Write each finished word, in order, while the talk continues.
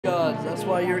gods. That's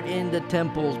why you're in the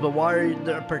temples. But why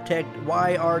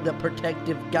are the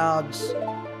protective gods?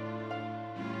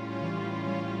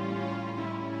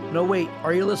 No, wait.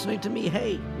 Are you listening to me?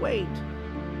 Hey, wait.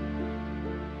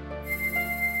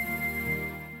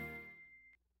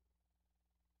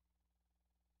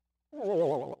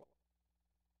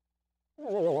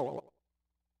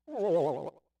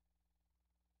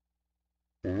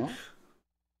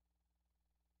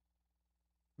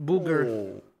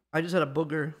 Booger. I just had a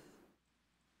booger.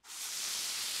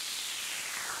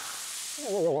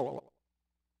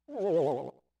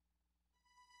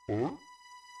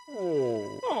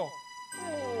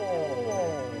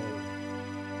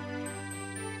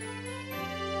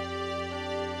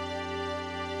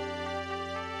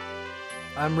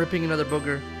 I'm ripping another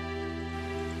booger.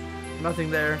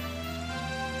 Nothing there.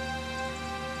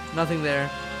 Nothing there.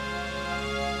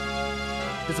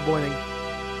 Disappointing.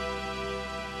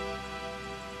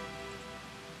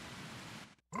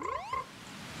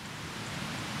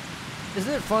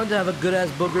 Isn't it fun to have a good-ass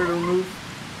booger to remove?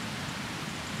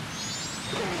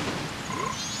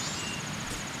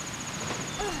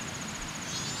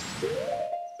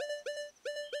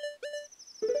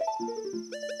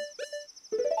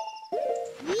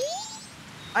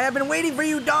 I have been waiting for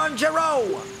you, Don Gero!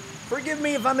 Forgive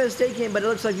me if I'm mistaken, but it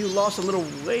looks like you lost a little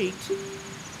weight.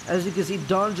 As you can see,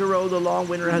 Don Gero, the long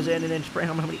winter, has ended in spring.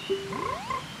 How many?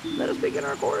 Let us begin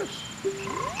our chorus.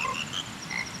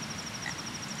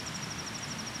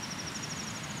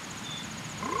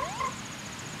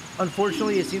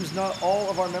 Unfortunately, it seems not all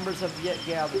of our members have yet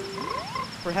gathered.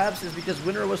 Perhaps it's because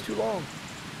winter was too long.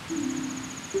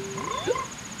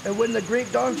 And when the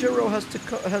great Don Gero has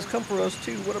come for us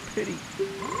too, what a pity.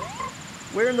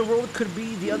 Where in the world could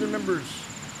be the other members?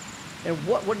 And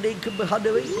what they could be? How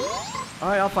do we?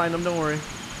 Alright, I'll find them, don't worry.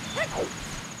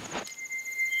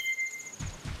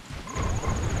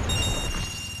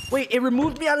 Wait, it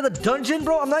removed me out of the dungeon,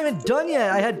 bro? I'm not even done yet.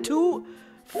 I had 2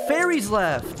 fairies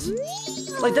left.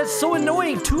 Like, that's so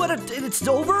annoying. 2 out of... It's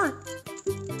over?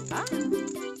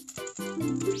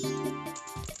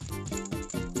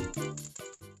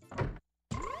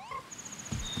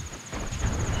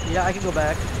 Yeah, I can go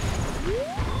back.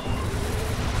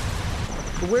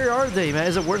 But where are they, man?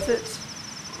 Is it worth it?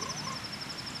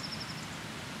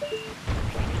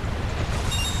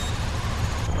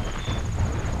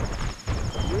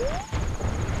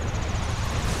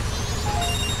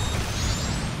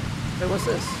 Wait, what's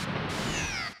this?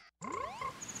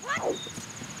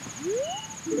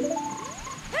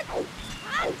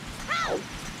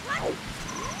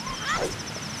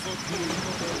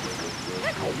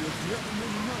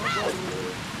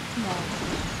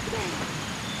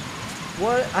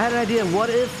 What? I had an idea. What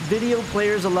if video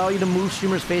players allow you to move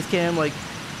streamers' face cam? Like,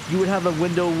 you would have a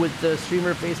window with the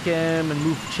streamer face cam and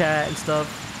move chat and stuff.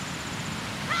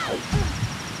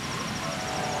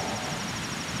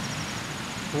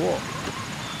 Cool.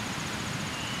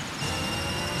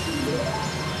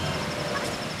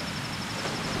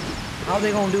 How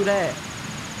they gonna do that?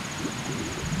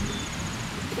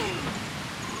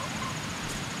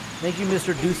 Thank you,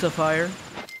 Mr. Deucifier.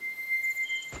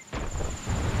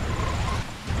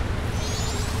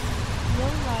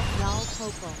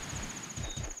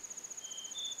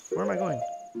 Where am I going?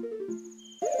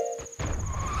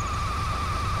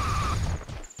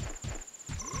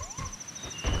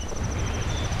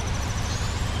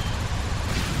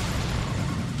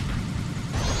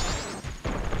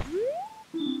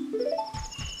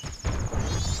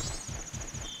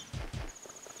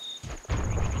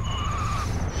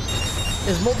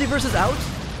 Is Multiverses out?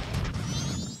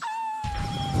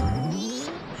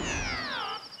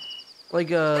 Like,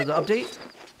 the update?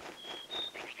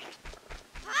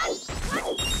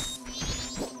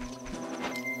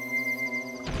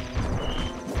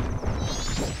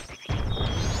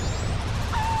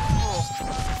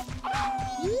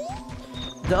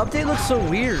 The update looks so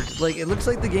weird. Like, it looks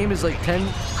like the game is like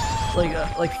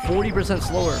 40%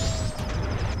 slower.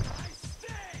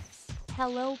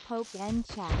 Hello, Poke and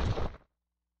chat.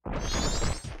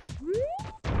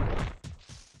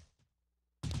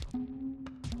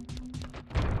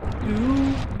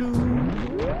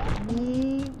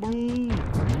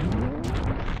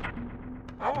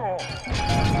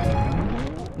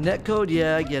 Netcode,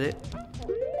 yeah, I get it.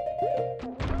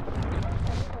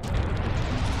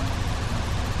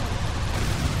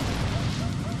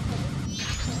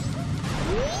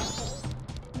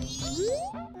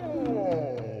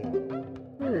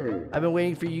 I've been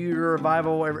waiting for you to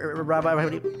revival. I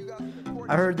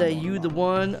heard that you, the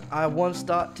one I once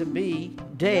thought to be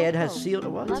dead, has sealed.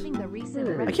 What? I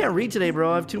can't read today,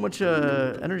 bro. I have too much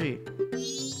energy.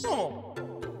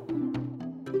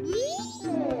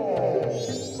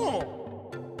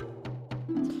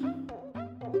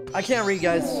 I can't read,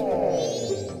 guys.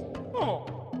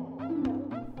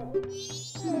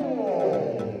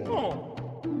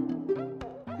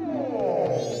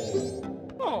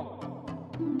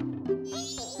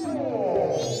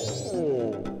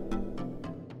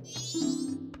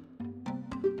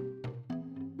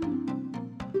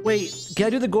 Wait, can I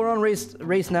do the Goron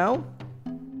race now?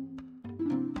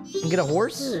 And get a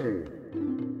horse?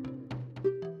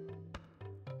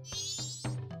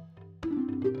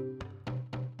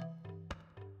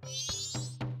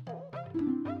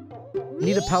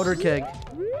 Need a powder keg.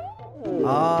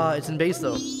 Ah, it's in base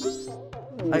though.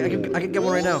 I can get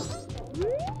one right now.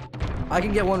 I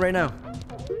can get one right now.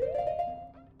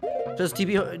 Just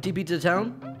TP to the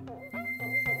town.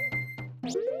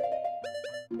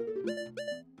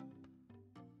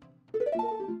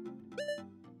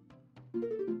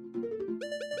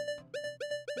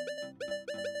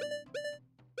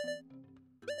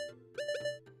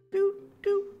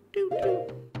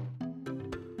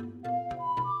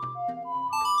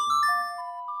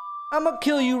 I'ma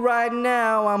kill you right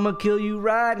now. I'ma kill you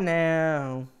right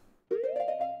now.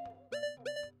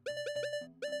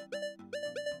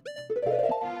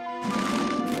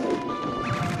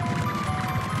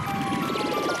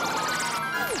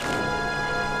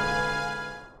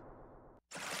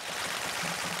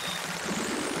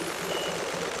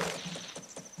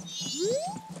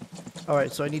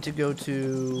 Alright, so I need to go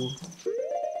to...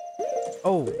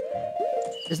 Oh.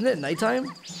 Isn't it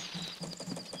nighttime?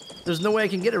 There's no way I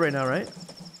can get it right now, right?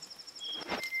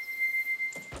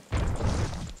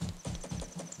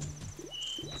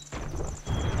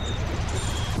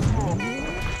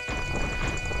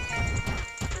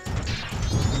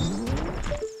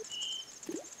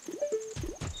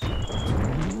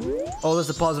 Oh, let's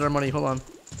deposit our money. Hold on.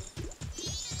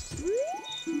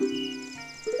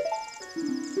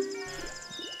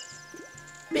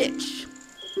 Bitch.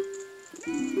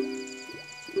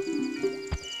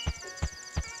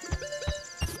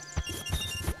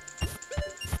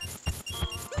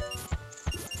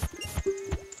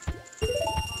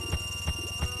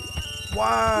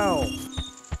 Wow.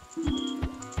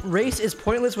 Race is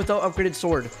pointless without upgraded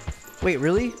sword. Wait,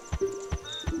 really?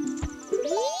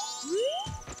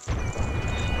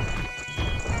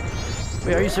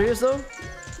 Wait, are you serious though?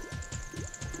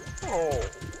 Oh.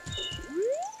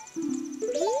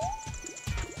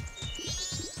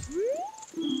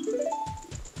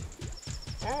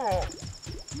 Oh.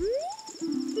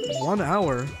 1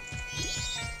 hour.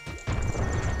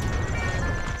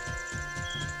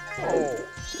 Oh.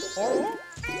 Oh.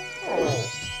 Oh.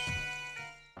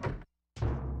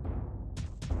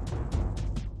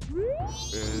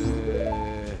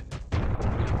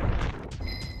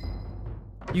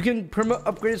 You can promote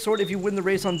upgraded sword if you win the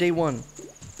race on day 1.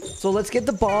 So let's get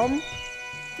the bomb,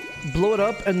 blow it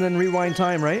up, and then rewind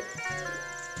time, right?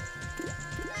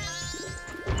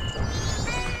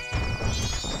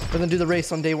 And then do the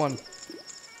race on day 1.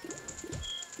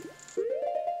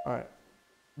 Alright.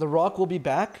 The rock will be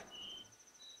back.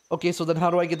 Okay, so then how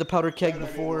do I get the powder keg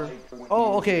before...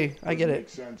 Oh, okay, I get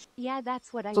it. Yeah,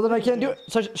 that's what I... So then I can't do it.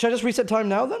 So should I just reset time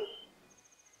now then?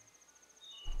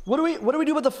 What do we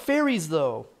do about the fairies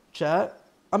though, chat?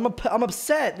 I'm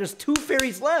upset. There's 2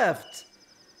 fairies left.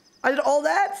 I did all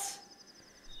that?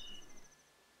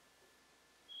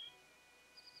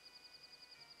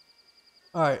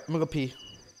 Alright, I'm gonna go pee.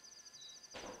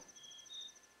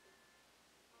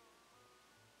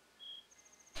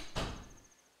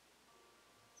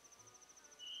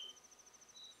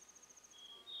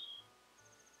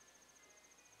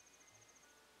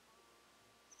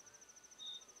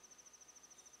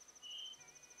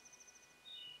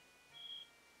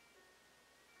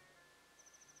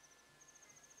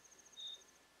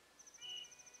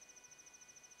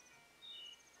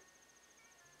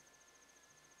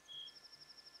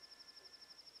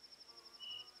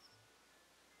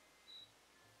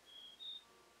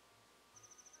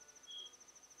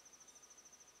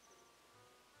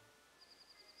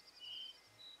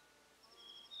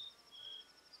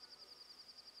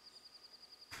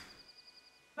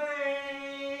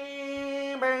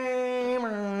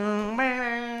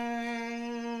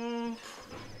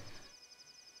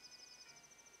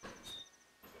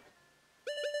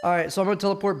 Alright, so I'm gonna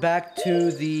teleport back to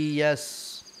the...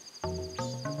 Yes.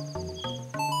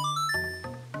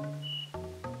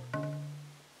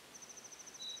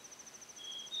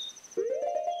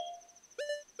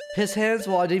 Piss hands?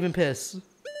 Well, I didn't even piss.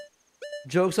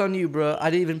 Joke's on you, bro. I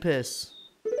didn't even piss.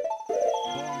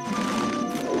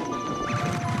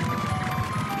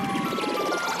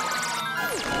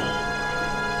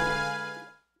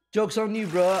 Joke's on you,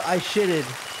 bro. I shitted.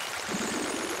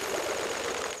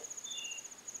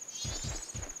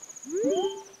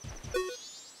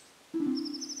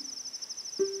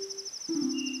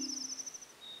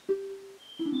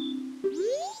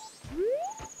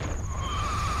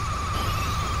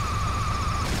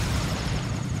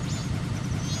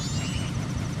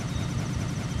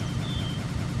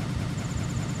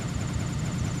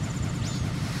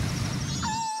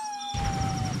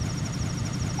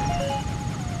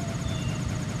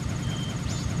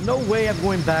 No way I'm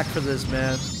going back for this,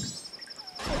 man.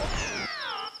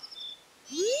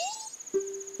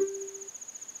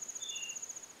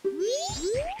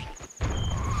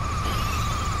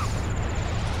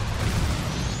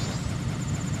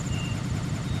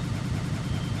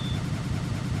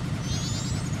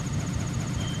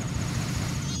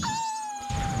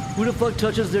 Who the fuck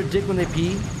touches their dick when they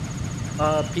pee?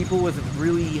 People with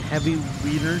really heavy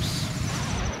wieners.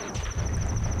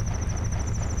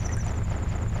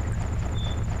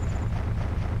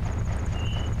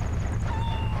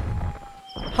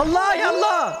 Allah,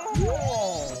 Allah!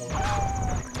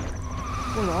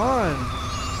 What's going on?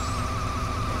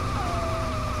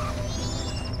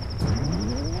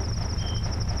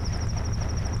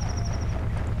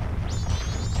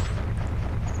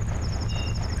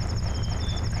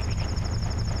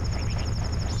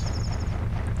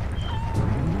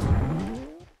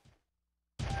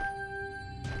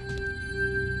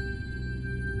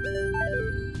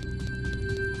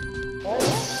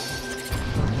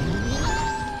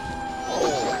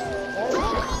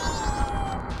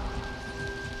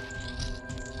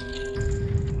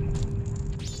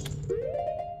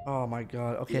 Oh my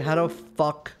god. Okay, how the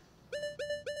fuck?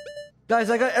 Guys,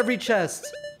 I got every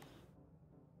chest.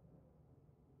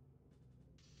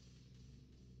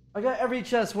 I got every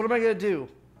chest. What am I gonna do?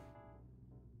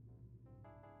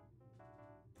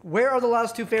 Where are the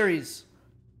last two fairies?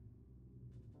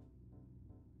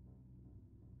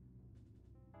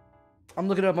 I'm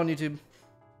looking it up on YouTube.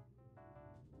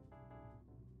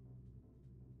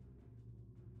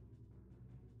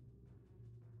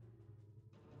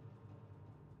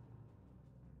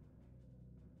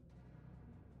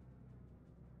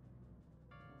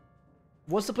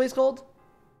 What's the place called?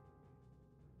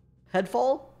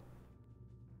 Headfall?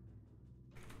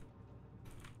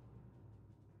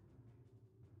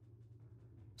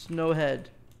 Snowhead.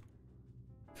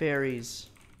 Fairies.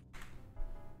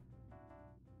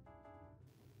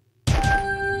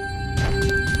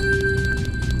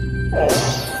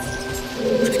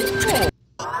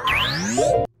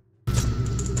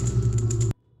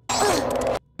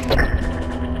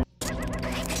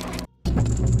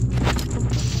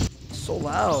 So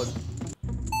loud.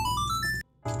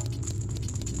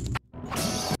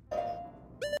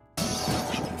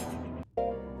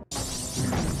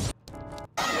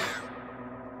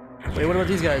 Wait, what about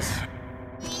these guys?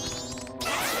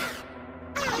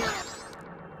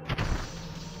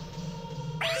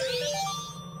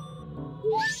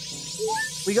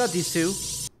 We got these two.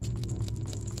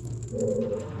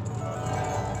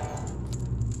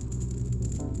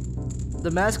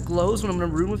 The mask glows when I'm in a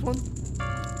room with one?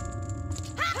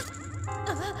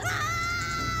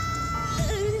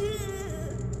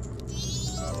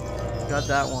 Got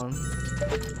that one.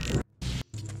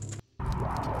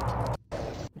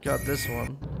 Got this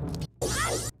one.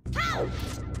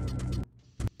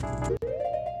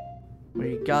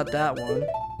 We got that one.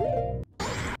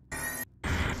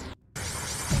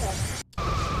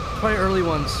 Probably early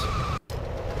ones.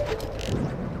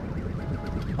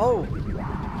 Oh!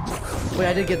 Wait,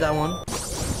 I did get that one.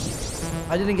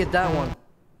 I didn't get that one.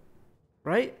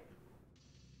 Right?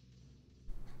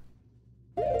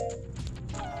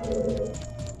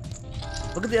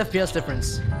 Look at the FPS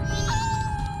difference.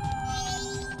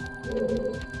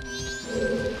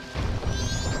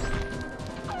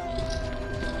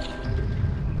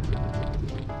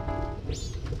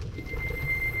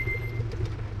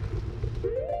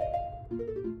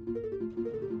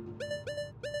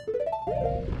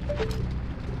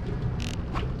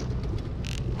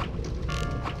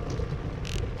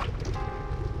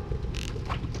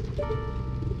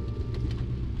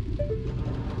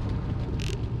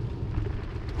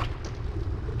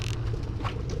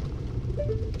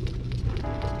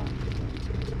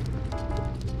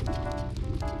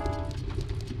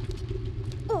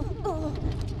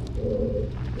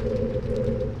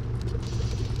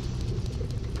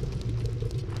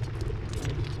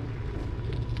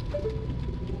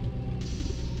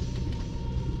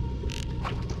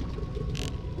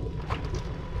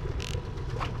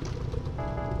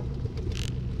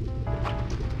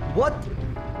 What?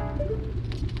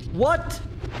 What?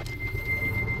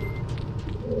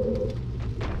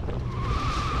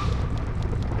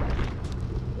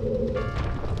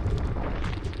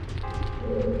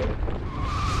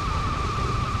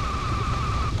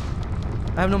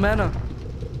 I have no mana.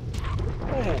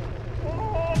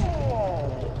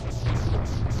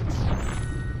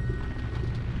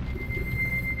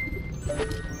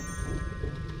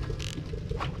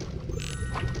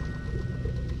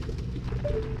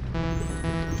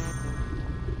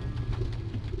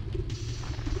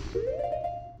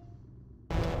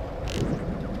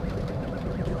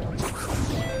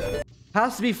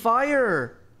 Has to be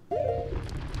fire.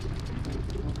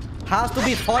 Has to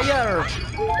be fire.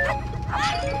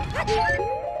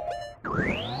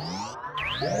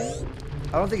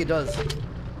 I don't think it does.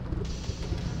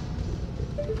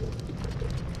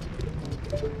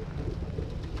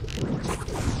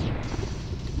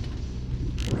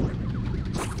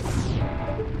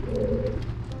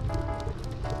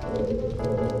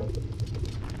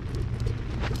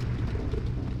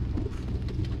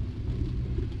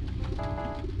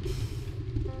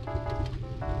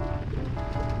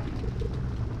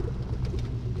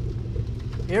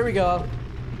 Here we go.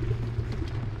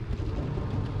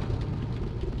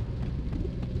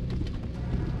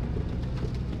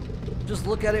 Just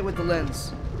look at it with the lens.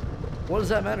 What does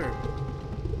that matter?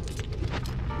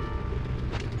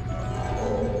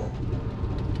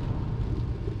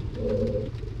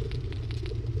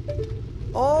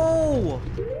 Oh!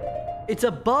 It's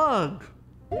a bug!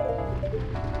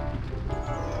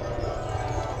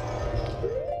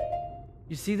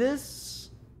 You see this?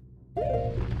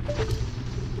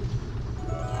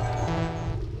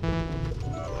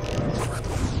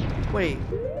 Wait.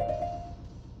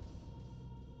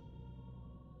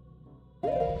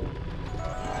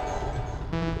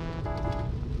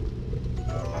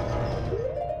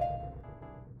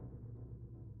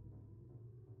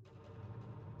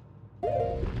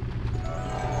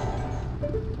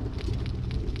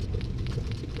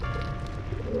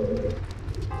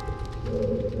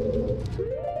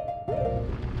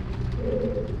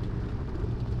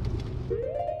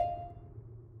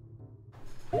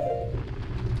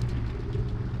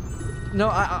 No,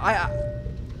 I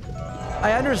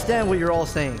understand what you're all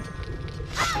saying.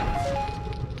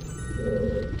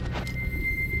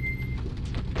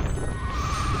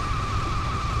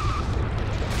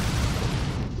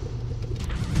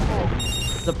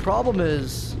 The problem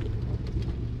is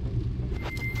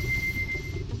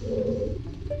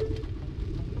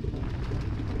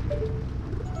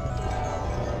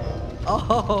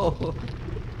oh.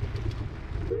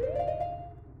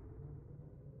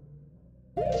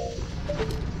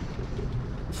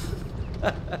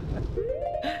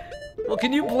 Well,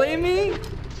 can you blame me?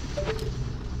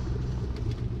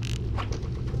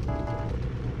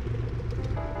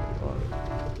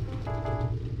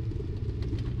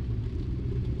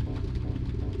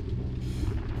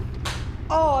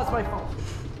 Oh, that's my fault.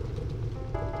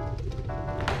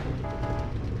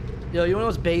 Yo, you know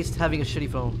what's based having a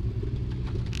shitty phone?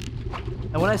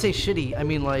 And when I say shitty, I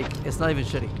mean like it's not even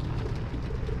shitty.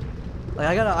 Like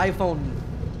I got an iPhone.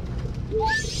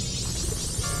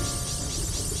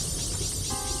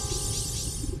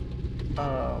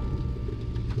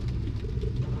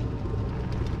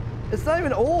 It's not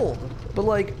even old, but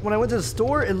like when I went to the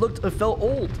store, it felt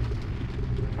old.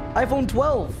 iPhone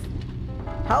 12.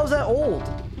 How is that old?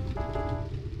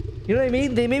 You know what I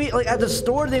mean? They made me like at the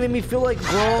store. They made me feel like,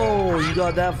 bro, you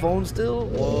got that phone still?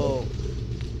 Whoa.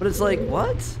 But it's like,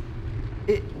 what?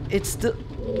 It's still,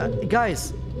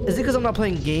 guys. Is it because I'm not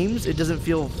playing games? It doesn't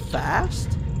feel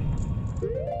fast.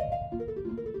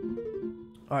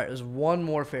 All right, there's one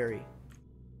more fairy.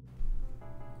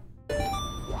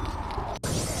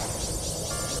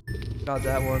 Got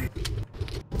that one.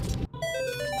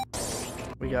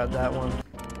 We got that one.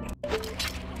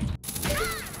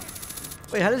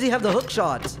 Wait, how does he have the hook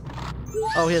shots?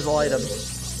 Oh, he has all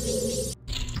items.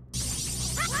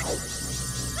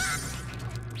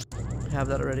 I have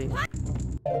that already.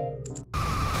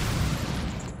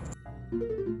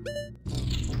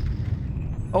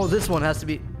 Oh, this one has to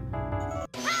be... I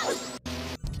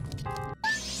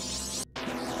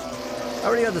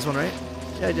already got this one, right?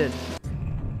 Yeah, I did.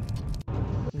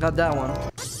 Got that one.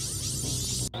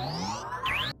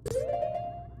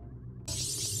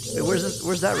 Wait, where's this?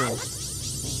 Where's that room?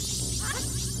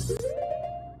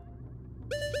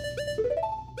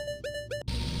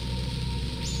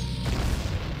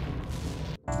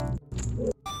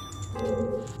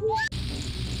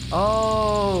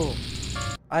 Oh,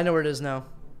 I know where it is now.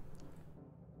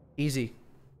 Easy.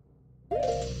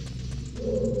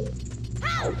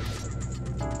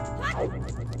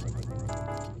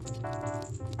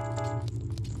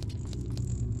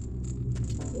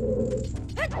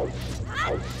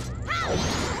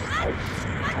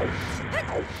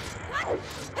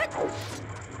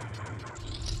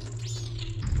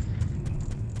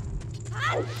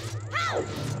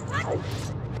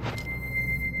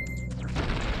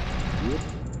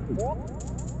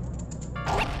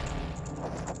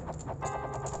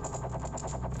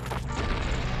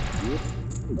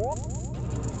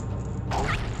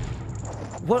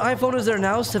 What iPhone is there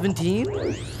now? 17?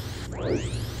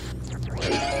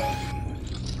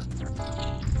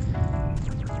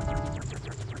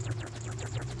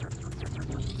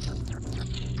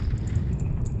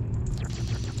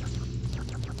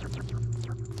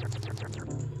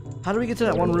 How do we get to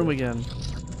that one room again?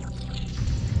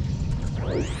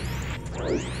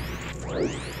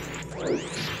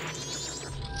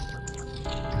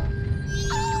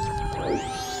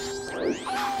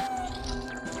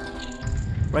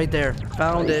 Right there.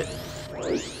 Found it.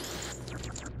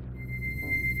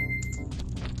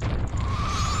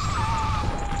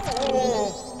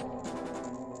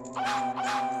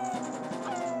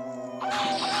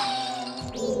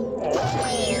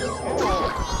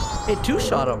 It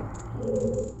two-shot him.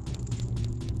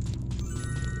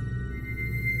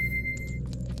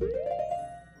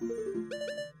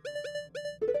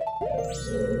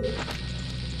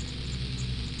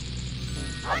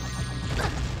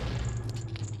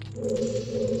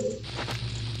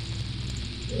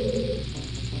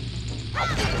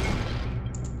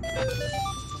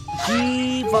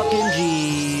 G fucking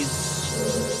G's.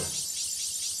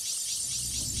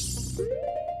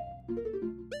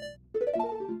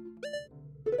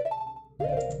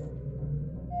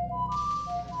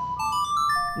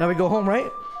 Now we go home,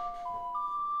 right?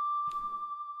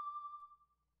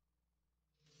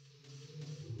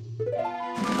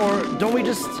 Or don't we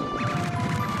just...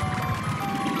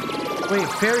 Wait,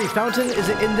 Fairy Fountain, is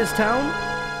it in this town?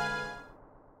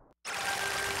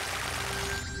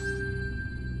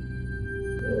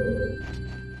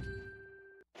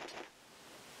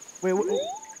 Wait, what?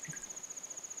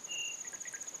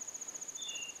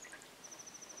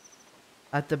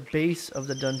 At the base of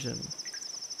the dungeon.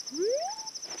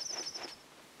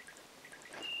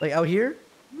 Like out here?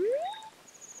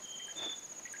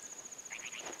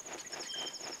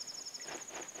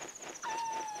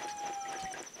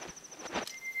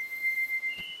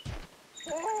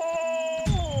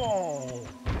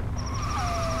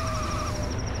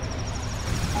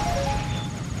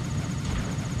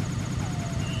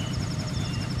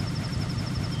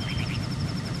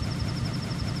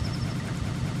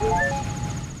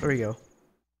 There we go.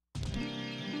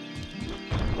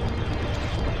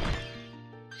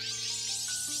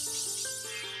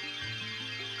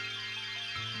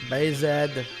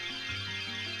 BZ.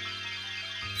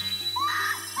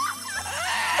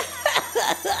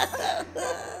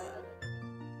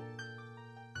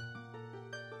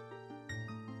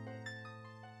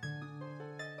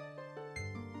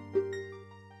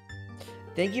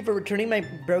 Thank you for returning my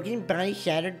broken body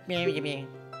shattered.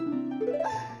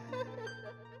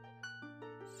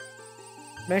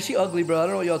 Man, she ugly, bro. I don't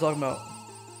know what y'all talking about.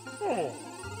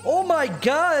 Oh my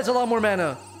god, that's a lot more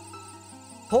mana.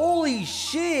 Holy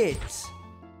shit.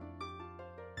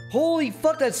 Holy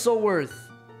fuck, that's so worth.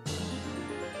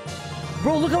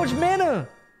 Bro, look how much mana.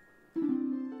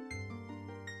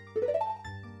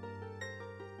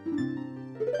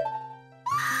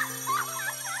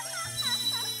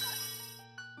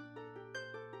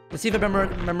 Let's see if I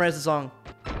memorize the song.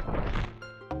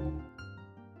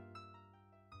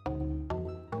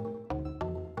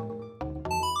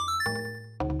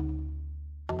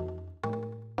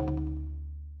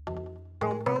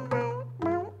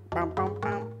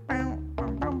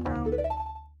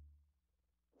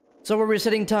 So we're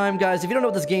resetting time, guys. If you don't know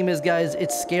what this game is, guys,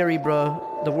 it's scary,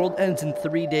 bro. The world ends in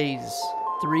 3 days.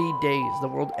 3 days. The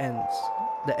world ends.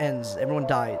 The ends. Everyone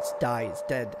dies. Dies.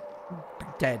 Dead.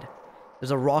 Dead.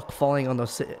 There's a rock falling on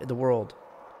the world.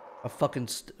 A fucking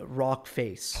rock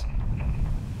face.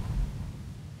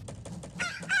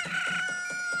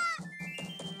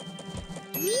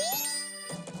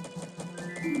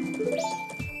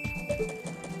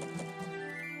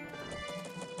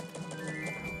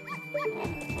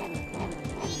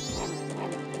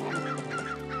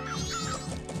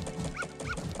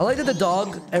 I like that the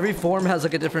dog, every form has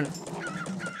like a different,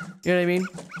 you know what I mean?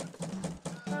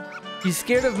 He's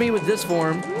scared of me with this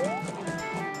form.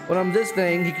 When I'm this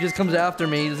thing, he just comes after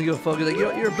me. He doesn't give a fuck. He's like,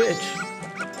 you're a bitch.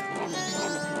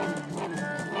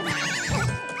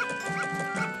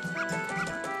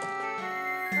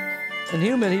 And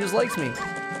human, he just likes me.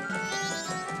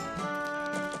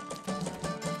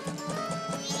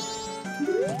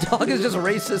 Dog is just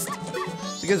racist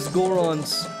against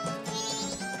Gorons.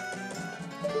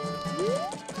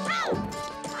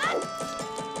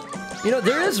 You know,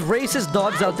 there is racist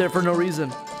dogs out there for no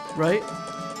reason, right?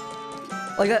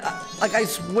 Like I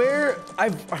swear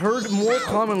I've heard more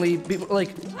commonly people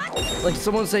like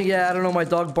someone saying, yeah, I don't know, my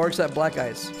dog barks at black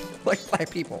guys. Like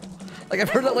black people. Like I've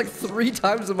heard that like 3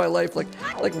 times in my life. Like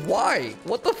why?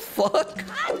 What the fuck?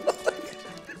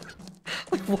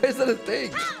 Like why is that a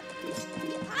thing?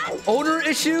 Owner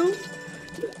issue?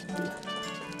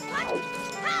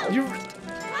 You...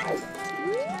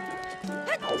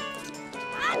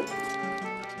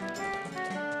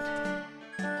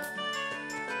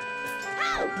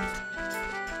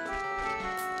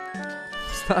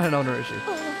 No issue.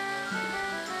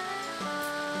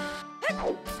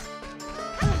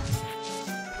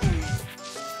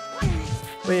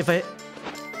 Wait, if I...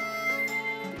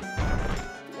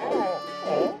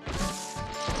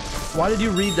 Why did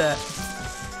you read that?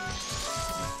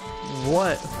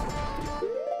 What?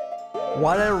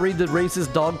 Why did I read the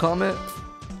racist dog comment?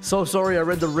 So sorry, I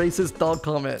read the racist dog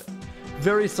comment.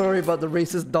 Very sorry about the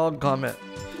racist dog comment.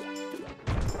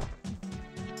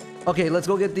 Okay, let's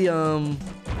go get the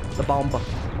bomb.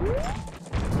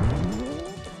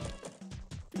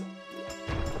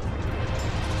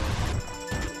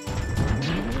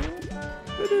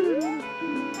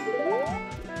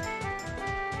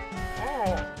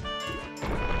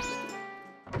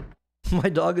 My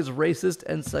dog is racist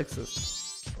and sexist.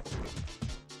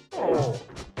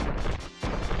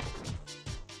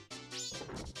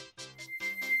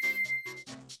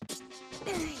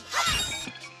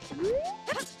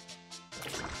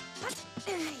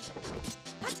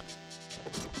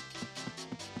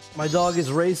 My dog is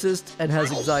racist and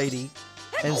has anxiety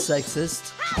and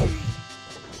sexist.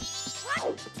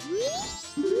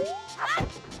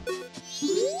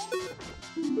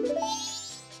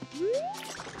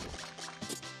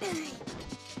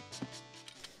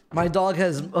 My dog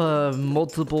has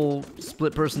multiple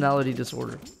split personality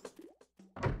disorder.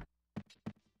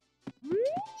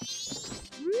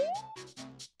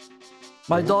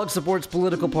 My dog supports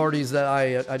political parties that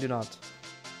I do not.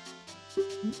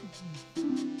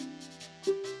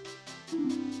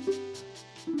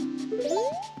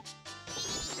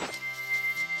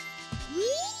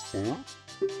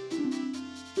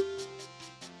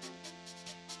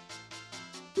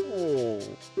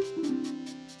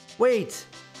 Wait.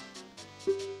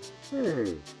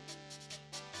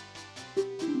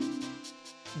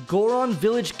 Goron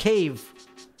Village Cave.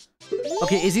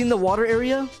 Okay, is he in the water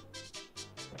area?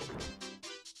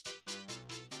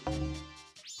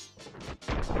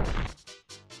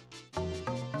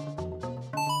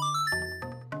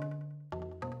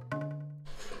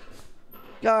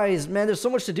 Guys, man, there's so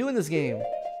much to do in this game.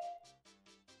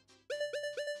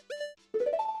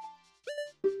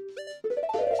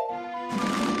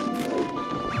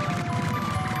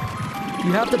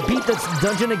 You have to beat this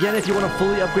dungeon again if you want to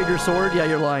fully upgrade your sword. Yeah,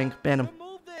 you're lying. Ban him.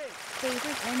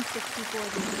 Favorite N64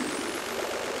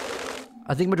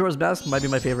 I think Majora's Mask might be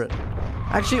my favorite.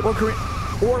 Actually, Ocarina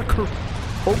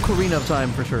of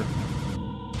Time for sure.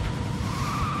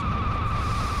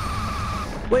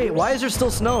 Wait, why is there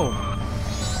still snow?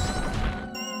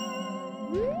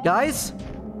 Guys?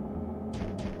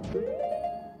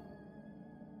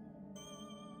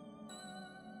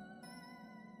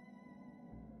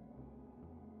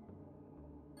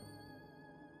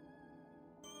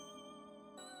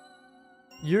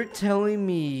 You're telling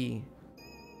me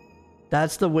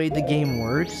that's the way the game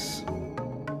works?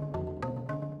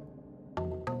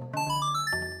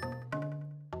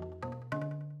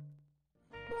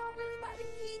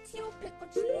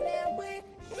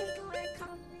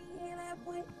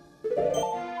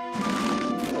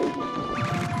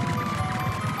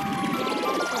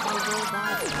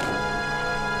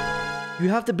 You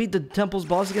have to beat the temple's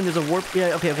boss again. There's a warp.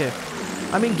 Yeah, okay.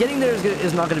 I mean, getting there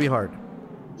is not going to be hard.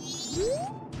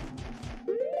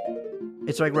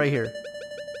 It's like right here.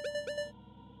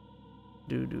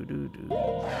 Do.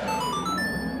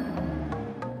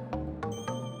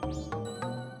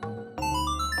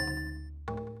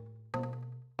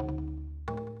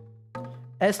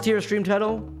 S tier stream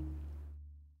title.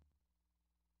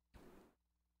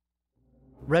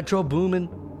 Retro boomin'.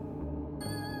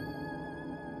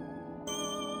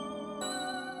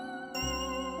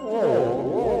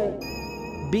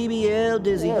 BBL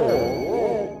Dizzy.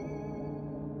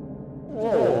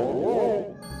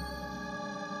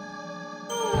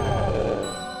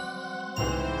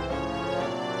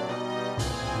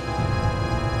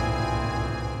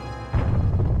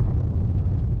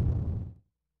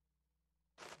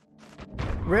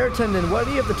 Rare Tendon, why do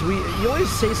you have to tweet? You always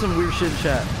say some weird shit in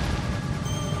chat.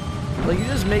 Like, you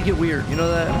just make it weird. You know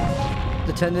that?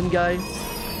 The Tendon guy?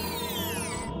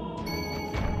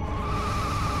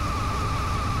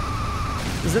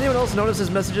 Does anyone else notice his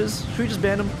messages? Should we just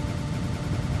ban him?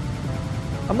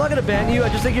 I'm not gonna ban you. I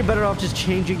just think you're better off just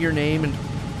changing your name, and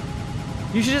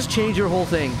you should just change your whole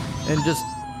thing and just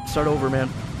start over, man.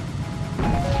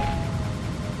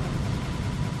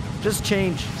 Just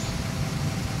change.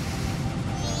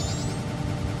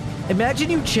 Imagine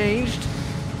you changed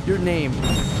your name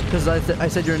because I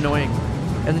said you're annoying,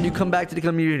 and then you come back to the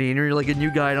community and you're like a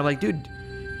new guy, and I'm like, dude,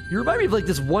 you remind me of like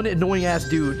this one annoying ass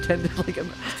dude. Like,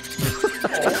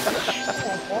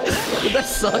 would that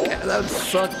suck? That would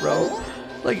suck, bro.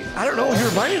 Like, I don't know, you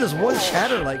remind me of this one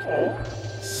chatter, like,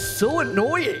 so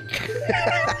annoying.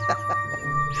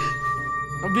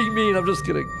 I'm being mean, I'm just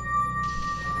kidding.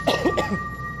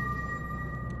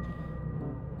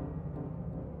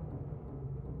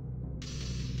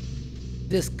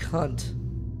 This cunt.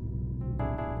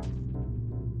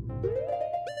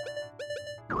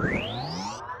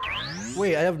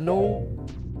 Wait, I have no...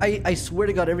 I swear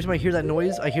to God, every time I hear that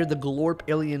noise, I hear the Glorp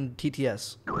alien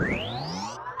TTS.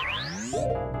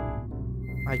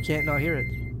 I can't not hear it.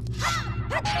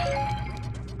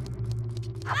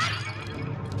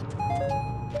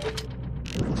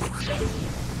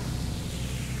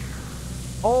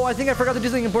 Oh, I think I forgot to do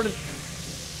something important.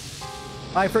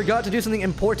 I forgot to do something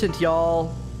important,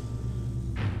 y'all.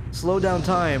 Slow down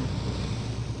time.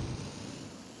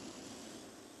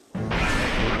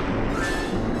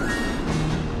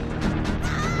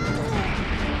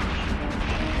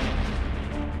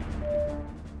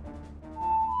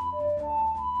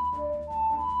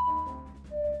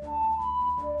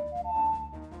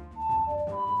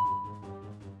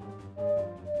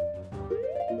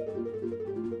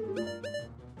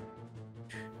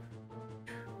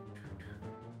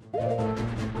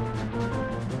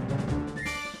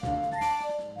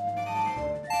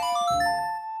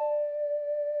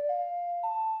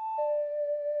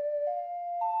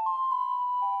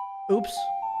 Oops.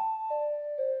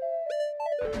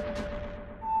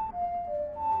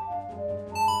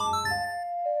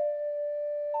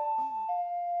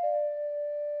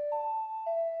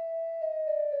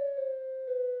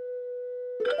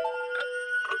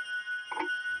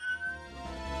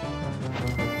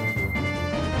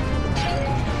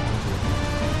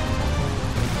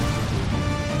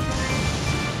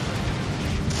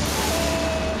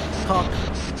 Cock.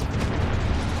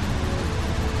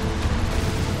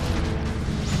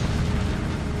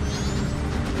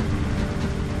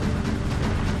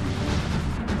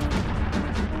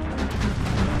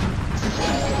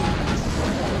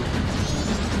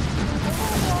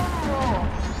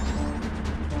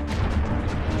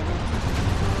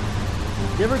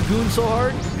 You ever goon so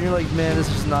hard and you're like, man, this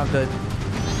is not good.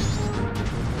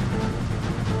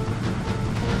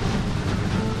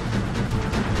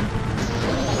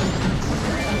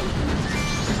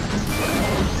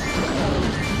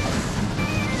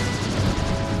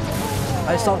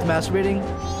 I stopped masturbating.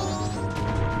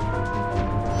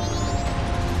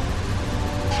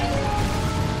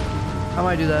 I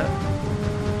might do that.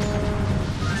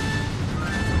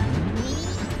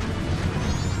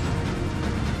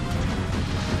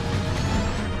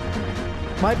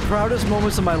 My proudest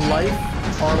moments of my life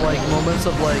are like moments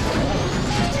of like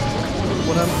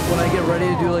when I get ready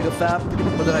to do like a fap,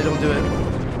 but then I don't do it.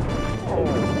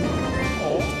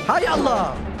 Hi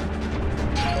Allah!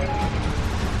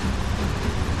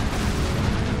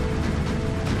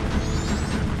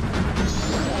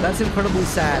 That's incredibly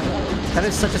sad. That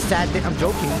is such a sad thing. I'm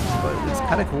joking, but it's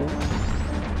kind of cool.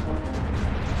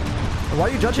 Why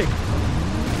are you judging?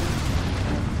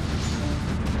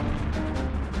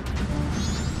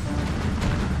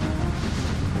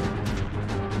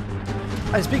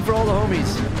 I speak for all the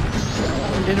homies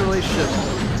in a relationship.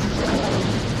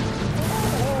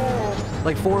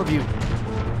 Like 4 of you.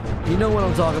 You know what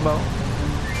I'm talking about.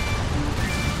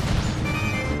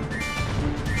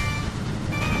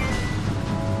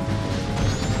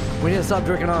 We need to stop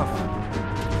jerking off.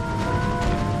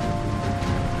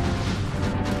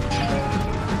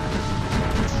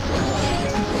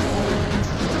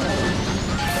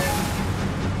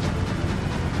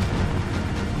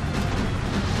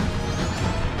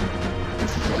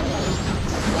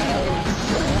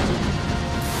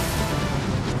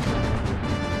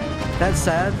 That's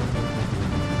sad.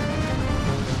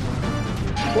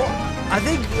 Well, I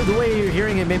think the way you're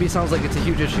hearing it maybe sounds like it's a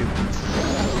huge issue.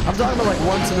 I'm talking about like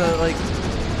once in a, like,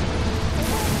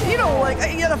 you know, like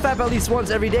you gotta fap at least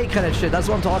once every day kind of shit. That's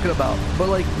what I'm talking about. But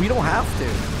like, we don't have to.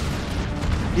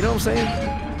 You know what I'm saying?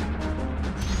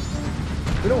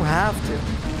 We don't have to.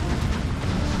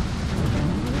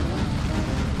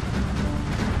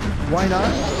 Why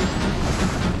not?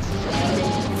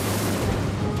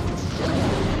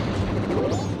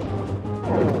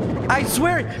 I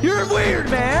swear, you're weird,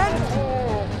 man!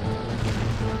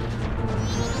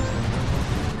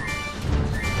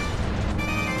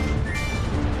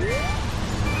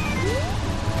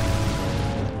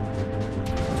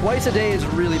 Twice a day is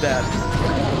really bad.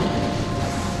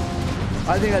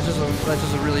 I think that's just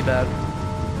a really bad.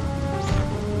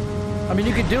 I mean,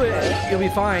 you could do it, you'll be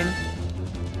fine.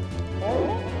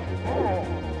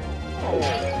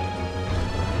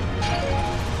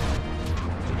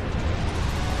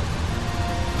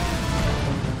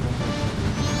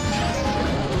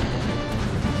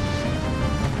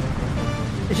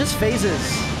 It's just phases.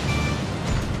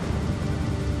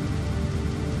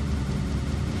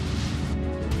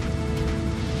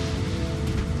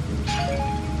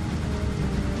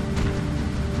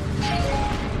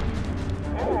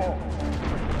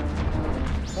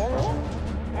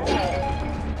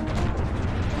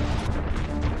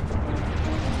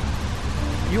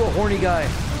 You a horny guy.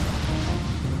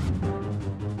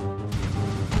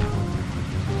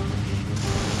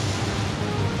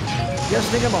 You guys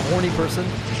think I'm a horny person?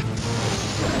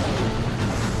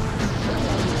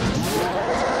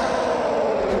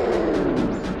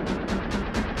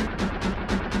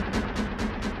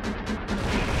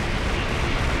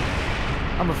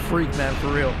 I'm a freak, man,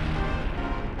 for real.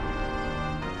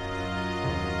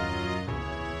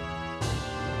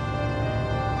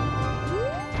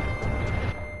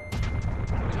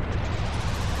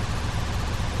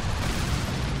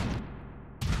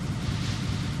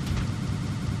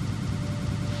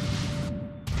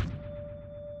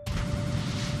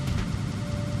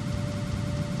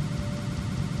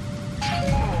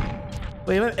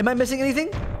 Wait, am I missing anything?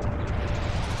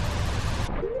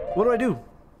 What do I do?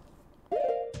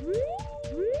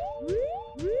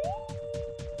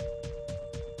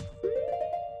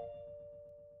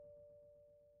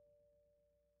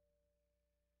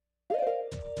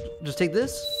 Just take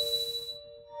this?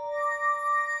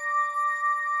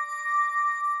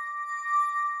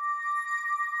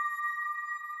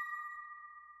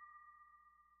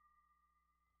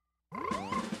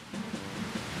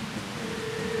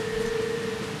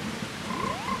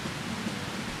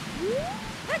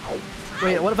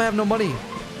 Wait, what if I have no money?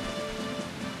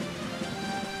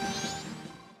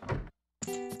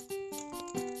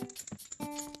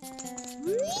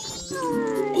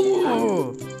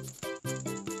 Oh.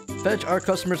 Fetch our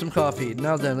customer some coffee.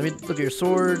 Now then, let me look at your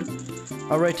sword.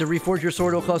 Alright, to reforge your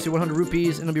sword, it'll cost you 100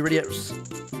 rupees and it'll be ready at...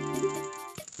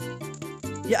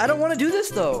 Yeah, I don't want to do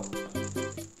this though.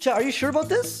 Chat, are you sure about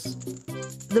this?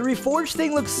 The reforged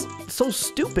thing looks so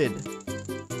stupid.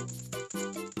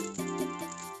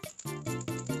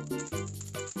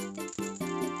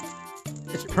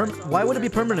 Why would it be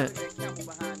permanent?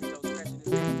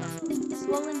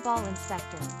 Swollen Ball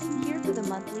Inspector, here for the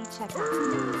monthly checkup.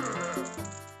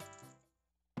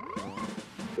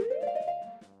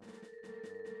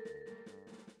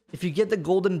 If you get the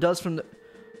golden dust from the...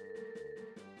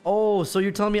 Oh, so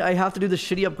you're telling me I have to do the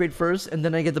shitty upgrade first and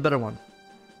then I get the better one?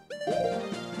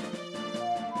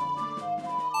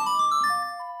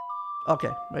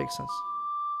 Okay, makes sense.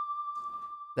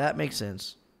 That makes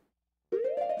sense.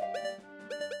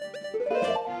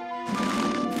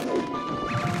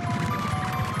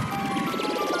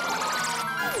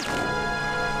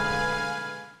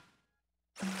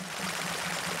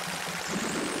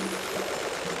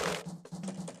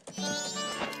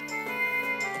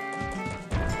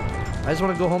 I just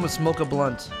want to go home and smoke a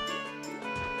blunt.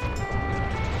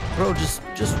 Bro, just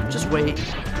wait.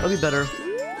 It'll be better.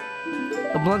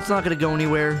 The blunt's not gonna go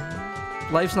anywhere.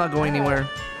 Life's not going anywhere.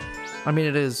 I mean,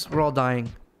 it is. We're all dying.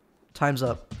 Time's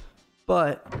up.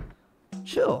 But,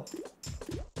 chill.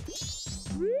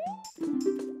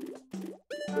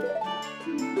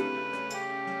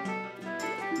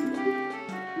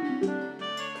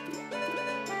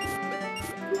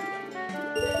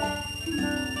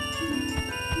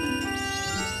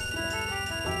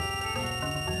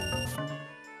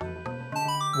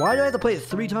 Why do I have to play it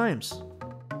 3 times?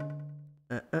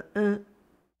 I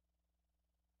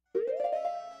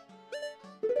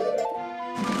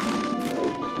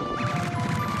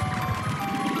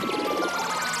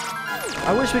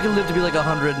wish we could live to be like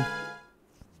 100.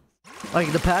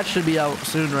 Like, the patch should be out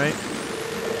soon, right?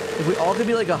 If we all could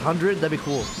be like 100, that'd be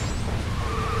cool.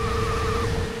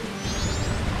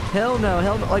 Hell no,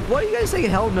 hell no. Like, why are you guys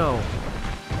saying hell no?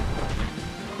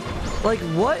 Like,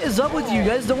 what is up with you? You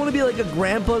guys don't want to be like a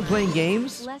grandpa playing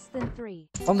games? Less than 3.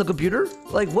 On the computer?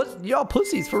 Like, what? Y'all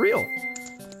pussies, for real.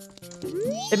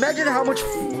 Imagine how much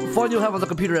fun you'll have on the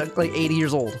computer at like 80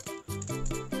 years old.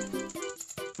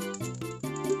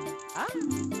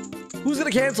 Who's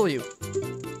gonna cancel you?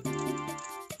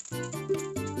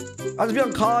 I'll just be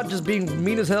on COD, just being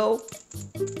mean as hell.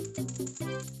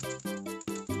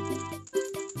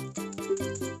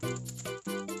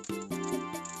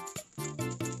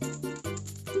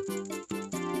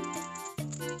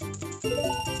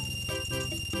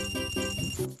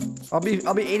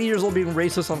 I'll be 80 years old being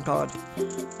racist on COD,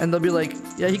 and they'll be like,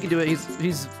 yeah, he can do it.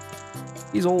 He's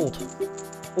old,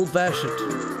 old-fashioned.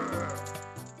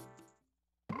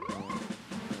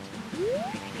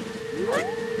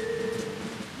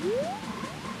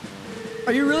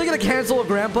 Are you really gonna cancel a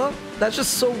grandpa? That's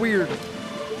just so weird.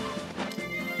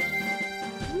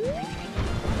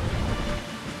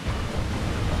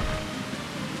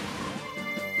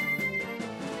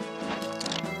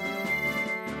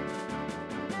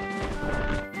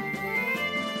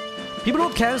 People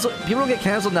don't cancel. People don't get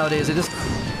canceled nowadays. They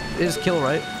just kill,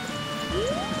 right?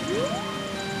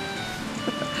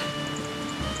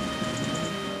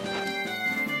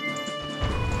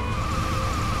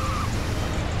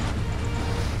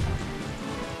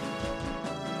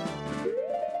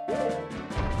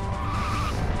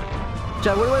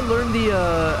 Chad, where do I learn the,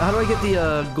 how do I get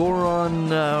the, Goron,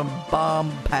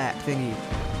 bomb pack thingy?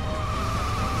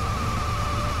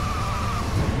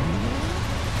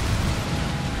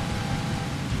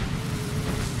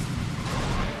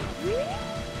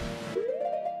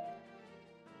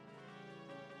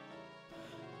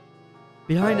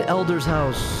 Behind Elder's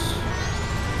house.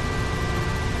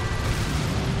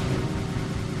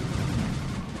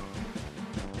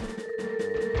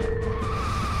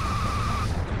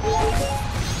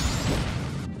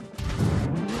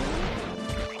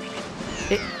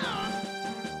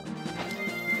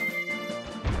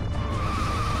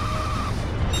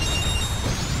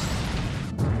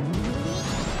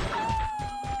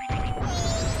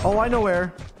 Oh, I know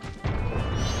where.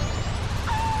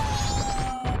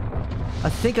 I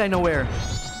think I know where.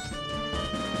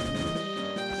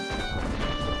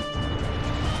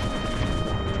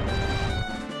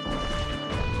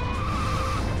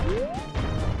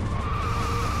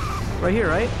 Right here,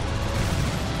 right?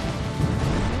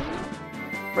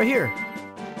 Right here.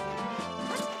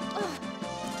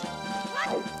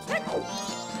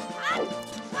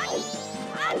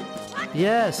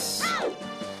 Yes.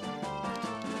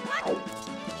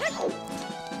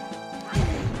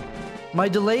 My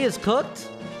delay is cooked? Is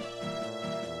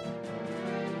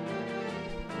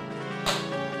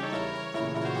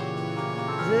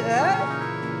it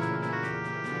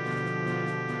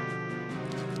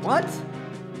What?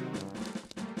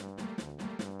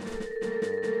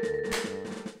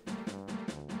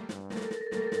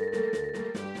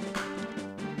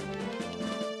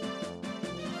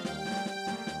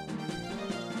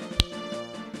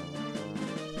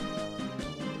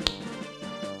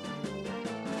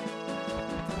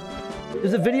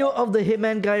 There's a video of the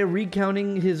Hitman guy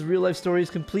recounting his real-life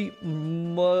stories, complete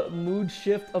mood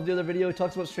shift of the other video. He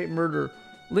talks about straight murder.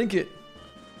 Link it.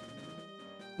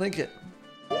 Link it.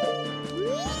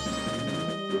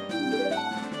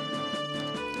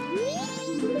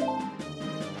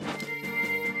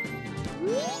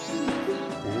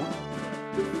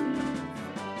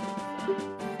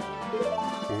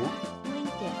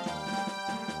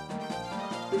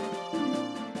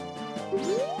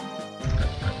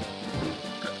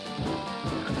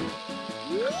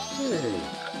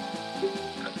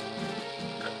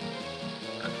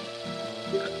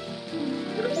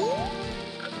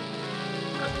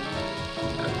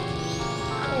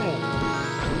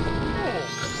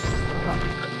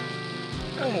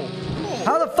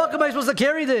 How the fuck am I supposed to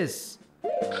carry this?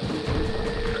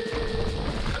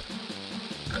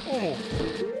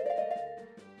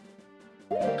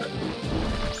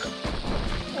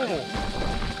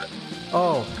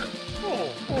 Oh.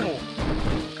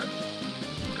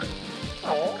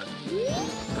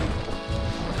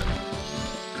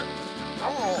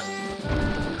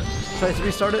 Should I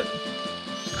restart it?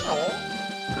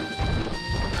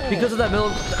 Because of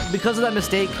that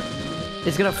mistake,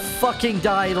 it's gonna fucking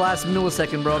die last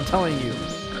millisecond, bro. I'm telling you.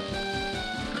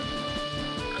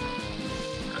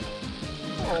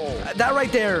 That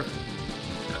right there.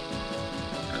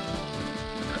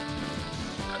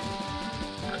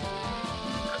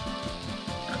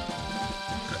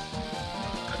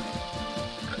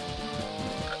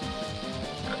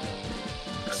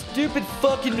 Stupid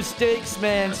fucking mistakes,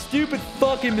 man. Stupid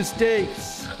fucking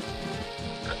mistakes.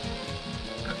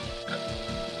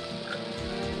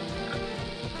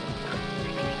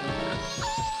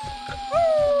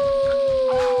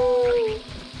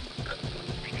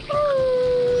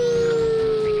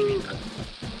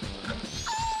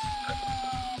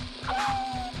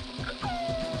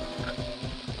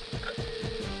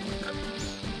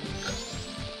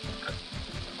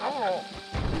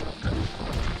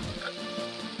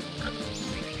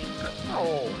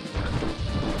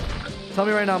 Tell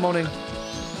me right now, moaning.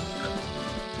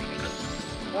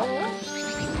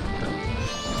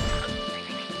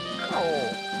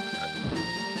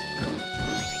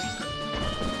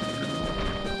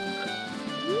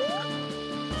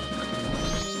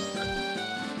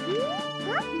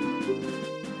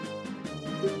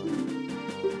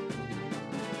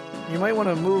 You might want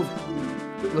to move,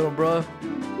 little bruh.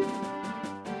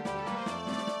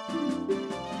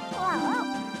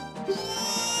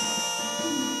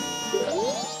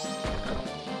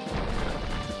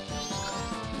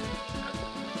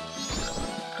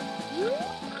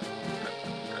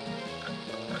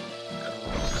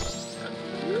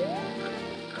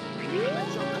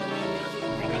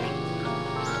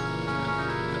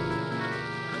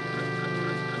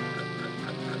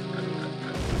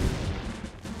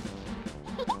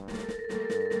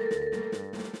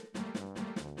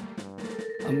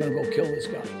 going to go kill this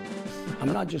guy.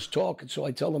 I'm not just talking. So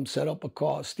I tell him, set up a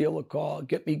car, steal a car,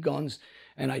 get me guns.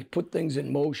 And I put things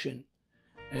in motion.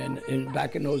 And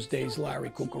back in those days, Larry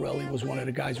Cuccarelli was one of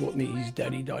the guys with me. He's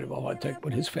dead. He died of a heart attack,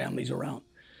 but his family's around.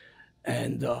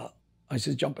 And I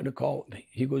said, jump in the car with me.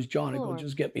 He goes, John, I go,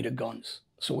 just get me the guns.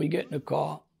 So we get in the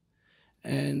car.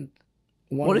 And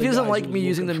what if he doesn't like me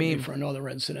using the meme? For another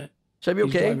incident. Should I be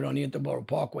okay? He's driving on the Interborough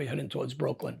Parkway heading towards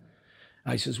Brooklyn.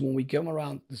 I says, when we come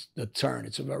around the turn,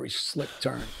 it's a very slick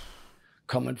turn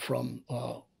coming from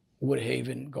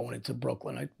Woodhaven going into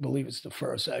Brooklyn. I believe it's the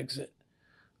first exit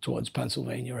towards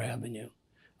Pennsylvania Avenue.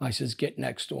 I says, get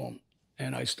next to him.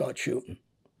 And I start shooting.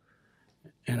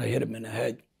 And I hit him in the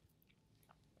head.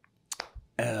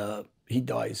 He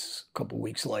dies a couple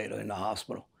weeks later in the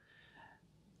hospital.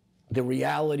 The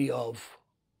reality of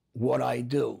what I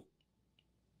do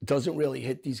doesn't really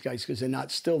hit these guys because they're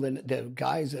not still, they're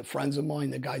guys, they're friends of mine,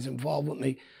 they're guys involved with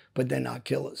me, but they're not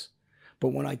killers.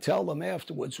 But when I tell them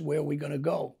afterwards, where are we going to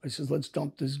go? I says, let's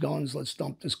dump these guns, let's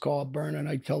dump this car, burn. And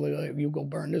I tell her, you go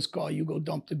burn this car, you go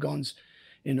dump the guns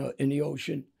in the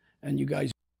ocean, and you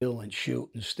guys kill and shoot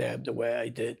and stab the way I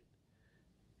did.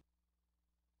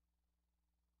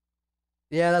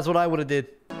 Yeah, that's what I would have did.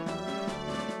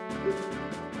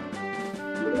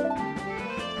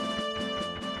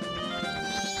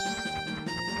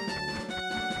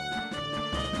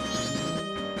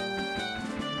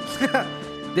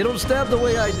 They don't stab the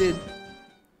way I did.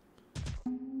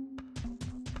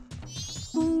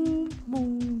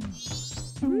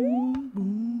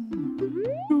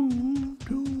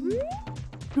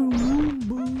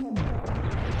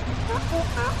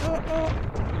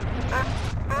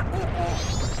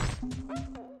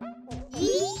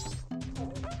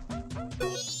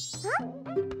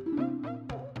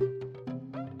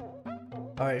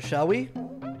 All right, shall we?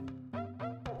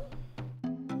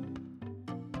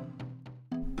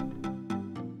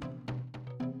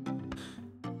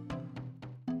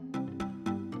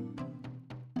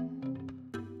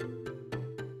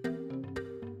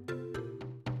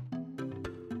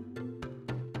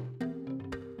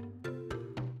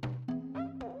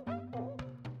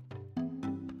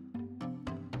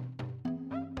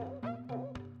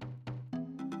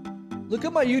 Look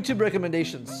at my YouTube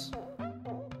recommendations.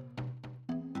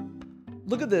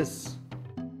 Look at this.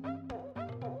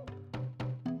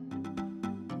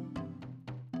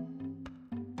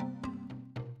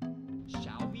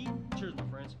 Shall we? Cheers, my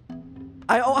friends.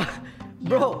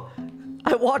 Bro,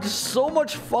 I watch so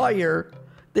much fire.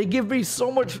 They give me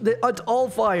so much. It's all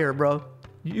fire, bro.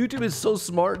 YouTube is so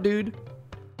smart, dude.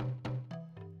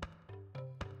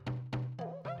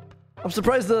 I'm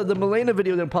surprised the Milena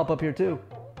video didn't pop up here too.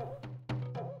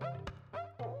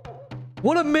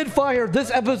 What a mid-fire.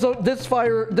 This episode, this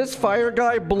fire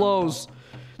guy blows.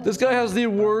 This guy has the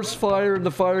worst fire in the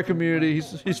fire community.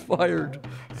 He's fired.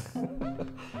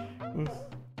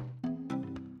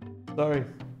 Sorry.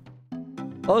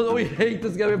 Oh, we hate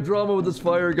this guy. We have drama with this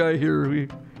fire guy here.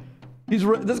 This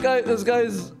guy's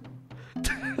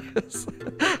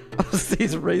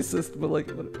he's racist, but like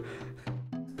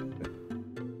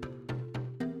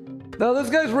now this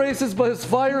guy's racist, but his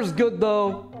fire's good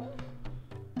though.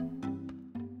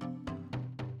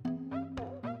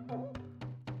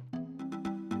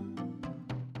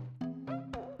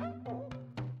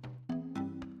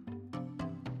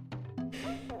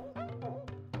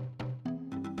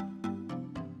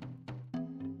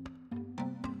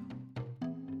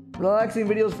 Relaxing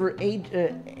videos for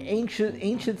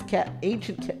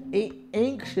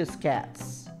anxious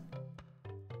cats.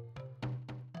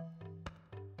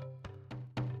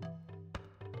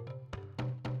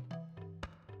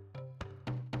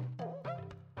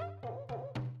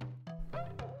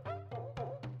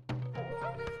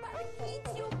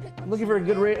 I'm looking for a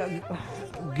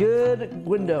good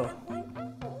window.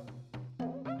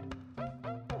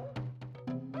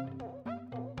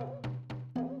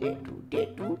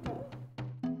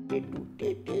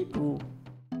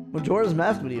 Majora's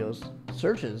Mask videos.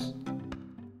 Searches.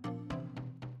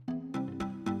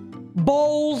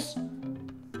 Bowls!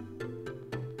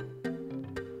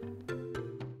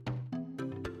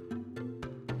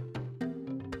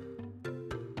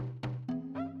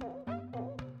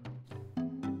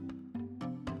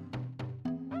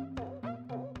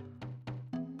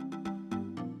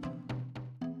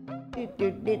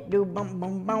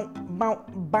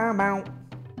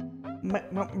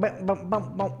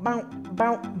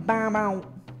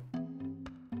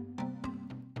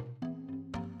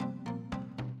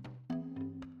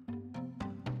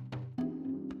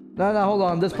 No, hold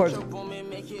on. This part's...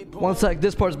 One sec.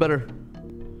 This part's better.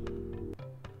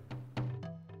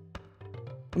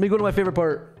 Let me go to my favorite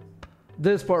part.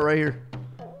 This part right here.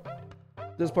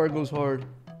 This part goes hard.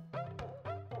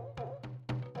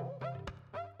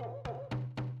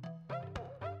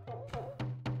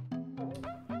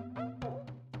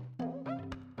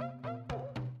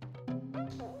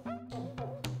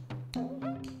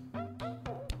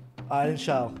 I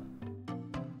shall.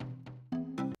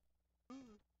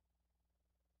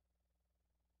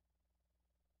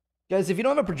 Guys, if you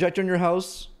don't have a projector in your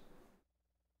house,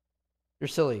 you're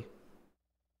silly.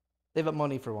 Save up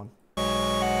money for one.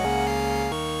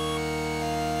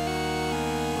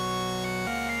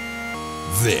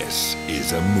 This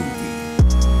is a movie.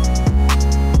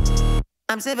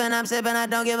 I'm sipping, I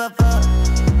don't give a fuck.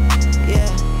 Yeah.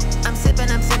 I'm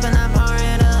sipping, I'm pouring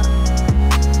it up.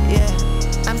 Yeah.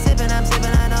 I'm sipping,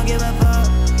 I don't give a fuck.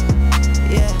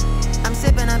 Yeah. I'm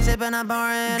sipping, I'm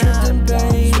pouring it up. Drifting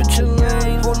pain, switching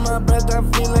lanes. Hold my breath, I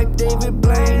feel like David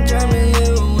Blaine. Jamming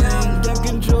Lil Wayne, can't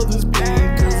control this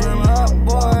pain. Cause I'm hot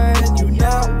boy, you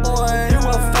not boy. You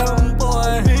a fountain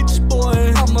boy, bitch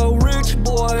boy. I'm a rich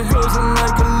boy, frozen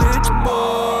like a lich boy.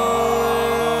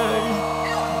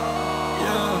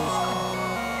 Yeah.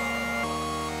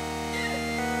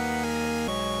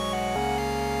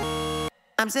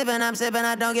 I'm sipping,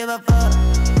 I don't give a fuck.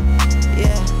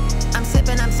 Yeah. I'm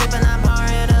sipping, I'm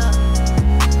pouring it up.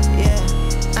 Yeah.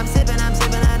 I'm sipping,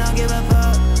 I don't give a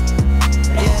fuck.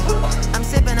 Yeah. I'm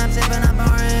sipping, I'm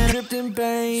pouring it up. Drifting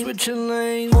pain, switching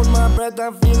lanes. Hold my breath,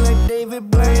 I feel like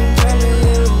David Blaine. Jamming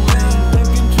Lil Wayne, can't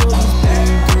control this pain.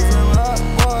 Cause I'm hot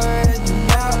boy, you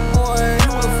not boy.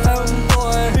 You a fountain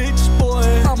boy, bitch boy.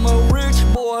 I'm a rich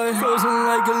boy, frozen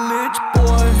like a lich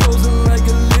boy. Frozen like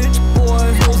a lich boy.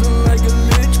 Frozen like a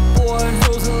lich boy.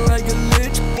 Frozen like a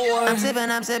lich boy.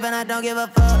 I'm sipping, I don't give a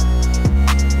fuck.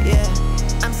 Yeah.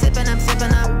 I'm sipping, I'm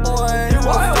boy. You a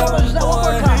fountain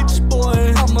boy, bitch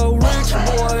boy. I'm a rich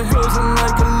boy, frozen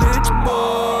like a lich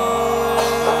boy.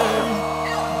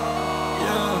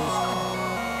 Yeah.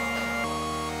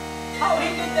 How he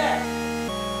did that?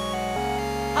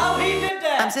 How he did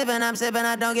that? I'm sipping,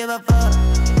 I don't give a fuck.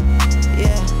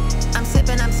 Yeah. I'm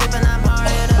sipping, I'm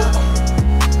pouring it up.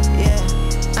 Yeah.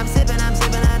 I'm sipping,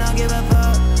 I don't give a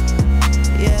fuck.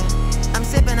 Yeah. I'm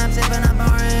sipping, I'm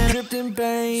pouring it up. Drifting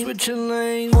pain, switching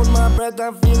lanes. Hold my breath,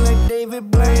 I feel like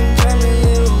David Blaine. Jamming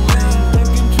Lil Wayne,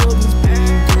 can't control this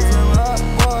pain. Cause I'm hot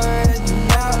boy, you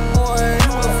not boy.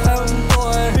 You a fountain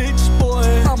boy, bitch boy.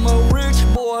 I'm a rich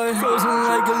boy, frozen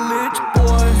like a lich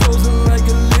boy. Frozen like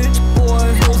a lich boy.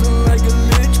 Frozen like a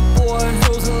lich boy.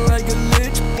 Frozen like a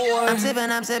lich boy. I'm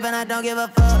sipping, I don't give a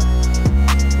fuck.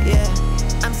 Yeah.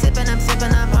 I'm sipping, I'm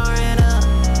pouring it up.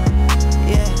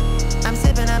 Yeah. I'm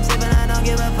sipping, I don't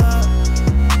give a fuck.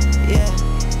 Yeah.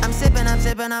 I'm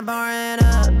sipping, I'm pouring it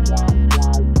up.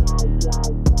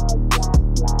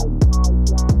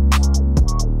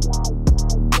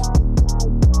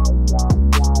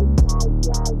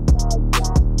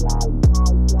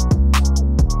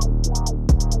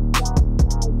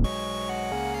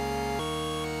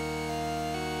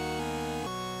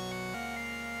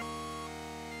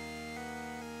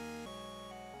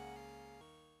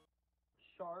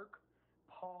 Shark,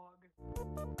 Pog.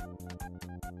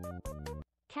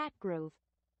 Cat Grove.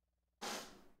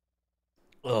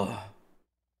 Ugh.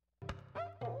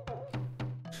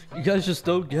 You guys just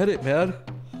don't get it, man.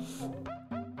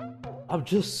 I'm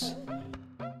just...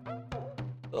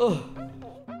 Ugh.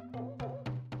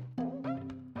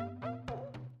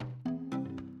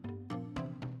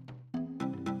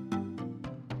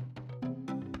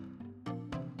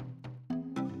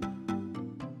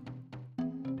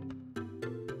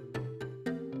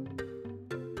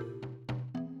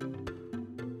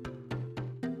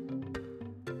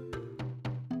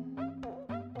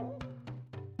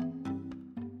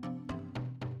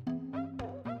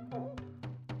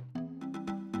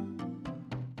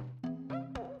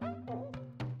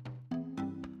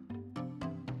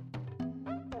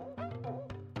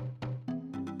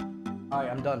 Alright,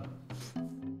 I'm done.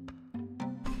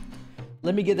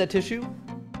 Let me get that tissue.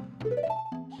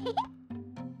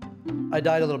 I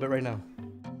died a little bit right now.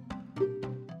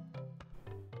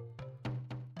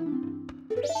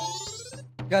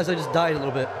 Guys, I just died a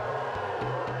little bit.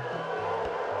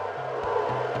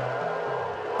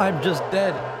 I'm just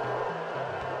dead.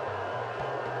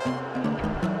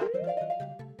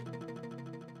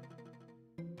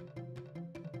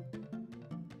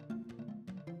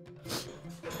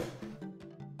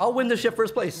 I'll win this shit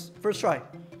first place. First try.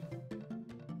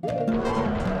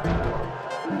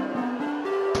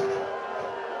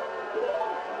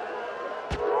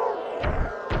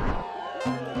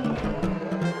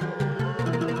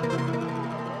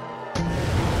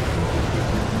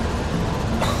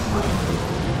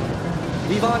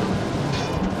 Levon.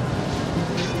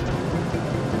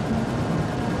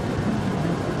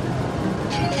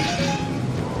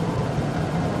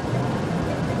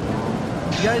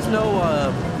 You guys know,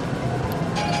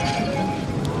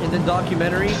 in the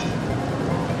documentary?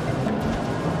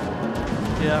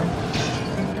 Yeah.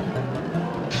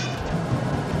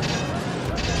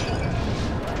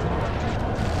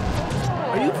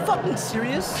 Are you fucking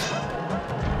serious?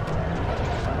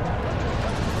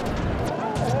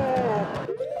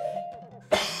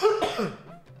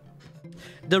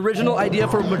 The original idea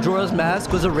for Majora's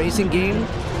Mask was a racing game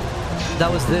that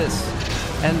was this.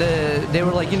 And they were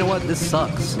like, you know what, this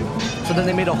sucks. So then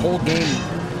they made a whole game,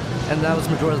 and that was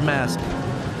Majora's Mask.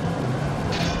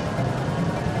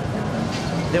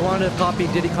 They wanted to copy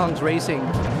Diddy Kong's racing.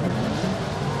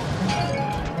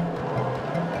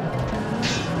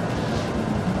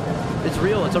 It's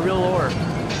real, it's a real lore.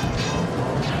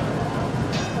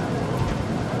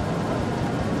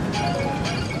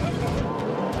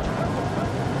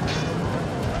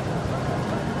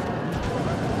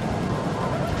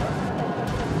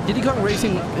 Diddy Kong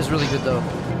Racing is really good though.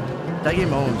 That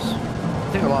game owns. I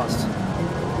think I lost.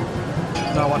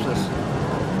 No, watch this.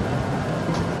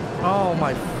 Oh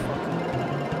my fucking...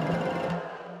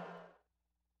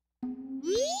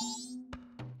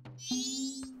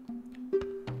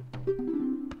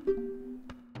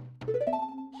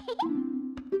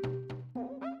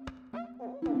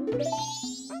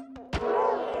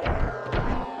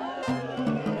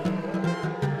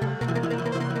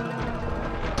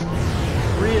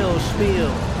 Real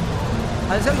spiel.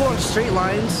 I just gotta go on straight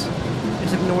lines.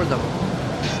 Just ignore them.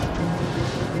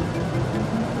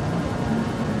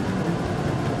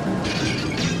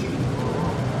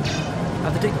 I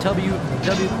have to take W.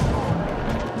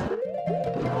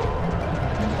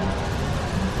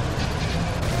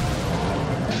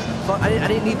 Fuck, I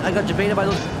didn't need. I got debated by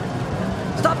those.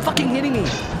 Stop fucking hitting me.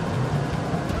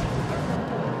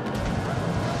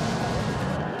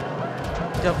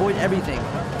 To avoid everything.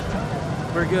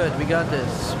 We're good. We got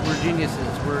this. We're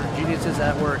geniuses. We're geniuses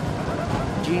at work.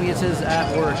 Geniuses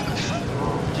at work.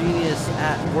 Genius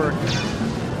at work.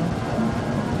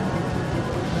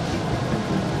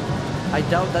 I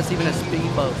doubt that's even a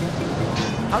speed bump.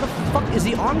 How the fuck is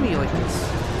he on me like this?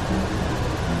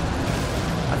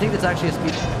 I think it's actually a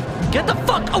speed bump. Get the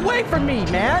fuck away from me,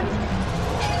 man!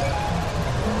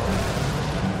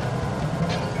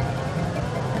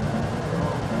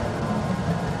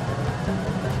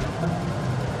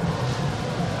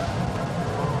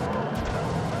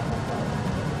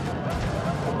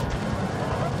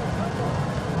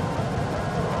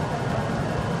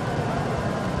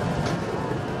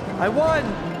 I won!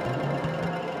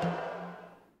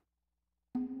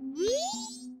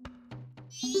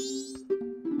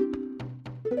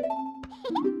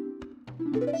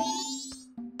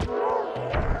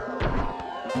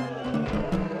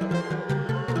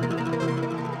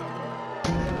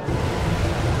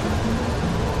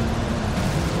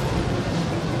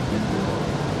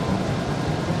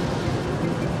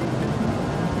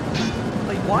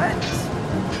 Like, what?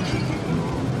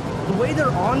 The way they're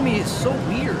on me is so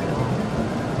weird.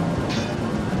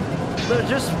 They're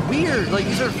just weird. Like,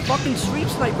 these are fucking street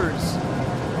snipers.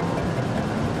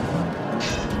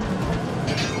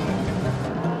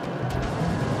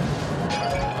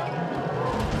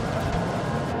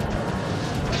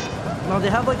 No, they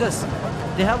have like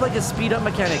a speed up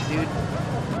mechanic, dude.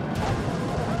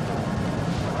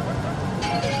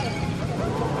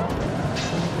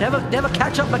 They have a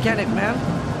catch up mechanic, man.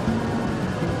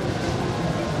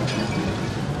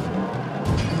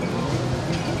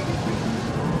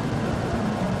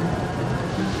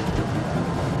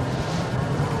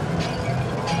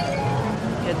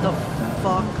 Get the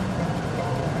fuck.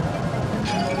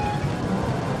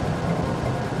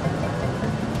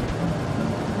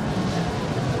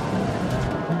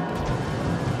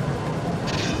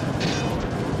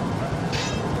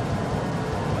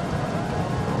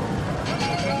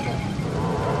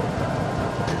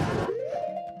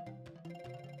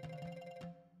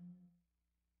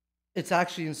 It's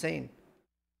actually insane.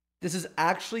 This is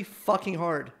actually fucking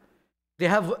hard. They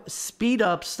have speed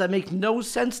ups that make no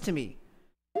sense to me.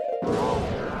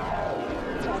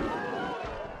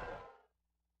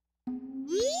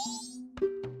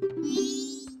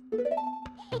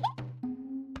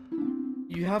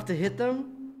 You have to hit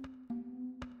them?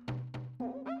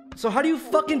 So how do you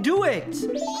fucking do it?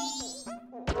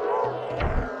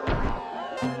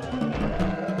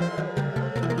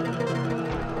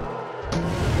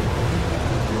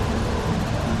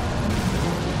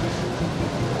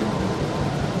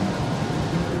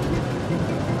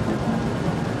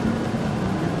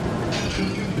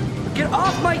 Get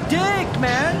off my dick,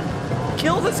 man!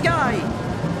 Kill this guy!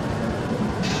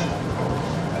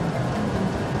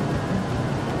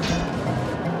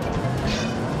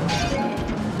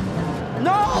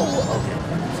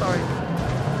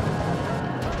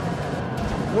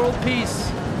 World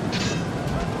peace.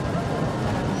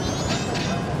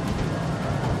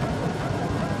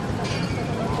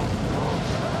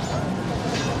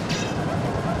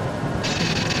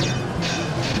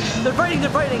 They're fighting,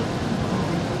 they're fighting.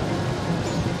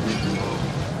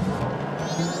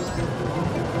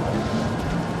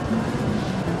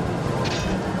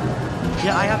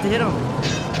 Yeah, I have to hit him.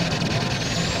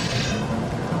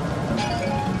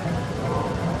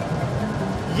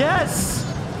 Yes!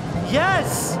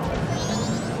 Yes!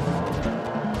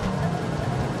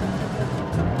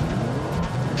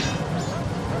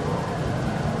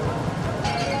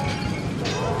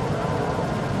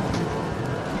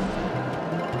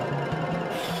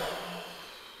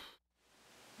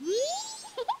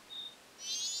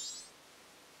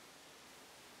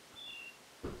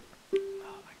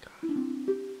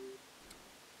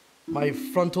 My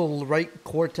frontal right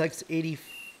cortex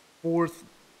 84th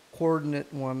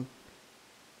coordinate one.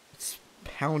 It's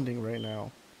pounding right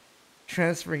now.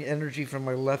 Transferring energy from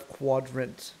my left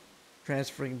quadrant.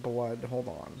 Transferring blood. Hold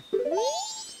on.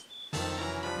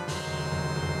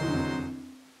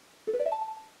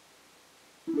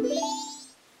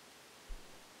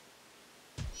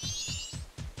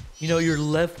 You know, your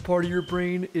left part of your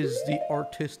brain is the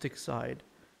artistic side.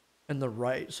 And the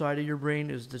right side of your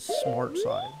brain is the smart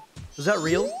side. Is that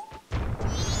real?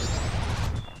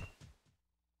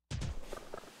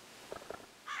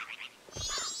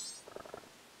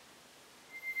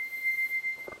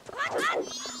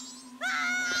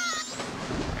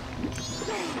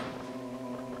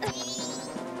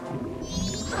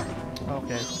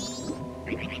 Okay.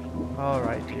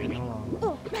 Alright, dude, hold on.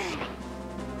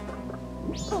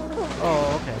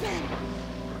 Oh, okay.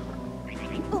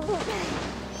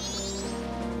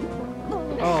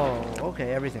 Oh,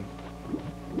 okay, everything.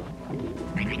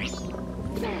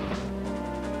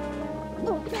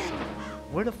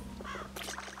 Where the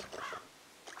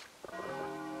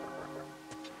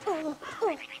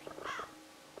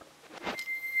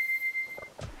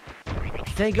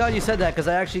Thank God you said that, because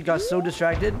I actually got so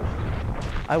distracted.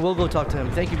 I will go talk to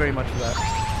him. Thank you very much for that.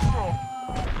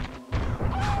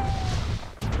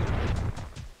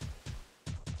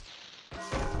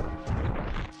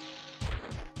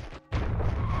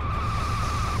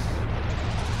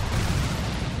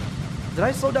 Did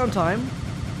I slow down time?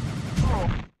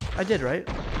 I did, right?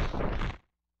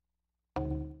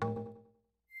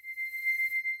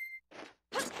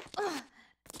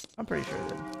 I'm pretty sure I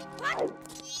did.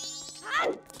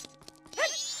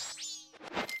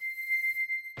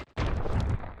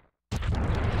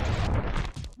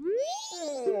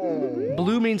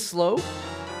 Blue means slow.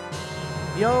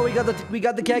 Yo, we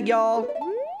got the keg, y'all.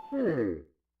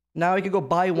 Now we can go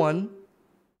buy one.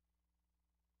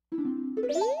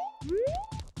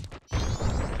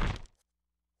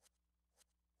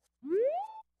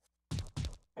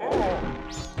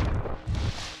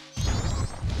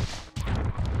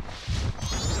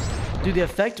 Dude, the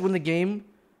effect when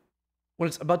when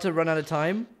it's about to run out of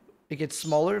time, it gets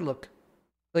smaller. Look,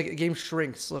 like the game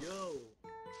shrinks. Look,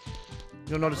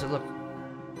 you'll notice it. Look.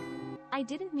 I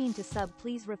didn't mean to sub.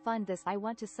 Please refund this. I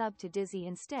want to sub to Dizzy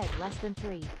instead. Less than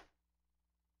 3.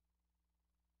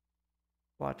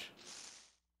 Watch.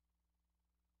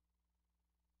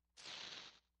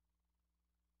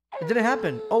 It didn't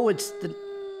happen. Oh, it's the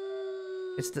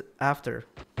after.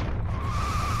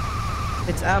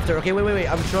 It's after. Okay, wait.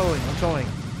 I'm trolling.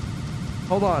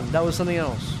 Hold on. That was something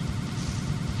else.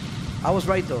 I was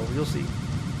right, though. You'll see.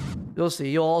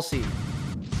 You'll all see.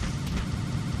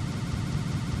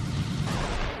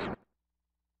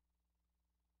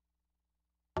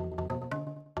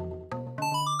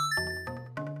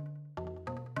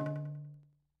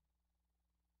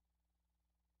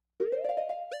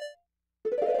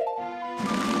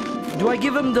 Do I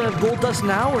give him the gold dust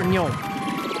now or no?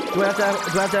 Do I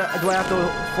have to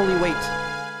fully wait?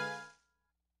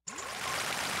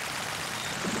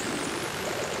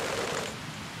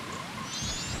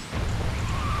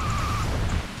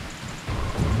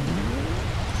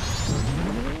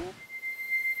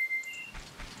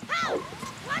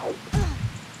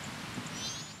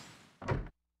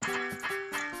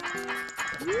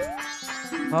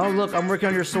 Oh, look, I'm working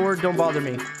on your sword. Don't bother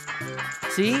me.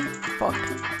 See? Fuck.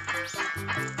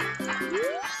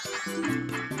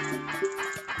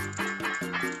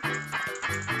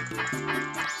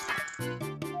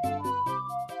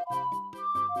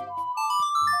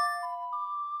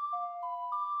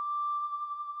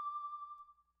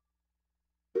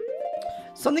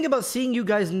 Something about seeing you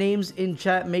guys' names in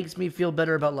chat makes me feel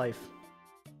better about life.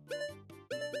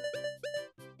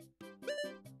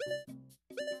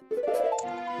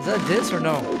 Is that this or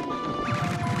no?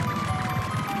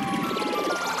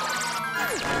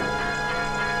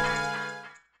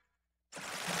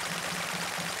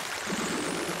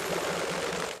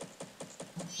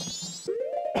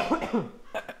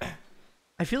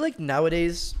 I feel like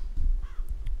nowadays,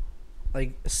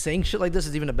 like, saying shit like this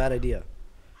is even a bad idea.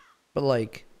 But,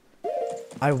 like,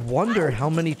 I wonder how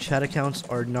many chat accounts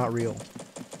are not real.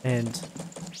 And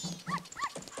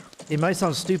it might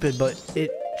sound stupid, but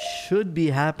it should be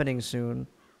happening soon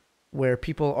where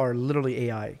people are literally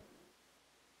AI.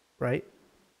 Right?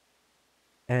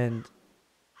 And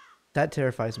that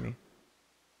terrifies me.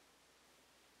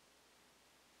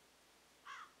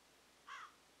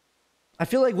 I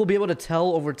feel like we'll be able to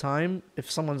tell over time if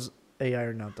someone's AI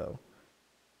or not, though.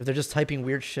 If they're just typing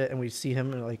weird shit and we see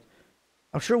him, and like,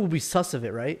 I'm sure we'll be sus of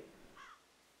it, right?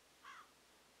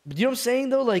 But you know what I'm saying,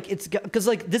 though? Like, it's because,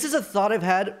 like, this is a thought I've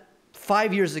had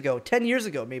 5 years ago, 10 years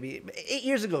ago, maybe 8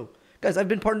 years ago. Guys, I've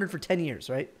been partnered for 10 years,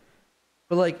 right?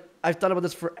 But, like, I've thought about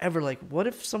this forever. Like, what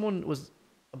if someone was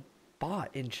a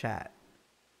bot in chat?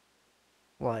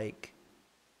 Like,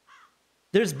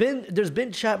 there's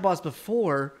been chat bots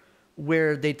before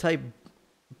where they type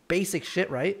basic shit,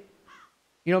 right?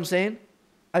 You know what I'm saying?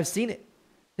 I've seen it.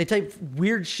 They type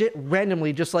weird shit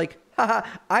randomly, just like, haha,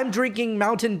 I'm drinking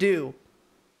Mountain Dew.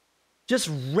 Just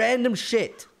random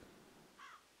shit.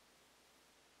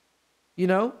 You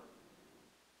know?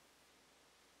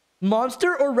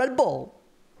 Monster or Red Bull?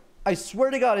 I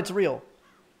swear to God, it's real.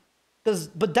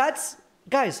 But that's,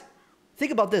 guys,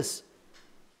 think about this.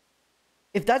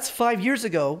 If that's 5 years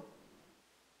ago,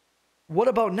 what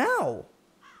about now?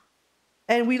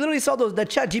 And we literally saw that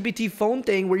ChatGPT phone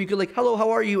thing where you could like, hello, how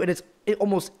are you? And it's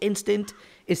almost instant.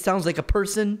 It sounds like a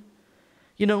person,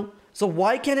 you know? So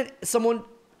why can't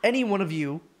any one of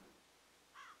you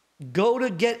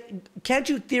can't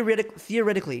you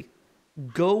theoretically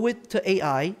go to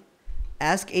AI,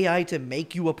 ask AI to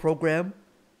make you a program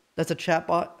that's a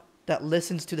chatbot that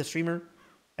listens to the streamer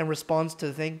and responds to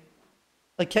the thing?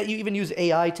 Like, can't you even use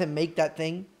AI to make that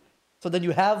thing? So then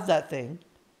you have that thing.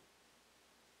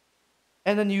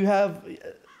 And then you have...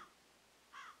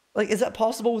 Like, is that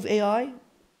possible with AI?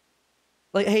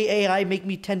 Like, hey, AI, make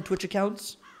me 10 Twitch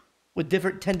accounts with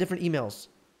 10 different emails.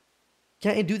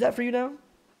 Can't it do that for you now?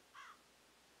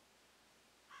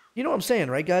 You know what I'm saying,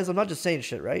 right, guys? I'm not just saying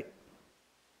shit, right?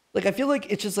 Like, I feel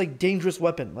like it's just, like, dangerous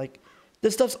weapon. Like,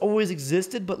 this stuff's always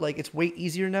existed, but, like, it's way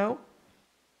easier now.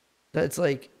 That it's,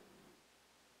 like...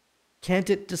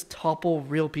 Can't it just topple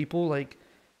real people? Like,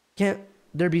 can't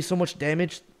there be so much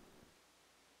damage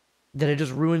that it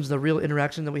just ruins the real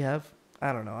interaction that we have?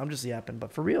 I don't know. I'm just yapping,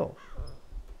 but for real.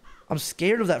 I'm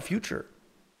scared of that future.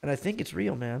 And I think it's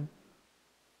real, man.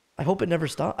 I hope it never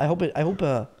stops. I hope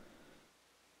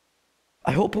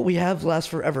what we have lasts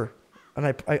forever.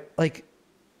 And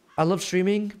I love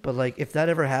streaming, but like if that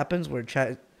ever happens where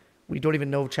we don't even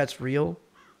know if chat's real,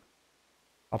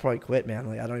 I'll probably quit, man.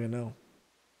 Like I don't even know.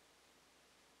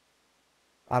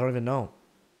 I don't even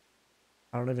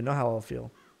know how I'll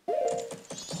feel.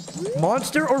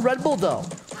 Monster or Red Bull, though?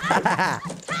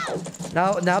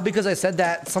 now because I said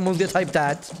that, someone's gonna type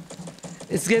that.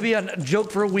 It's gonna be a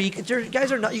joke for a week. You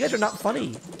guys are not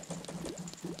funny.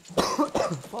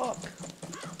 Fuck.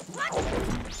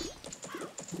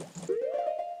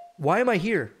 Why am I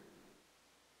here?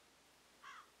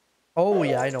 Oh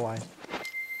yeah, I know why.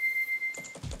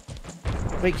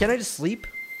 Wait, can I just sleep?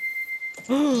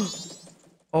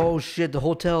 Oh shit, the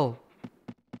hotel.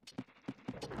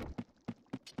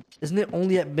 Isn't it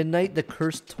only at midnight the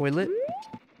cursed toilet?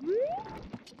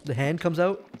 The hand comes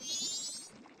out?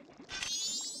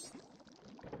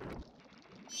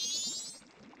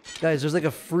 Guys, there's like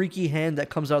a freaky hand that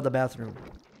comes out of the bathroom.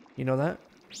 You know that?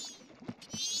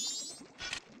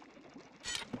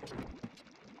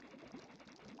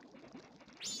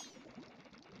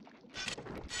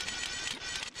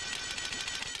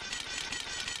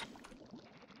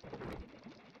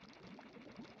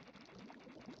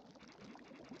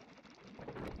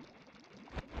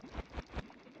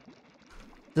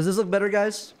 Does this look better,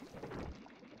 guys?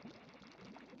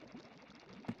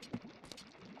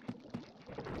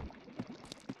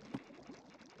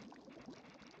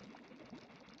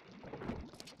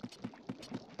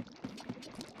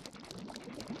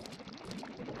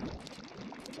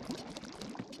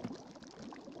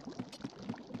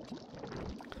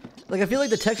 Like, I feel like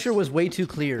the texture was way too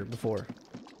clear before.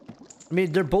 I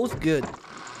mean, they're both good.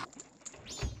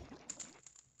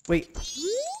 Wait.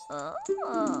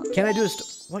 Can I do a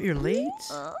what, you're late?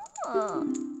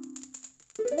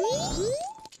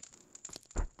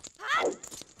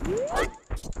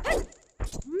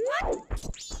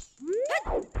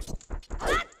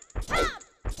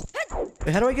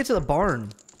 Wait, how do I get to the barn?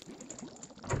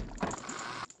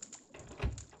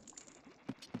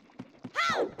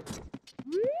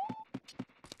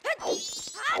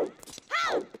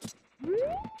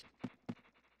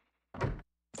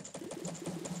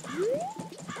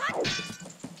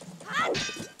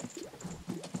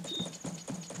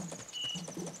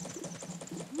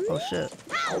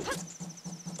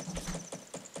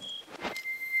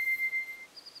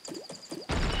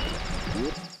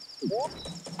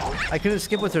 I couldn't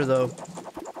skip with her though.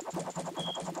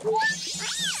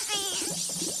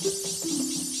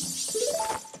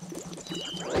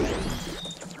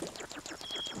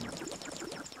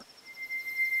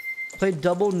 Play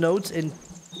double notes in.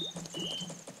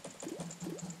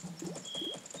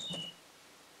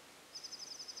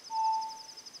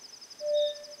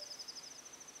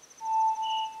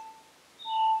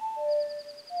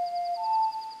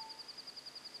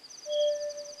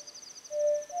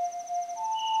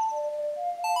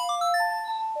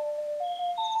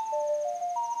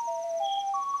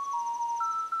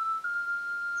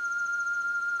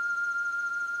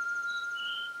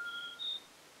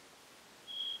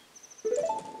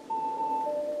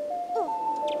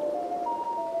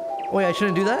 Wait, I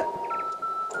shouldn't do that?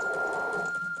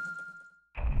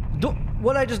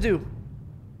 What did I just do?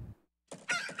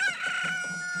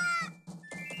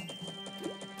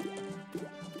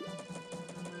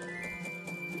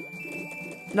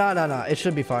 No. It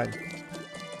should be fine.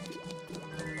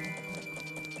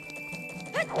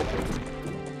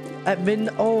 At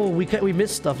midnight. Oh, we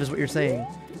missed stuff, is what you're saying.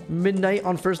 Midnight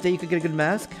on first day, you could get a good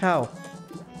mask. How?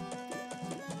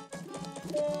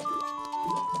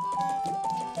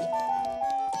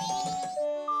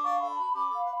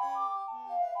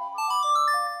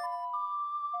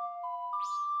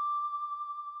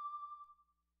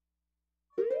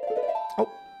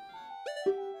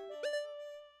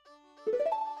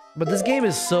 But this game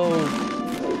is so...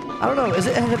 I don't know, is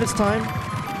it ahead of its time?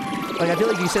 Like, I feel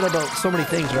like you say that about so many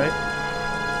things, right?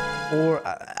 Or,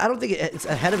 I don't think it's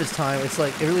ahead of its time. It's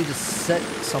like, it really just set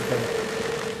something.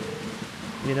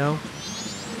 You know?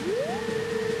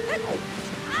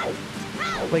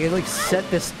 Like, it like set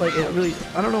this, like, it really...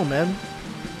 I don't know, man.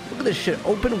 Look at this shit.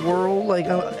 Open world, like,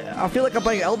 I feel like I'm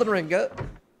playing Elden Ring, yeah?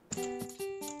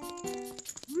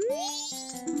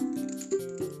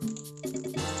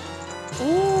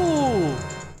 Ooh!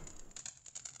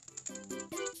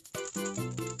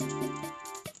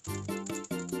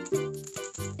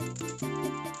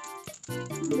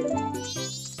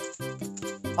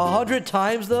 $100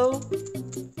 times though?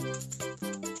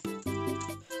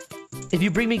 If you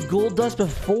bring me gold dust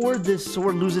before this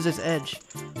sword loses its edge.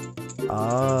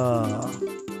 Ah.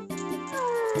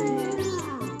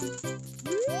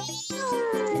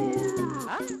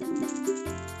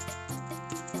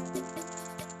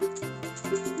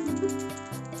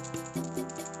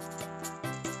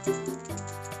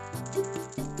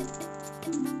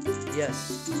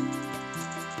 Yes.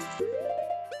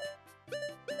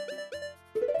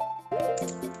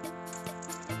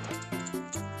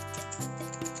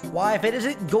 Why, if it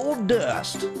isn't gold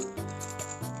dust?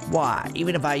 Why,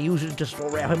 even if I use it to store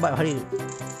around my honey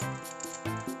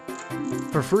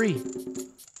for free.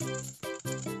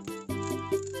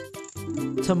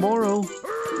 Tomorrow.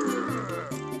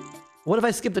 What if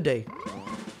I skip the day?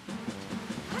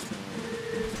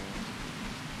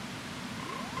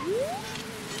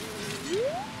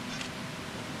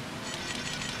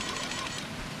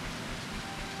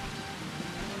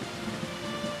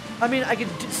 I mean, I could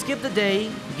skip the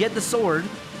day, get the sword.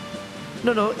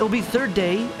 No, it'll be third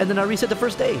day, and then I reset the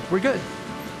first day. We're good.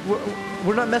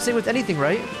 We're not messing with anything,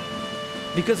 right?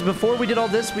 Because before we did all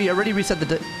this, we already reset the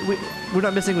day. We're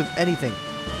not messing with anything.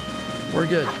 We're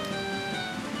good.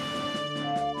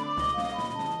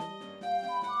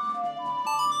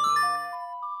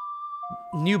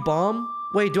 New bomb?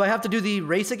 Wait, do I have to do the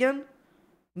race again?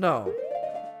 No.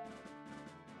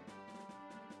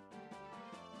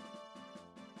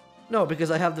 No,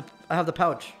 because I have the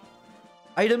pouch.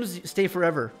 Items stay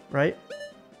forever, right?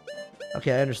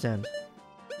 Okay, I understand.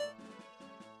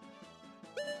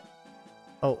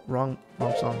 Oh, wrong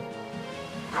song.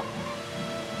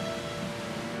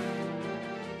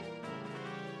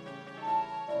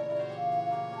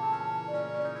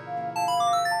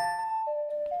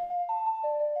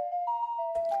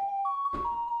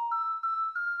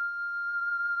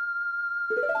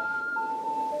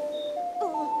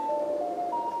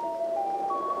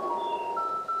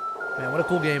 Man, what a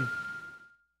cool game.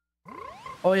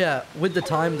 Oh yeah, with the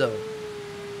time though.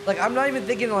 Like, I'm not even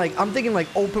thinking like, I'm thinking like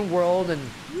open world and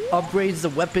upgrades the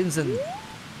weapons and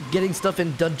getting stuff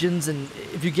in dungeons, and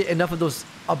if you get enough of those,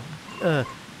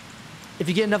 if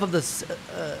you get enough of this,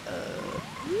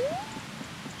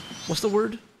 what's the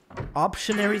word?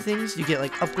 Optionary things, you get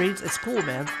like upgrades. It's cool,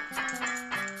 man.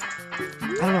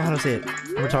 I don't know how to say it.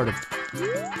 I'm retarded.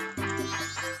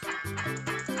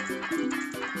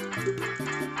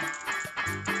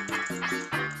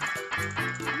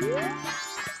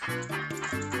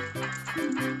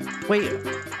 Wait,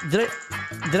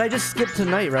 did I just skip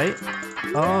tonight, right?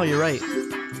 Oh, you're right.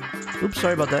 Oops,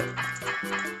 sorry about that.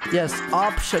 Yes,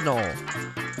 optional.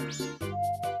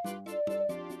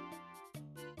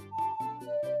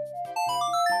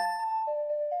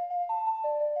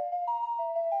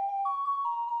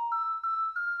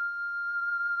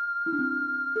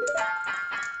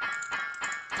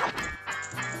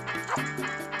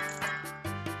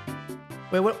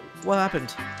 Wait, what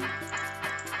happened?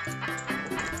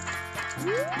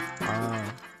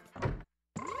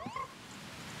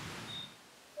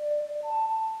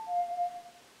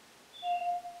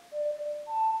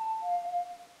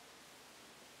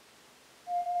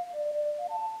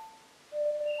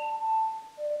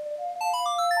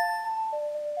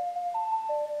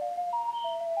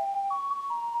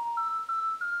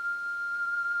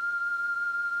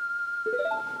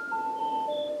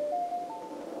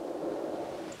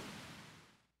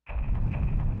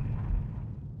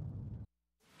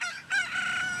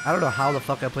 I don't know how the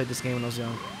fuck I played this game when I was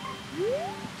young.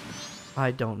 I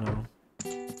don't know.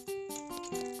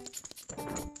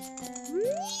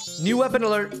 New weapon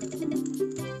alert!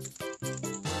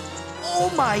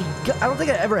 Oh my god! I don't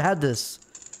think I ever had this.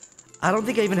 I don't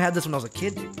think I even had this when I was a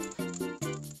kid, dude.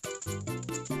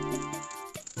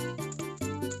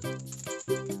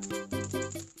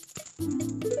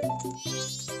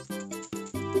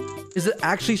 Is it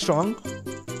actually strong?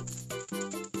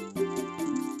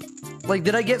 Like,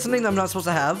 did I get something that I'm not supposed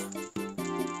to have?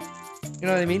 You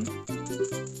know what I mean?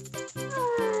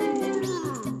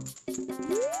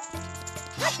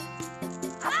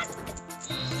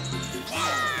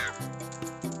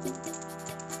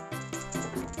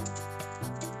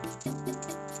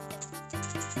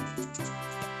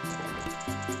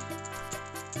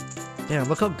 Damn,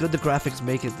 look how good the graphics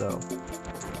make it, though.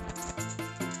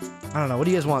 I don't know. What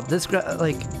do you guys want? This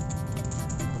like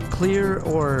clear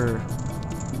or?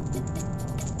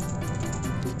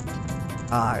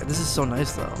 Ah, this is so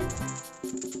nice though.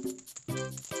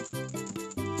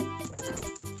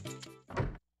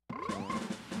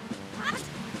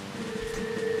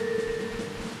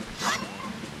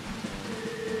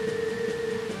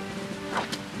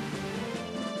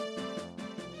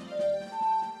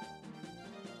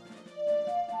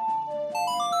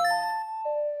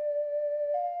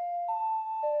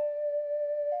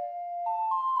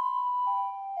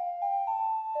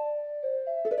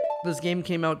 This game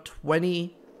came out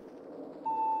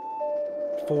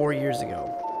 24 years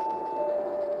ago.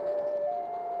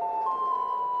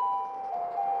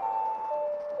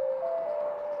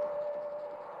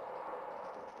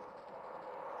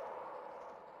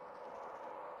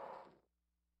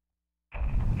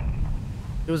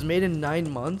 It was made in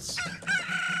 9 months.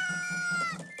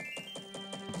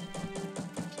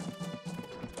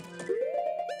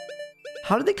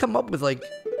 How did they come up with like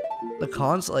the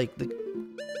cons like the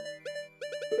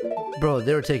Bro,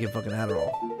 they were taking fucking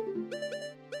Adderall.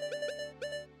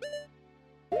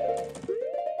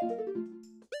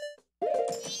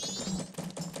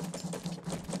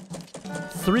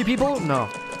 Three people? No.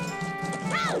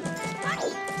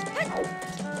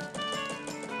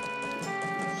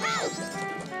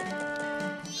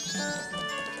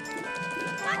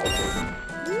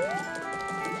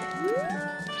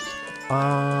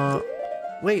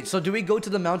 Wait, so do we go to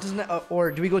the mountains now, or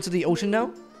do we go to the ocean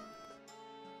now?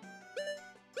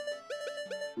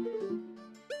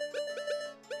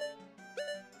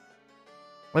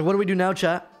 Like, what do we do now,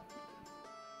 chat?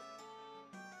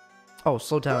 Oh,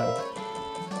 slow down.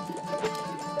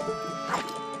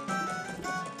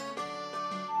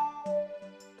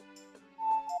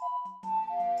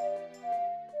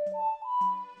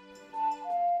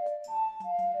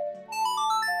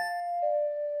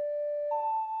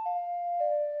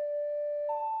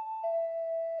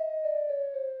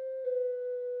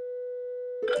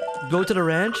 Go to the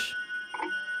ranch?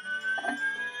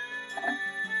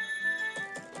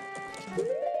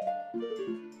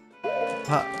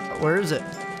 Where is it?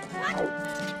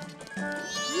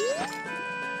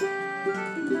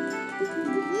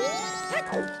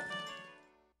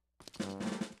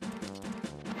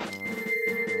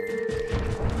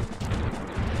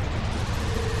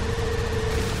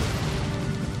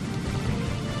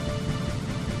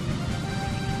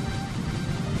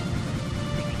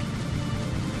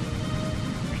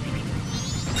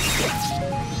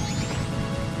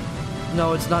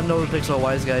 No, it's not No Pixel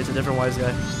Wise Guy, it's a different Wise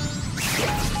Guy.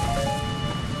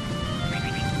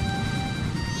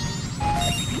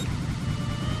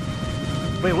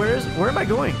 Wait, where am I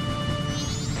going?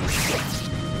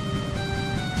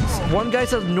 One guy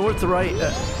said north right,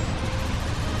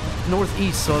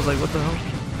 northeast, so I was like, what the hell?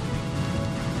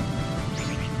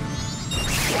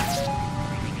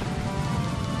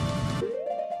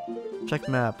 Check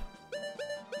map.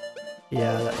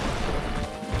 Yeah.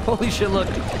 Holy shit, look.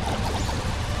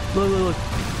 Look, look, look.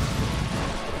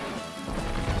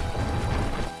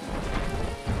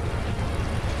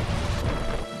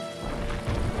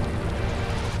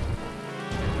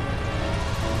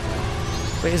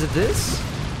 Wait, is it this?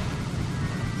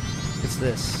 It's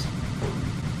this.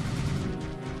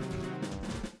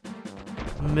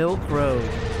 Milk Road.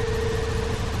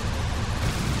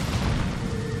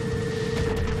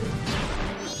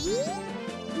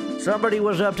 Somebody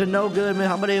was up to no good, man.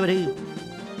 How many would he?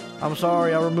 I'm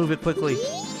sorry, I'll remove it quickly.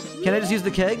 Can I just use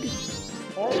the keg?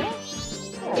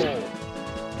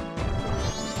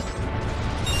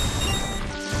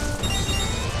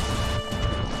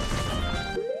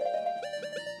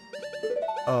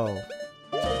 Oh.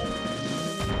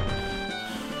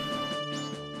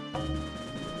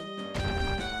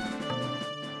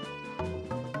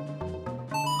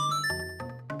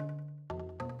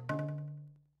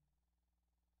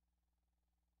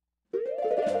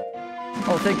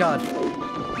 Oh, thank God.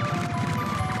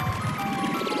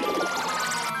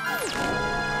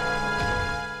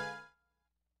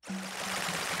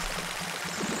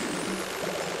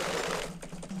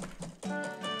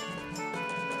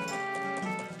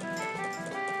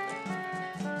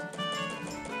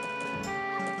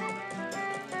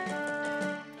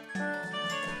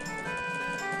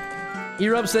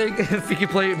 Erop saying if he could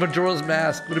play Majora's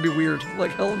Mask, would it be weird?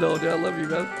 Like, hell no, dude. I love you,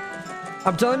 man.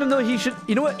 I'm telling him though, he should.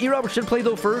 You know what Erop should play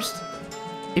though first?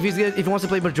 If he wants to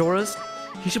play Majora's,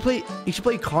 he should play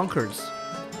Conkers.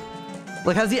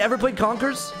 Like, has he ever played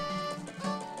Conkers?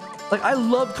 Like, I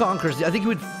love Conkers. I think he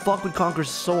would fuck with Conkers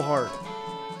so hard.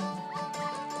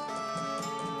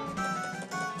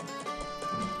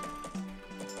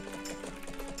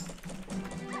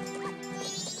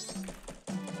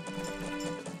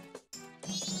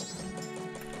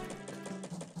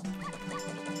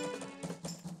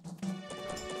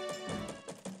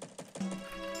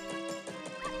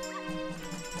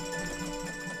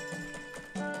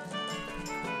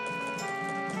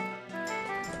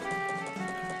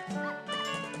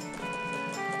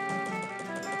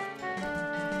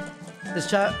 This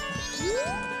chat.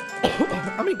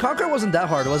 I mean, Conquer wasn't that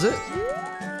hard, was it?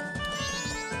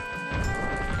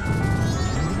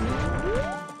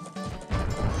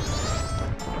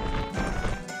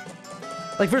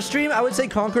 Like, for stream, I would say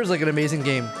Conquer's like an amazing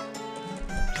game.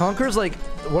 Conquer's like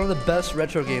one of the best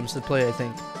retro games to play, I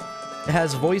think. It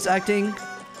has voice acting.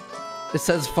 It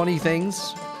says funny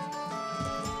things.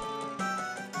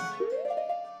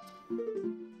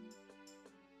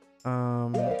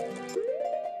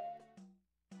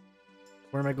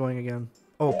 Where am I going again?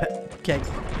 Oh, keg.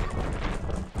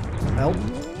 Help.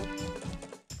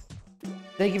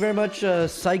 Thank you very much,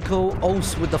 Psycho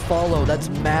Os with the follow. That's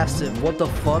massive. What the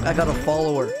fuck? I got a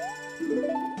follower.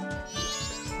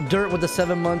 Dirt with the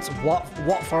 7 months. Watt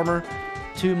Farmer,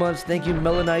 2 months. Thank you,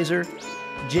 Melanizer.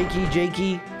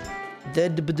 Jakey.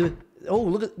 Dead. Oh,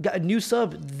 look at got a new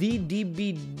sub. The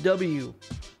DBW.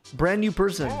 Brand new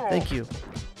person. Thank you.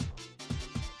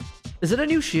 Is it a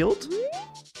new shield?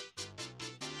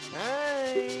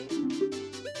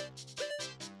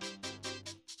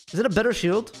 Is it a better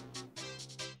shield?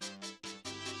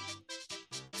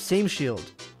 Same shield.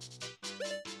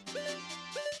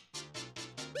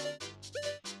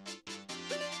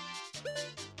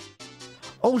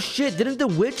 Oh shit, didn't the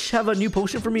witch have a new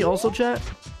potion for me also, chat?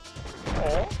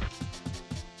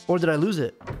 Or did I lose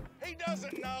it? He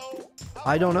doesn't know.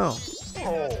 I don't know. He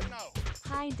doesn't know.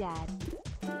 Hi, Dad.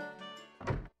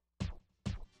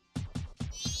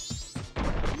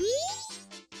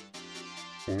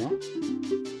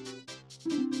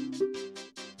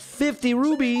 $50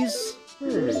 rubies.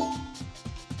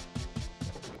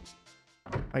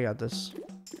 I got this.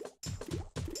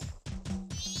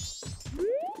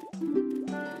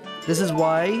 This is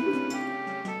why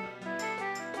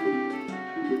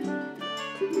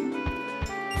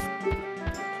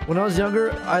when I was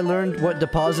younger, I learned what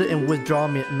deposit and withdraw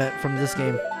meant from this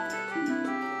game.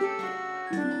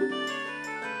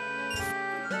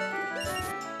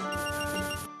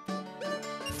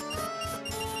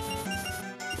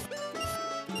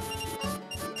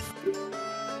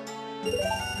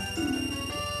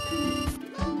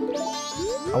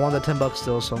 I want the $10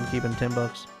 still, so I'm keeping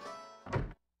 $10.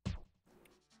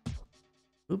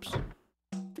 Oops.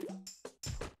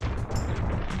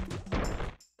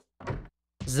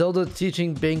 Zelda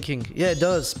teaching banking. Yeah, it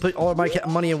does. Put all of my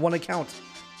money in one account.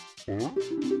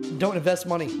 Don't invest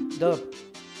money. Duh.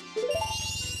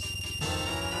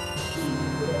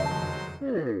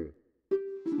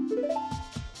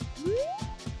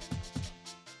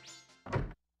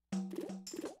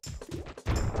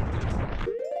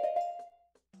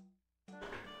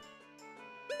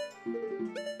 Do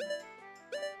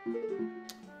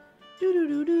do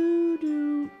do do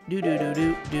do do do do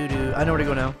do do do. I know where to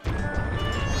go now.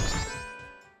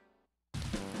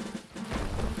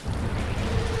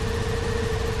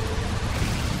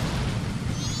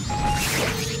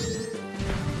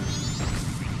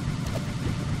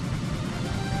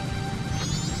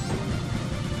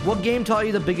 What game taught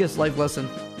you the biggest life lesson?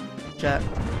 Chat.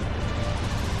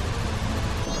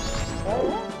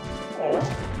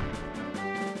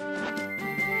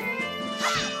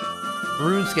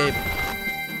 RuneScape.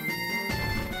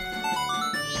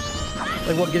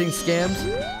 Like what, getting scammed?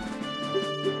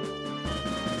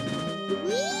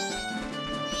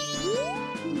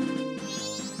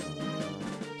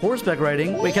 Horseback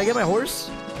riding? Wait, can I get my horse?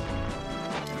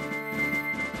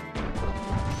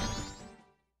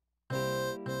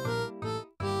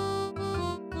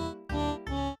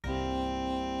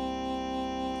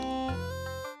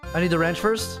 I need the ranch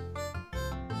first?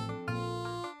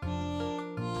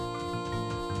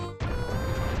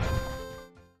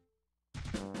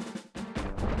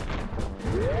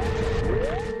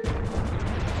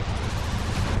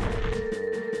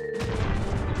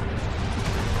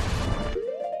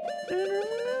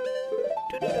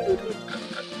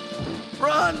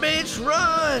 Run, bitch,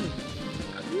 run!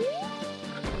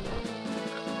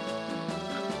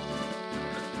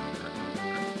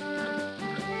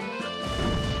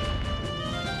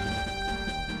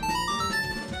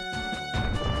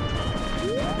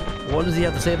 What does he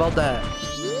have to say about that?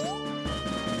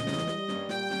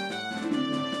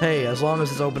 Hey, as long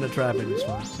as it's open to traffic, it's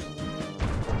fine.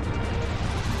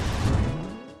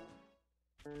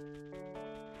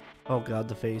 Oh god,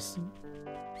 the face.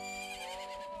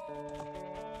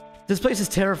 This place is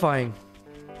terrifying.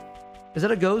 Is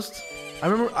that a ghost? I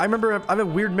remember I have a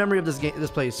weird memory of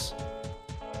this place.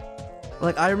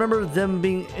 Like I remember them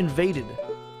being invaded.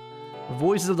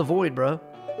 Voices of the void, bro.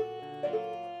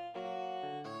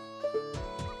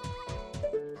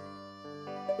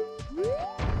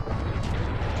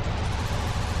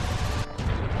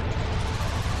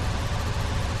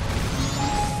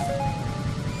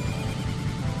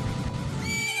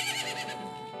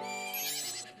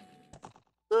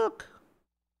 Look.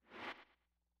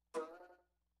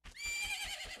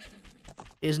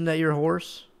 Isn't that your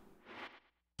horse?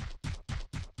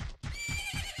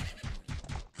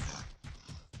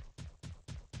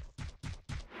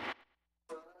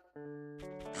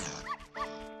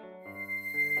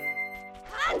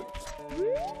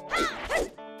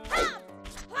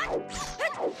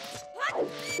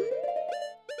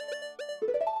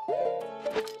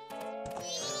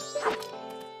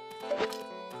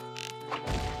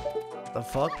 The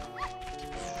fuck?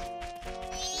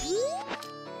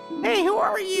 Hey, who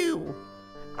are you?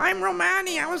 I'm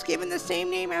Romani. I was given the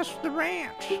same name as the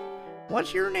ranch.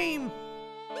 What's your name?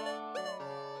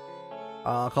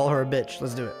 I'll call her a bitch.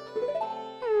 Let's do it.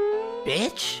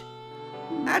 Bitch?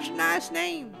 That's a nice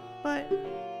name, but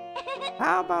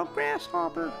how about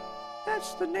Grasshopper?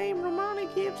 That's the name Romani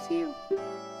gives you.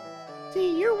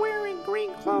 See, you're wearing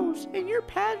green clothes and you're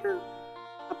patterned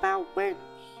about when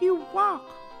you walk.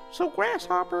 So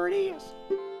Grasshopper it is.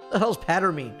 What the hell's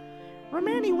patter mean?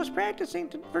 Romani was practicing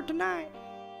for tonight.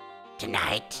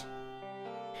 Tonight?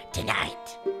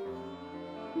 Tonight.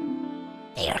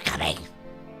 They are coming.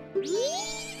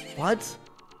 What?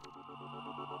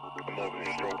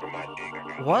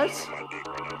 What?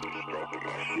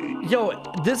 Yo,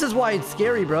 this is why it's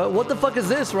scary, bro. What the fuck is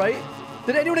this, right?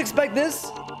 Did anyone expect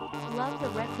this? Love the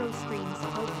retro streams,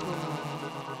 hopefully.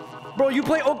 Bro, you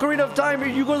play Ocarina of Time,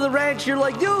 you go to the ranch, you're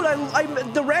like, dude,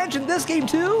 I'm the ranch in this game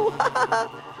too?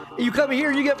 You come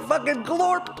here, you get fucking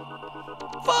glorped.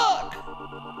 Fuck!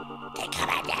 They come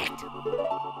at that.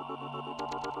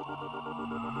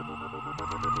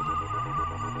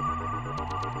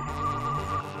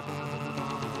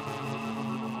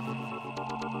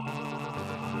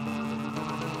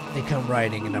 They come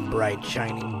riding in a bright,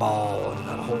 shining ball, and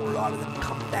a whole lot of them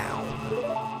come down.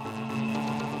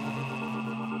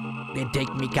 They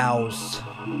take me cows.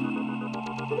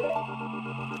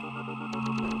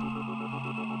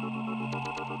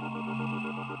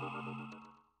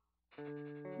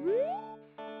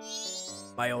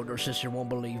 My older sister won't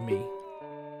believe me,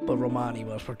 but Romani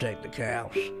must protect the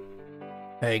cows.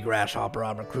 Hey, Grasshopper,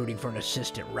 I'm recruiting for an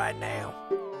assistant right now.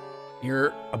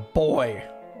 You're a boy.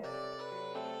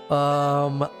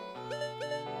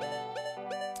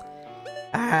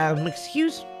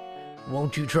 Excuse?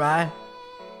 Won't you try?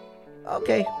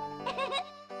 Okay.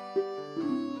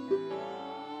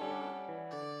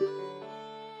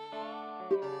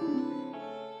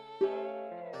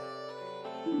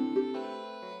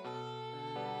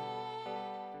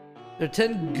 There are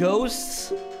 10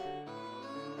 ghosts?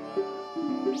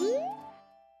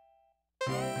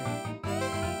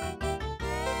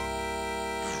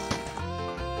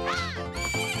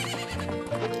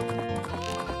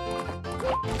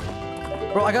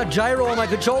 Bro, I got gyro on my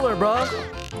controller, bro.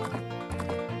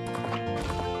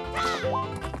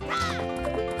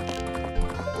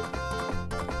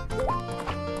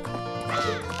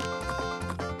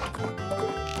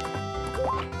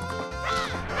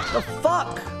 The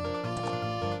fuck?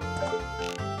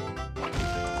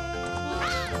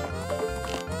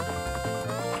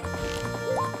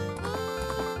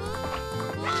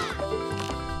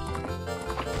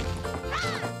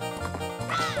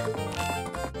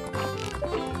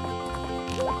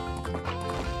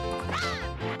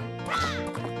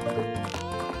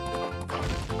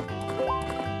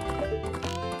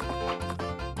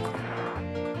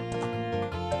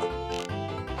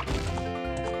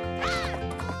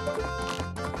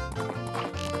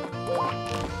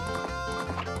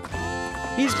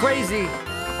 He's crazy.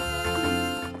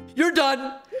 You're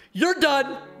done. You're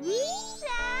done.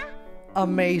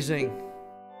 Amazing.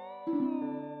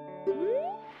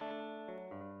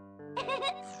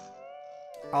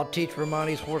 I'll teach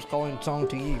Romani's horse calling song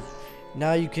to you.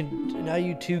 Now you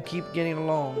two keep getting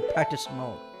along. Practice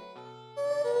mode.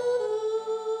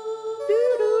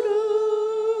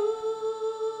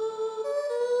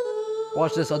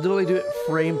 Watch this. I'll literally do it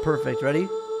frame perfect. Ready?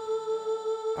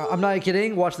 I'm not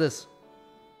kidding. Watch this.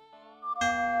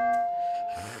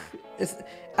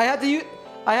 I have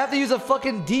to use a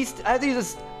fucking I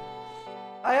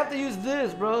have to use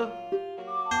this, bro.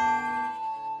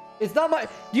 It's not my.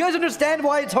 Do you guys understand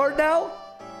why it's hard now?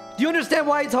 Do you understand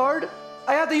why it's hard?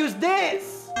 I have to use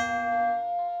this.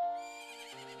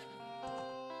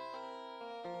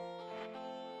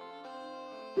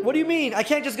 What do you mean? I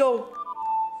can't just go.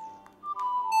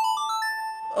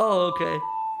 Oh, okay.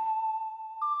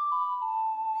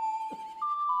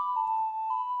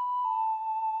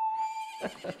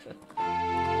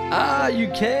 Ah, you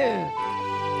can.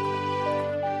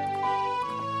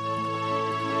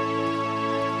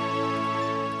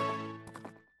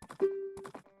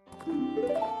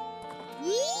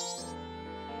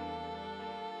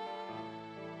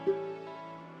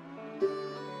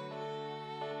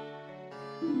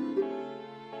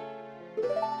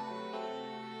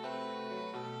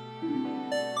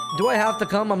 Do I have to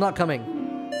come? I'm not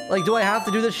coming. Like, do I have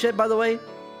to do this shit, by the way?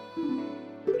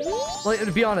 Like,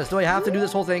 to be honest, do I have to do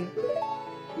this whole thing?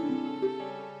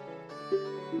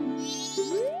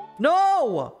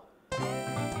 No!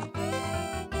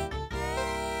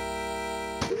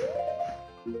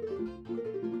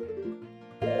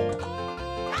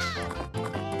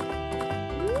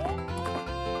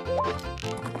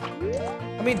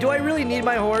 I mean, do I really need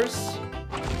my horse?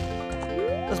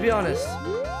 Let's be honest.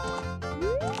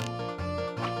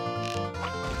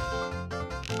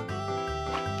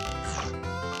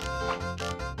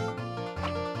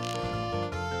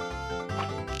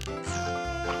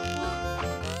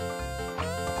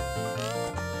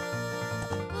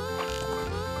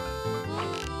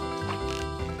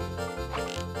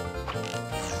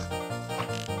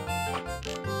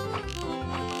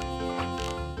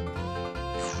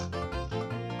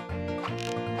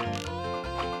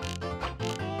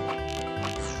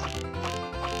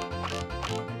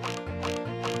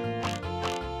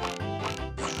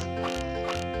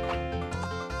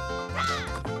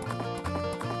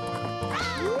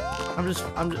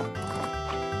 I'm just.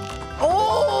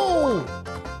 Oh!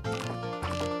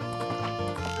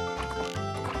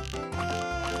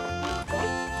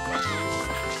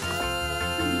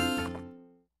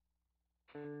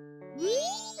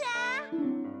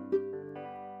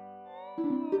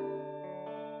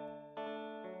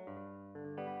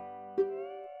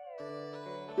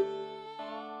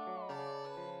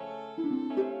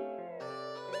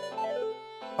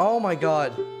 Oh my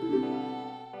god.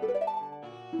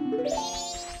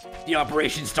 The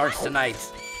operation starts tonight.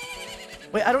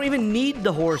 Wait, I don't even need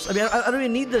the horse. I mean, I don't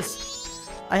even need this.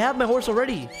 I have my horse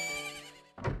already.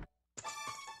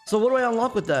 So what do I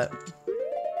unlock with that?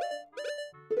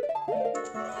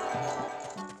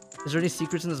 Is there any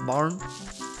secrets in this barn?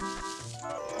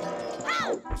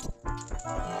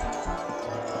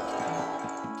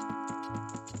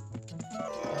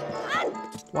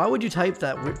 Why would you type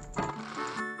that?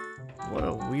 What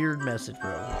a weird message,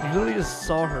 bro. You literally just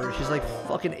saw her. She's like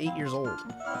fucking 8 years old.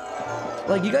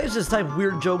 Like, you guys just type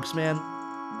weird jokes, man.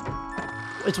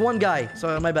 It's one guy.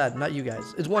 Sorry, my bad. Not you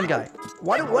guys. It's one guy.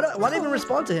 Why do I even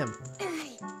respond to him?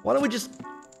 Why don't we just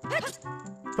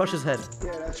crush his head?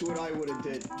 Yeah, that's what I would have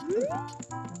did.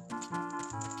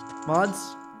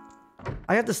 Mods,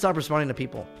 I have to stop responding to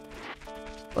people.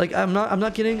 Like, I'm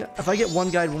not kidding. If I get one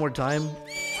guide one more time,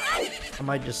 I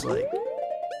might just like...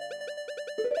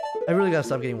 I really gotta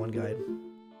stop getting one guide.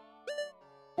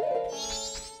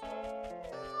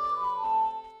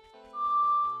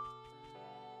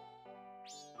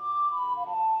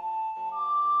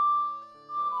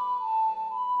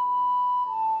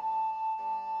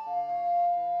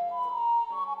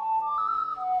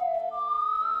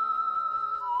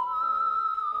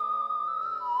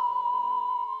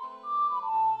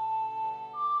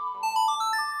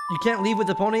 You can't leave with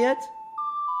the pony yet?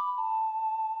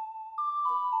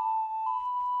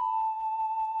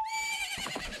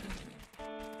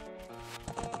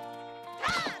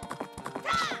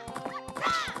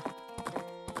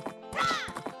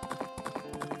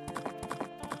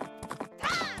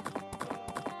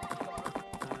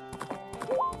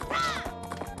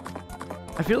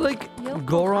 I feel like Yo,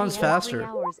 Goron's I faster. 3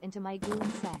 hours into my goon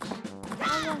sesh.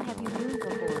 How long have you gooned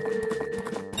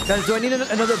before? Guys, do I need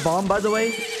another bomb, by the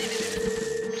way?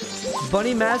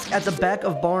 Bunny mask at the back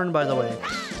of barn, by the way.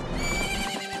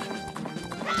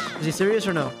 Is he serious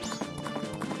or no?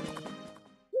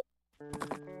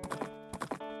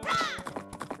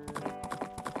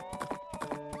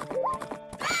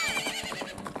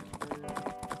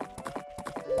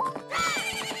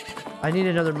 I need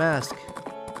another mask.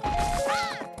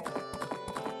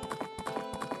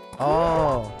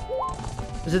 Oh.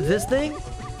 Is it this thing?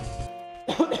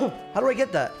 How do I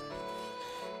get that?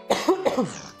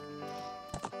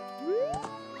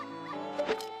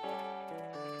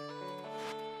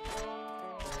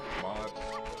 Mods.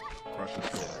 Crush the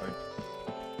store, right?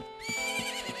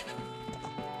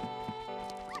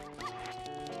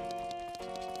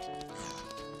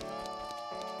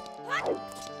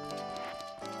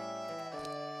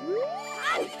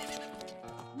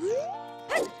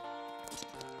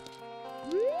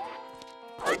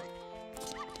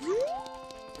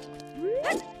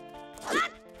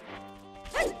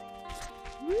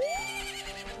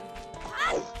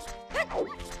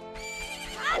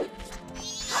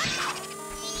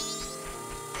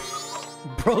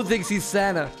 Bro thinks he's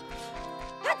Santa.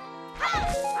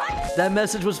 That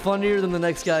message was funnier than the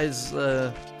next guy's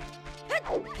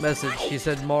message. He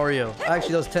said Mario.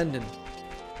 Actually, that was Tendon.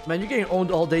 Man, you're getting owned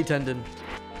all day, Tendon.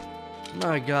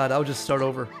 My god, I'll just start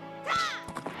over.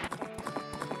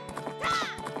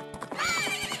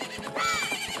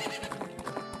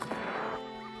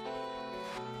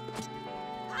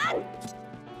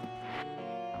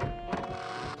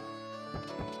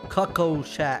 Cucko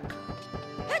Shack.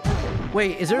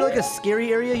 Wait, is there like a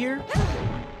scary area here?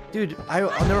 Dude,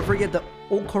 I'll never forget the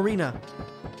Ocarina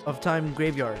of Time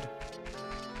graveyard.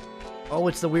 Oh,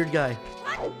 it's the weird guy.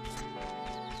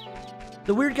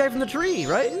 The weird guy from the tree,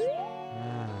 right?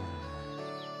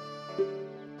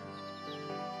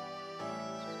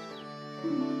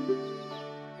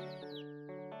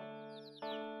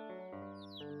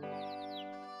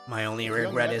 My only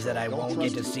regret is that I won't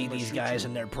get to see these guys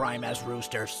in their prime as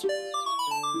roosters.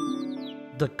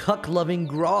 The cuck-loving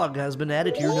Grog has been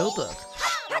added to your notebook.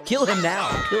 Kill him now.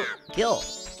 Kill.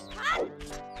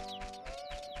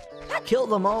 Kill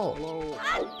them all.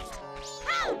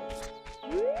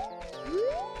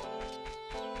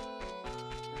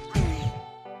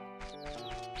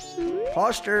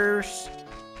 Posters.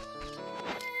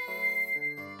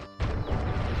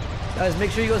 Guys,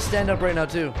 make sure you go stand up right now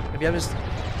too.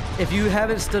 If you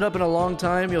haven't stood up in a long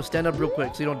time, you'll stand up real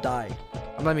quick so you don't die.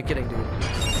 I'm not even kidding, dude.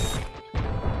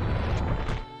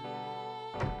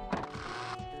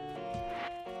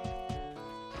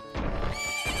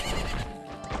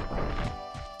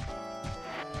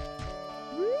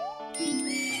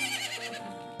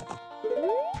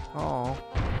 Oh.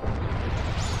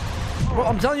 Bro,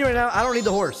 I'm telling you right now, I don't need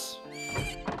the horse.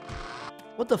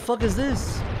 What the fuck is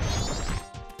this?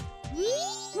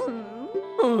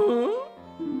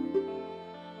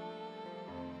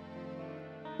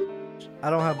 I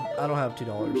don't have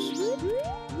 $2.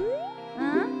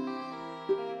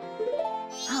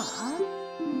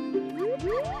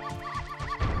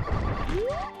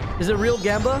 Is it real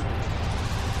Gamba?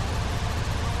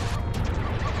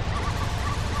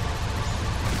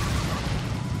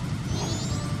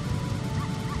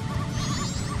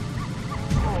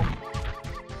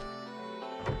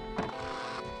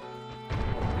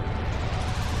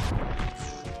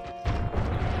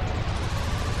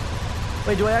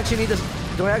 Wait, do I actually need this?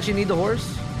 Do I actually need the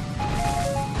horse?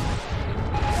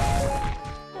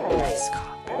 Nice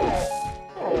cop.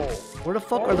 Where the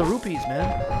fuck are the rupees, man?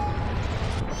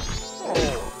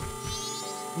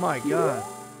 My god.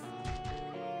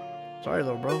 Sorry,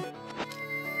 little bro.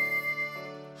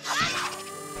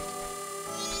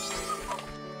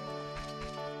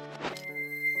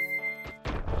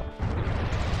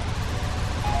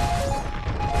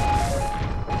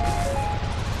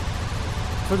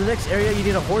 For the next area, you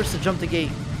need a horse to jump the gate.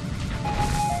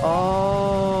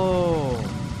 Oh.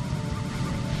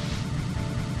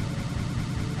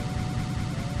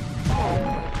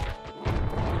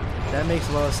 That makes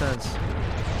a lot of sense.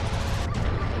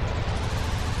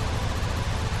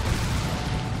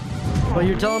 But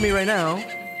you're telling me right now...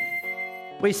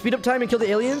 Wait, speed up time and kill the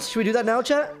aliens? Should we do that now,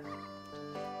 chat?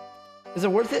 Is it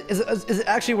worth it? Is it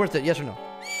actually worth it? Yes or no?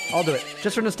 I'll do it.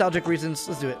 Just for nostalgic reasons.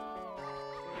 Let's do it.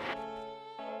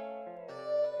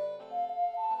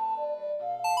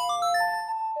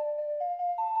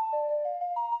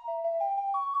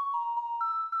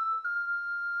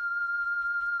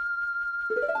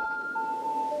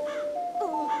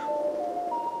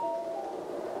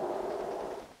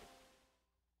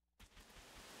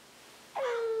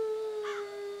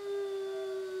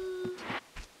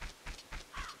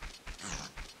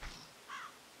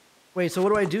 Wait, so what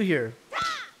do I do here?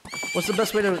 What's the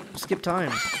best way to skip time?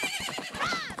 How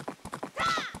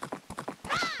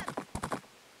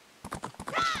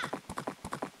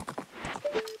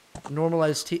can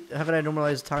I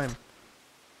normalize time?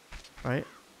 Right?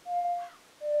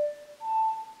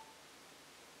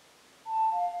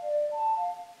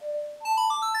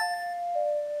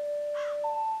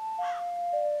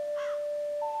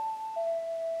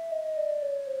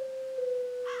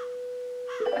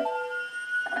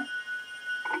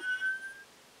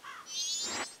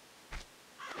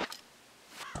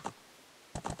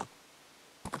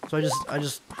 So I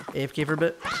just AFK for a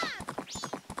bit.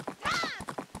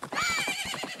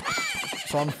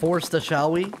 So I'm forced to,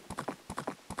 shall we?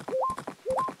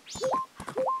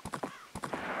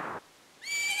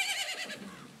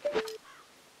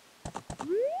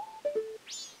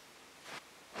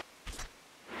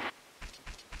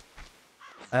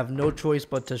 I have no choice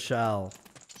but to shall.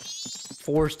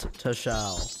 Forced to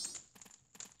shall.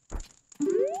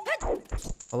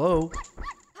 Hello?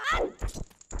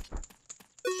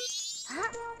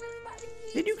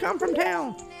 Did you come from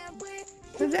town?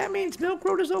 Then that means Milk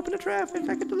Road is open to traffic.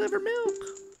 I can deliver milk.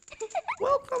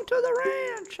 Welcome to the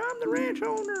ranch. I'm the ranch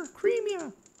owner,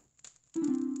 Creamia.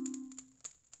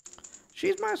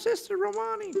 She's my sister,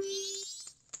 Romani.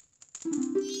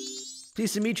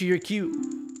 Pleased to meet you. You're cute.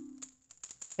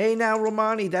 Hey now,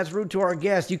 Romani, that's rude to our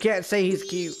guest. You can't say he's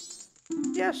cute.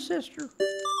 Yes, sister.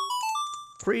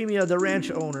 Creamia, the ranch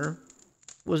owner,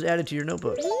 was added to your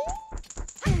notebook.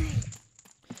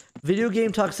 Video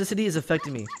game toxicity is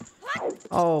affecting me.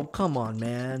 Oh, come on,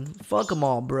 man. Fuck them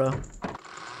all, bro.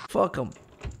 Fuck them.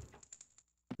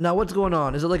 Now, what's going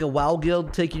on? Is it like a WoW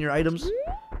guild taking your items?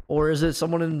 Or is it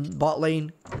someone in bot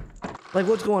lane? Like,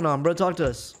 what's going on, bro? Talk to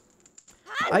us.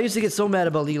 I used to get so mad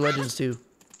about League of Legends, too.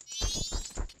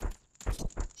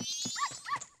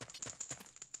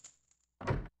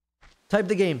 Type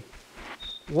the game.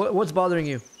 What's bothering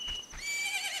you?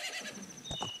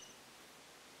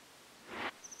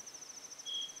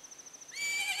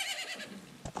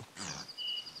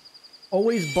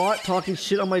 Always bot talking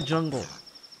shit on my jungle.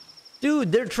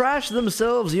 Dude, they're trash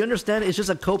themselves. You understand? It's just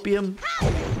a copium.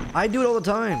 I do it all the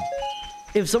time.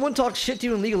 If someone talks shit to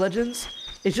you in League of Legends,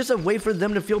 it's just a way for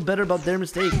them to feel better about their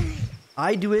mistake.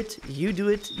 I do it. You do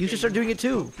it. You should start doing it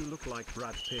too. You look like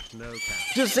Brad Pitt, no cap.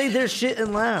 Just say their shit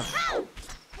and laugh.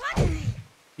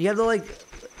 You have to like...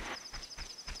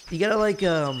 You gotta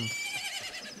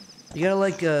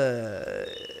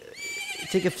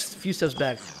take a few steps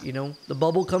back, you know? The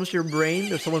bubble comes to your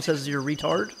brain if someone says you're a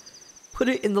retard. Put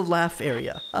it in the laugh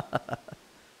area. You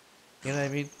know what I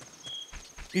mean?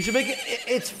 You should make it...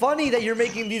 It's funny that you're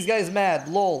making these guys mad.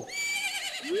 Lol.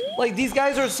 Like, these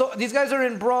guys are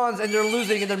in bronze and they're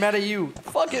losing and they're mad at you.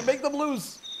 Fuck it, make them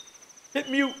lose. Hit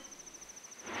mute.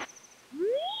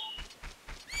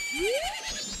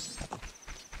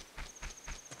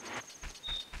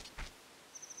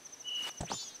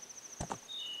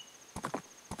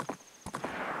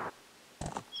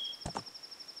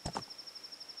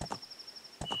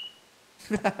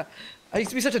 I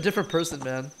used to be such a different person,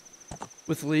 man.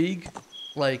 With League,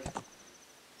 like,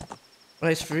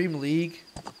 when I stream League,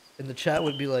 and the chat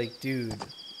would be like, dude,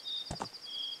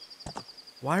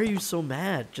 why are you so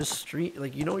mad? Just stream,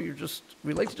 like, you know,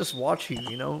 we like to just watch you,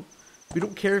 you know? We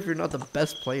don't care if you're not the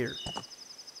best player.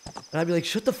 And I'd be like,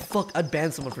 shut the fuck, I'd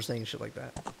ban someone for saying shit like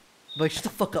that. I'd be like, shut the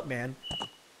fuck up, man.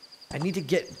 I need to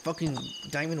get fucking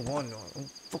Diamond 1, I'm a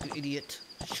fucking idiot.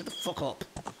 Shut the fuck up.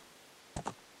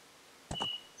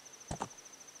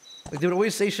 Like, they would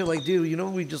always say shit like, dude, you know,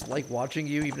 we just like watching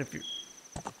you even if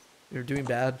you're doing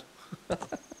bad.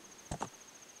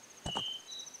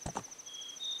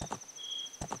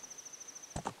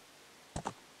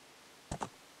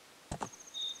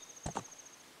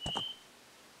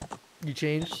 You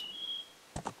changed?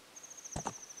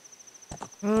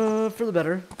 For the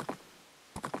better.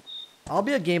 I'll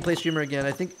be a gameplay streamer again.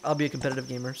 I think I'll be a competitive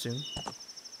gamer soon.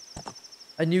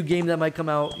 A new game that might come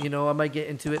out, you know, I might get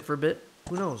into it for a bit.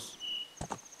 Who knows?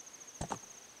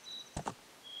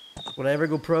 Would I ever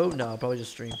go pro? No, I'll probably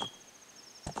just stream.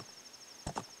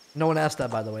 No one asked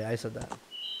that, by the way. I said that.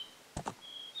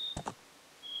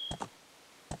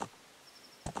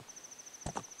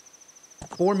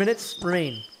 Four minutes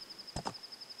remain.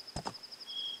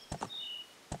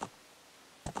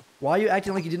 Why are you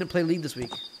acting like you didn't play League this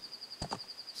week?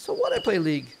 So what, I play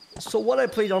League? So what, I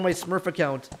played on my Smurf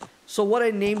account? So what, I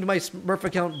named my Smurf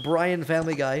account Brian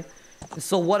Family Guy? And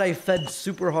so what, I fed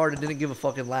super hard and didn't give a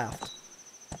fucking laugh.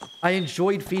 I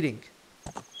enjoyed feeding.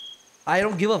 I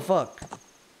don't give a fuck.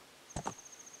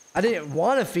 I didn't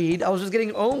want to feed. I was just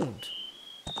getting owned.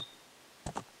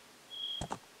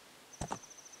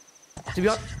 To be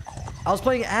honest, I was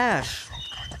playing Ash.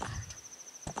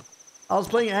 I was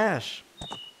playing Ash.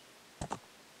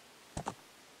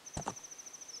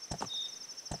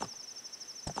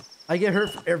 I get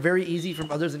hurt very easy from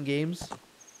others in games.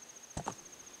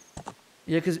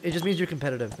 Yeah, because it just means you're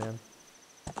competitive, man.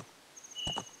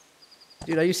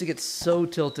 Dude, I used to get so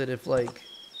tilted if, like,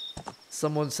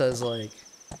 someone says, like,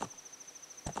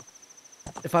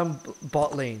 if I'm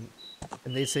bot lane,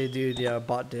 and they say, dude, yeah,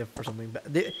 bot diff or something.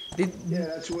 Yeah,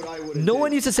 that's what I would. No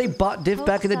one used to say bot diff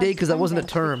back in the day because that wasn't a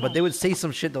term, but they would say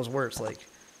some shit that was worse, like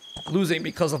losing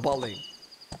because of bot lane.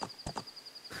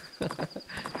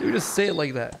 They would just say it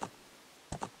like that.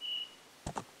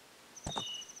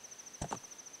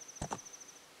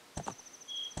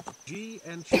 G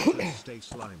and chickens stay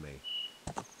slimy.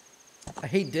 I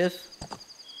hate diff.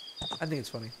 I think it's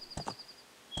funny.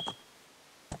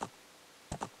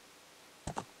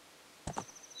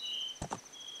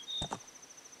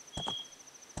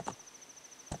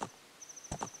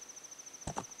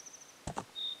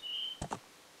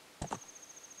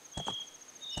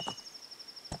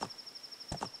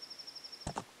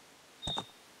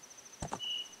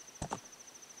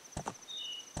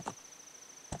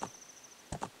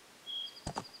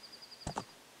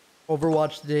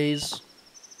 Overwatch days,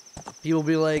 people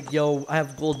be like, yo, I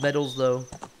have gold medals though,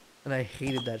 and I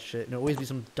hated that shit, and it always be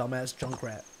some dumbass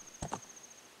Junkrat.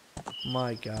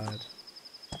 My god.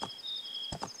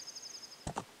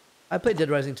 I played Dead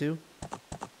Rising 2.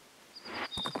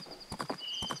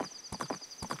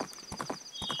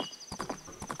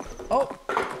 Oh!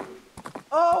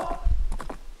 Oh!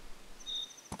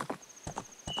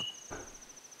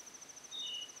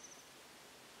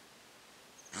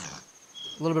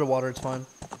 A little bit of water, it's fine.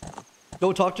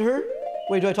 Go talk to her?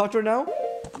 Wait, do I talk to her now?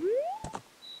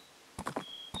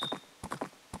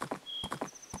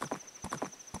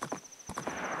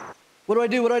 What do I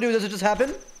do? What do I do? Does it just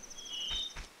happen?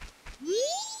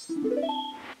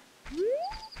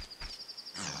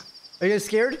 Are you guys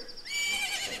scared?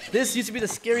 This used to be the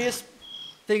scariest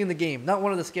thing in the game. Not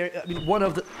one of the scary... I mean, one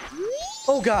of the...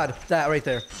 Oh god, that right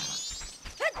there.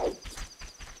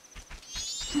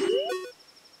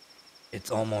 It's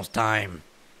almost time.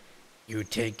 You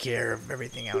take care of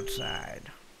everything outside.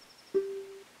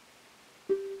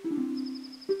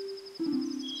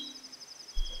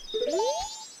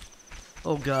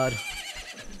 Oh god.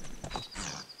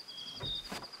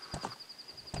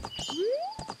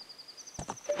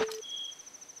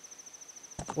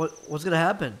 What's gonna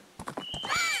happen?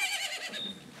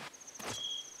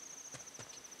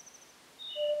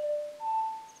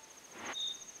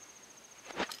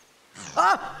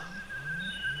 Ah!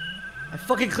 I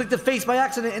fucking clicked the face by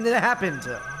accident and then it happened.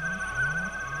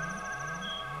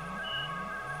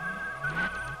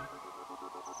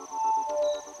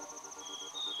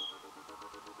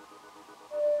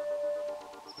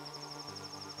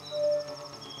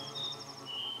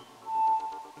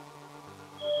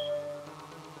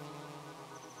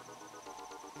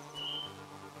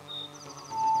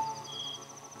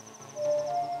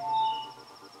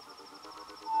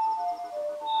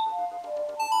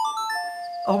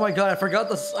 Oh my god, I forgot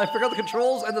the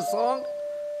controls and the song.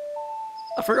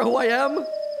 I forgot who I am.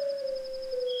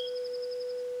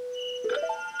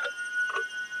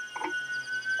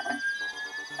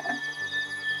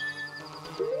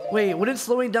 Wait, wouldn't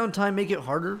slowing down time make it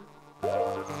harder?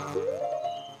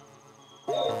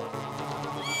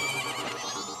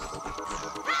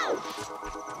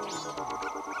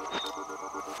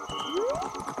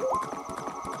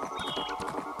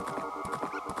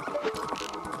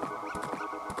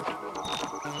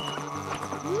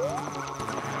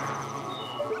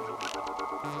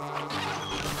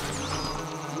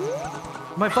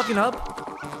 Am I fucking up?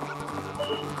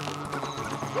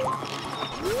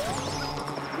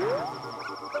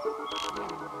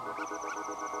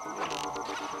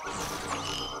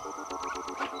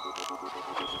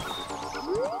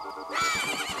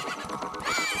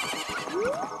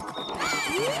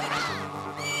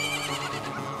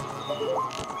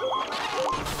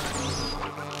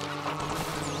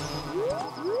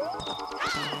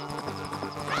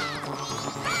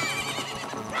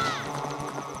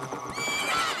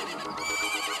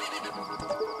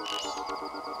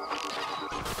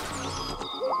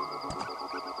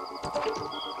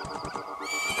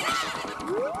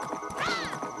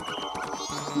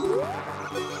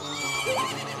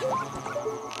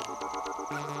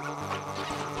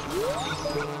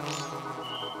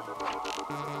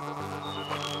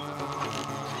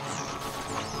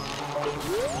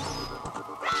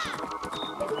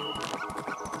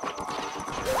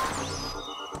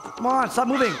 Come on, stop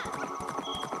moving.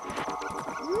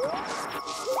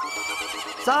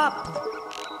 Stop.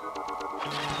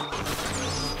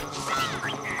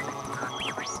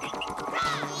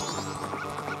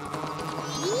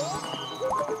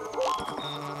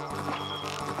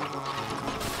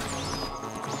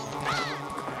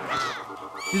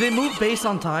 Do they move based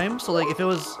on time? So like if it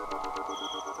was...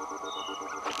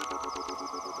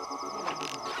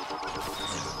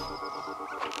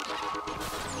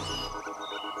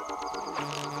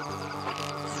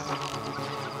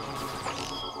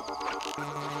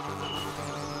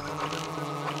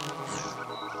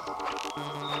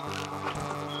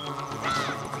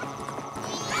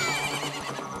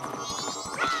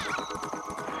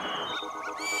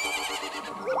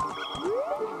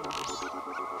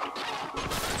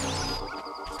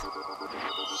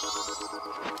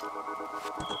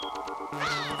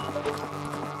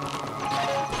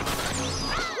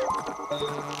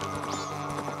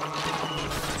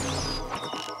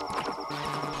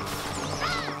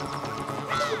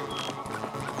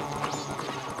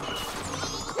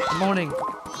 Morning.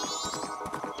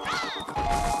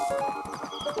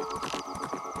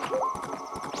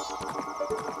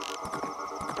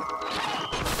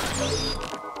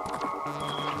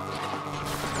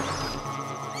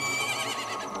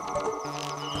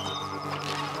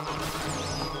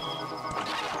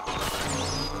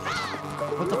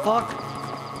 What the fuck?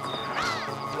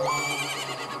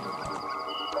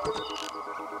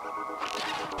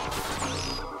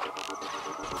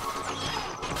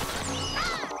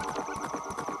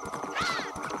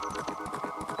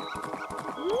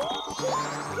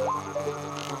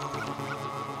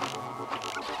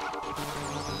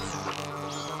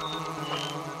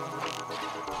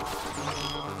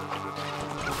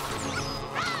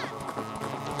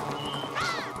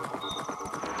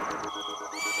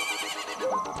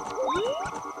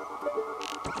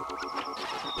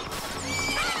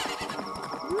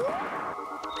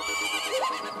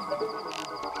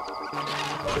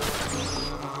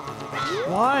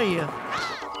 Why?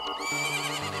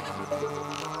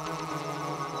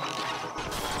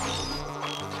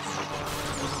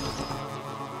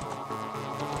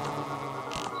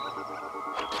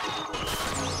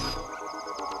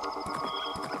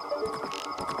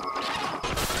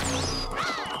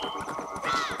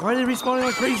 Why are they respawning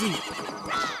like crazy?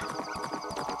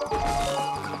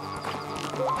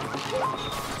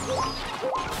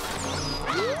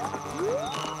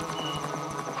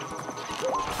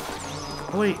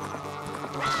 Oh, wait.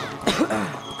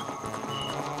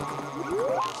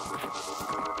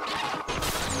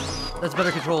 That's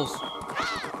better controls.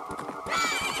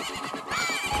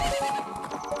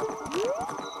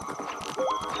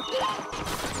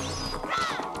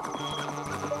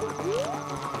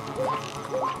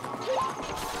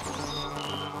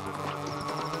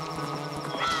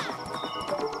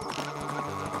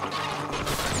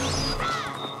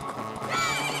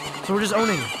 So we're just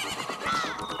owning.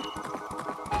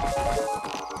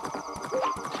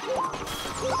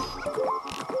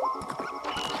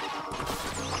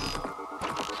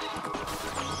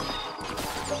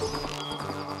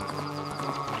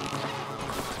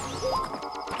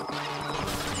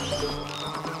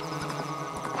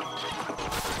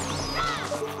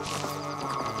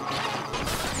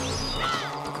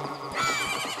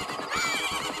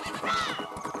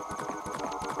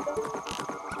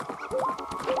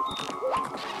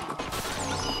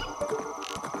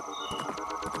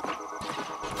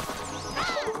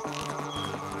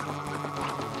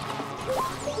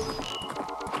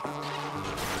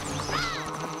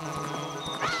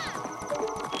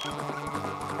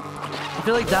 I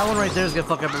feel like that one right there is gonna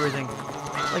fuck up everything.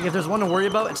 Like if there's one to worry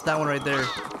about, it's that one right there.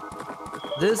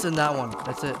 This and that one.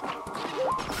 That's it.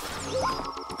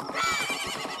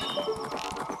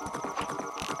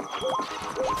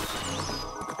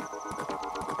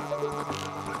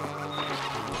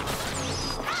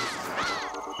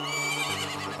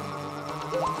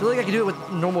 I feel like I can do it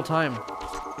with normal time.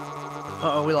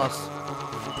 Uh-oh, we lost.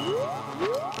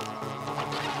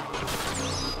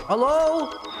 Hello?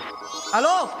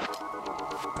 Hello?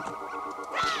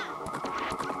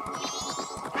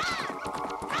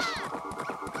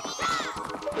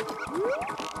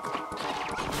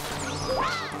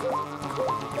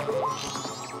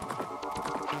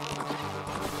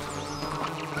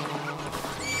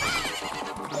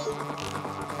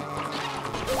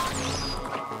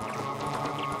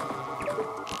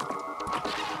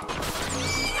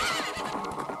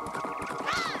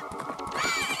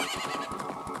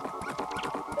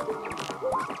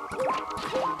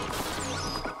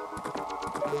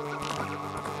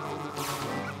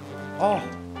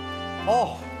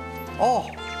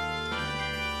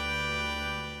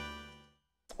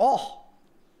 Oh!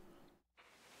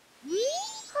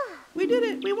 We did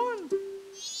it! We won!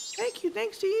 Thank you,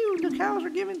 thanks to you. The cows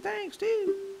are giving thanks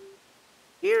too.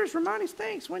 Here's Romani's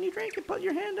thanks. When you drink it, put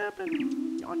your hand up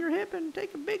and on your hip and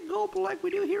take a big gulp like we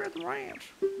do here at the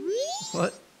ranch.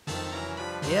 What?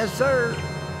 Yes, sir.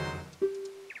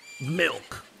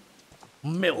 Milk.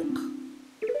 Milk.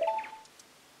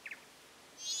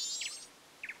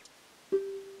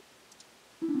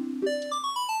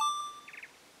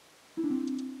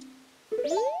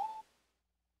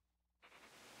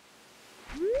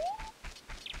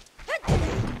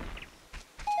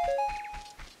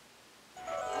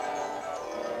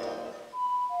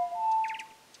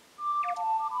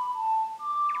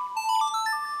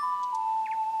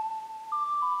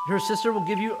 Her sister will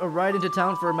give you a ride into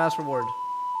town for a mass reward.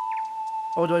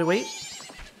 Oh, do I wait?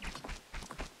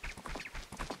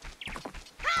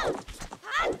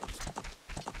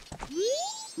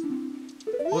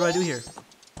 What do I do here?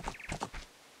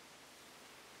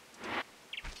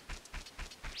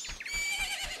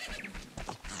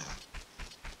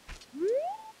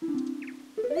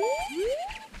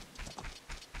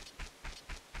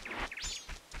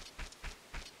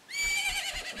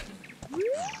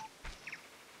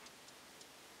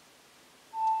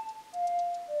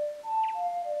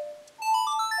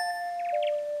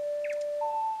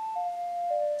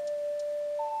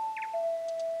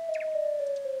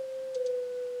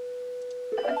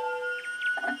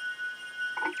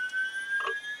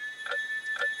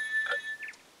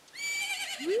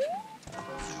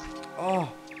 Oh,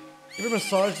 you ever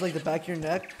massage like the back of your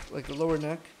neck, like the lower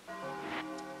neck,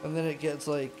 and then it gets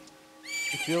like,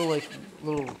 you feel like a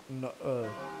little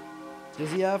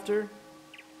dizzy after,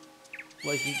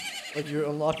 like you're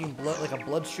unlocking blood, like a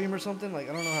bloodstream or something. Like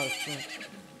I don't know how to explain.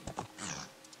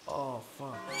 Oh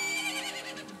fuck.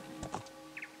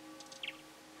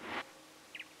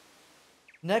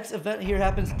 Next event here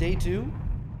happens day 2.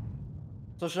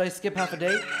 So should I skip half a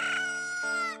day?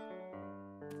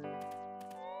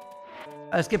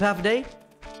 I skip half a day?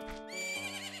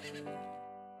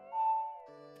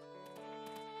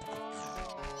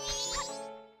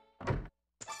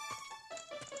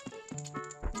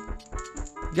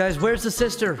 Guys, where's the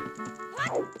sister?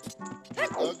 You're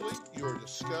ugly, you're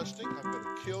disgusting, I'm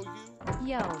gonna kill you.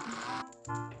 Yo.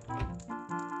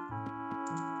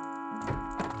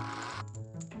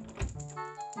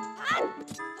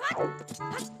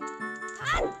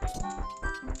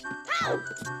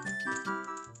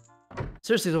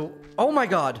 Seriously though, oh my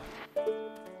god.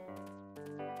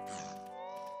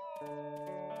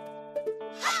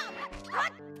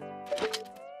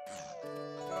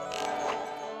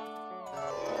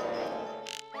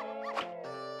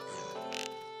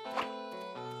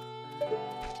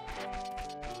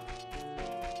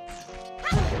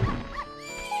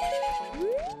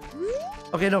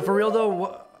 Okay, no, for real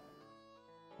though,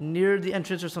 near the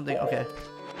entrance or something, okay.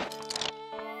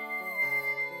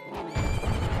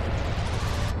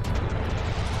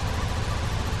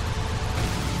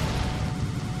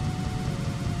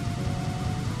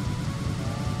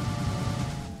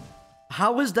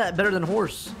 How is that better than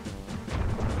horse?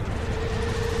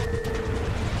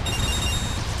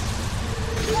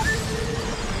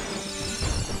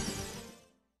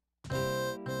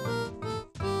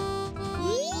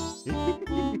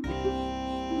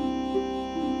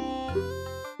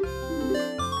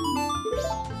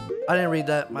 I didn't read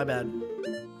that, my bad.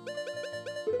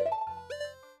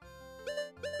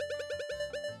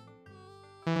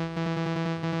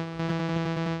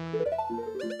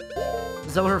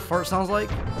 Is that what her fart sounds like?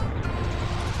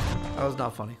 That was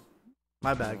not funny.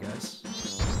 My bad, guys.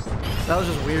 That was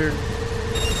just weird.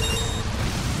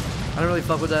 I didn't really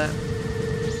fuck with that.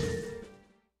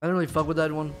 I didn't really fuck with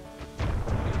that one.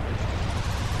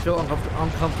 I feel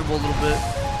uncomfortable a little bit.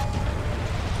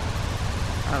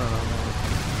 I don't know, man.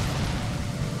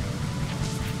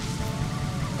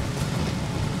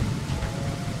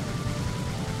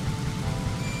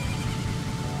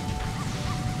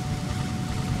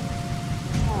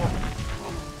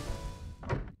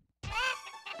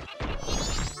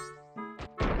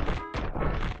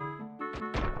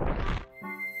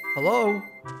 Hello?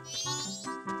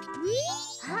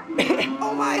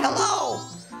 Oh my, hello!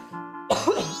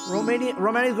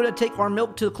 Romania's gonna take our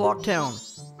milk to Clock Town.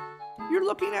 You're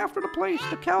looking after the place.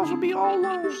 The cows will be all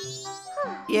alone.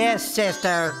 Yes,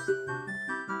 sister.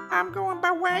 I'm going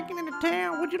by wagon into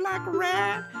town. Would you like a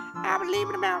ride? I'll be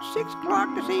leaving about 6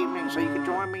 o'clock this evening, so you can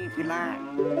join me if you like.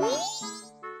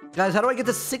 Guys, how do I get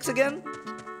to 6 again?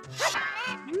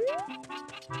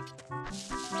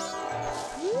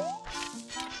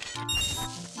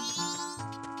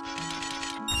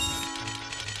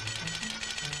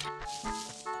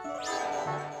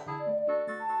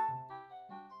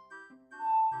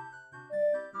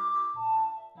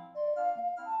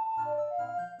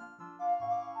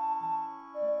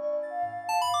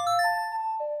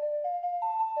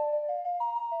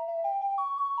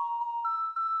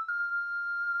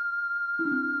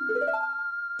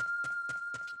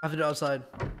 I have to do it outside.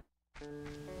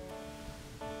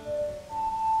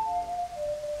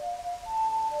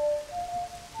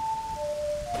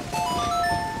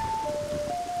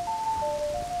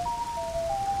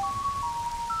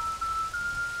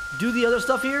 Do the other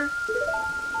stuff here?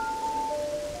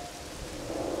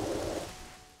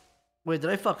 Wait, did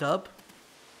I fuck up?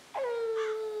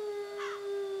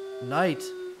 Night.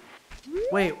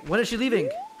 Wait, when is she leaving?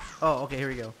 Oh, okay, here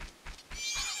we go.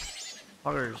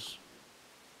 Huggers.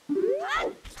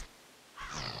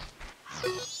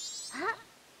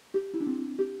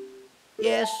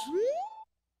 Yes.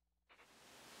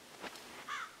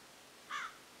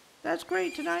 That's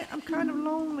great tonight. I'm kind of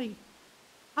lonely.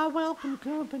 I welcome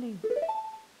company.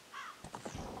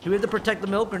 Do we have to protect the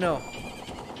milk or no?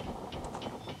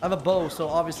 I have a bow, so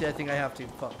obviously I think I have to.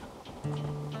 Fuck.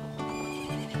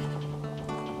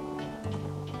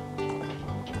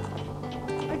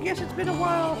 I guess it's been a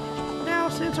while now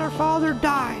since our father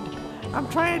died. I'm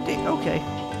trying to okay.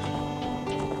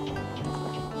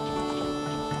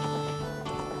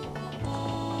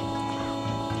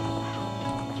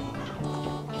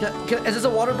 Is this a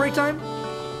water break time?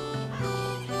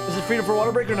 Is it freedom for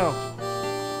water break or no?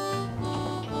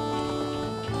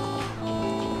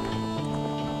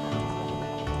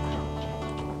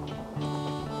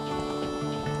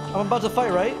 I'm about to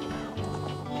fight, right?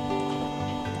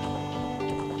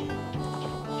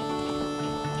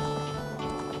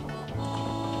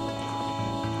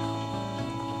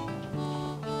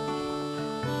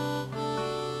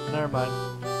 Never mind.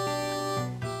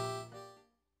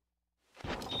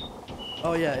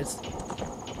 Oh yeah, it's...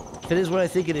 If it is what I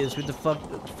think it is, we have to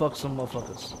fuck some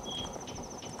motherfuckers.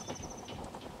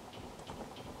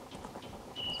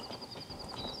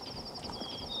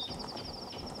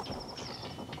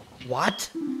 What?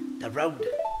 The road.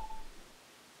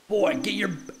 Boy, get your...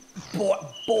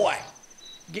 Boy.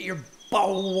 Get your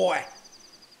boy.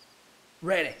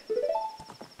 Ready.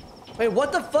 Wait,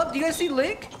 what the fuck? Do you guys see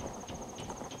Link?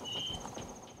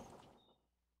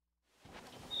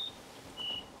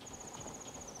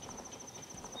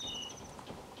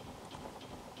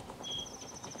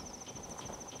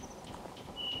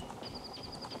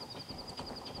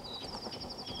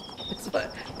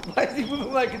 Why is he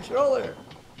moving my controller?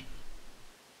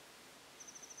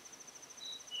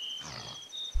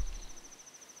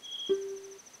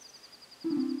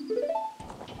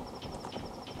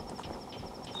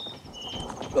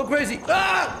 Go crazy!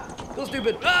 Ah! Go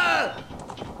stupid! Ah!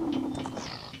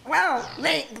 Wow,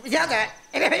 Zelda.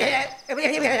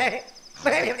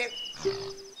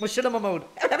 Machinima mode.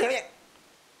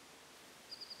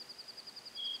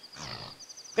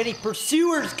 If any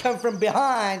pursuers come from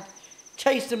behind,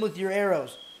 chase them with your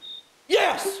arrows.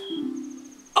 Yes!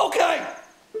 Okay!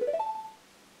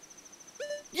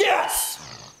 Yes!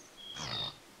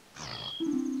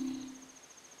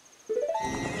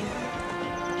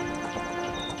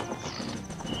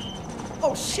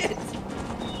 Oh shit!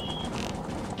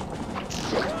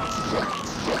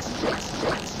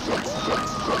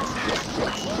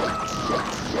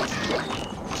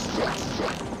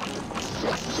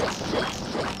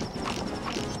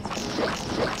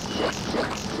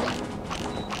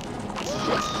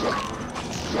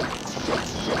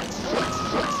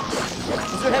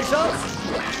 Is there headshots?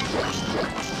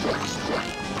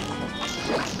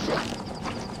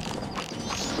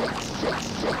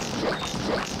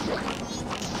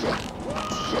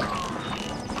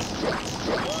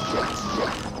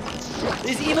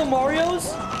 These evil Marios?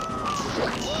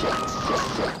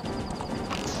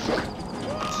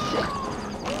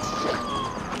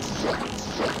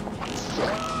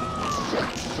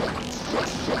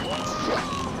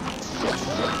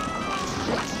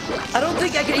 I don't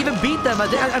think I can even beat them. I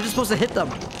think I'm just supposed to hit them.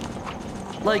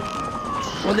 Like,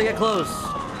 when they get close.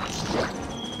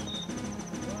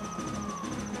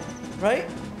 Right?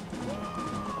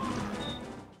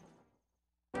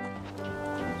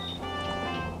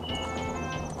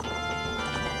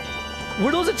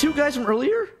 Were those the two guys from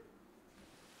earlier?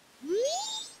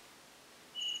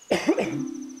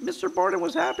 Mr. Barton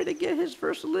was happy to get his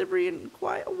first delivery in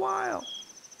quite a while.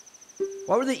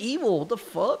 Why were they evil? What the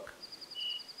fuck?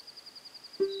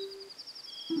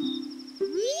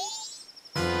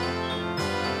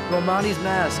 Romani's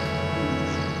mask.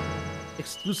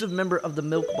 Exclusive member of the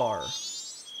Milk Bar.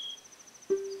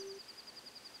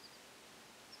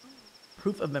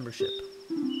 Proof of membership.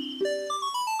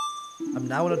 I'm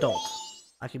now an adult.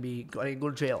 I can go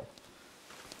to jail.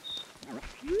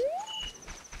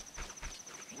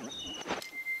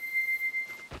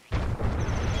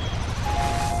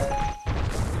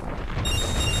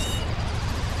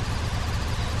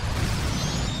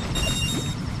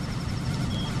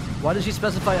 Why does she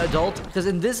specify adult? Because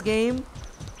in this game...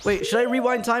 Wait, should I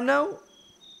rewind time now?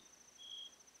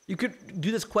 You could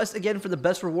do this quest again for the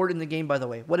best reward in the game, by the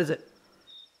way. What is it?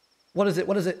 What is it?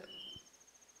 What is it?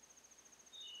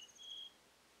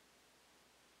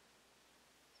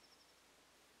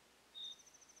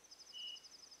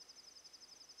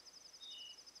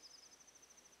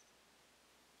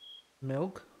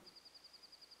 Milk?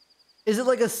 Is it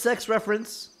like a sex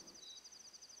reference?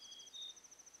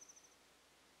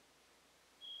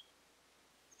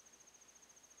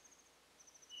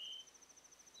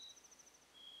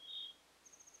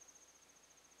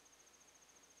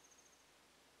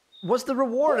 What's the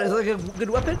reward? Is it like a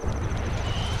good weapon?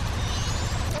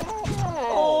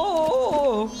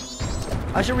 Oh!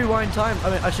 I should rewind time.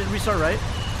 I mean, I should restart, right?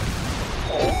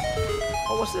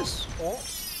 Oh, what's this?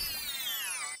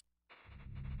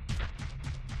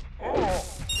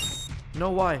 No,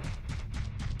 why?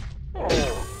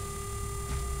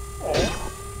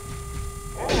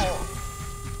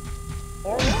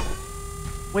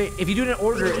 Wait, if you do it in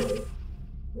order...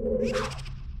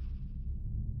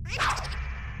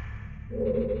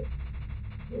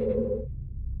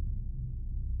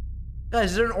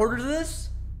 Guys, is there an order to this?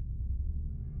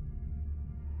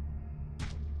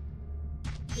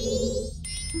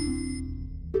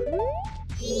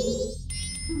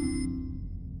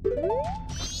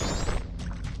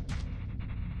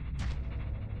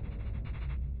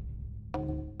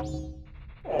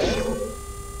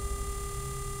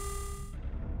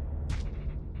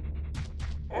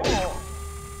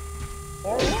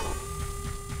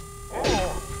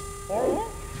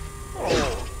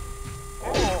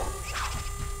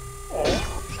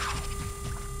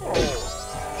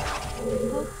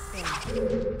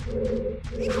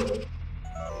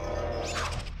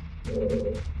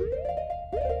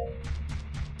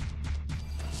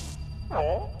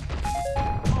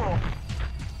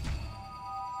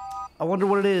 I wonder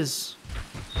what it is.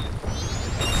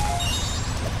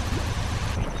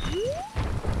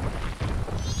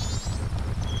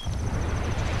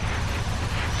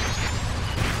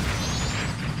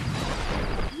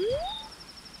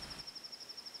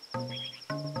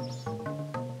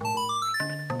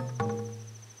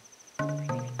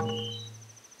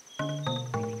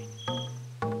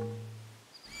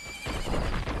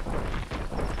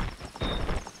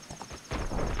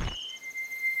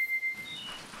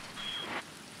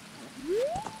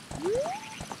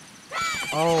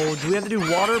 Oh, do we have to do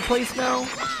water place now?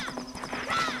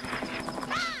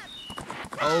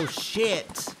 Oh,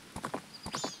 shit.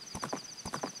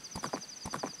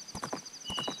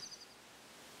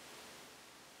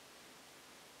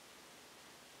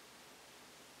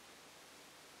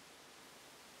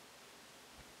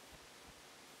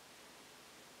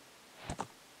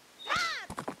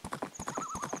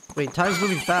 Wait, time's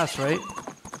moving fast, right?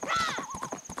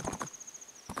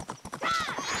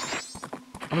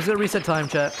 I'm just gonna reset time,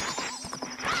 chat.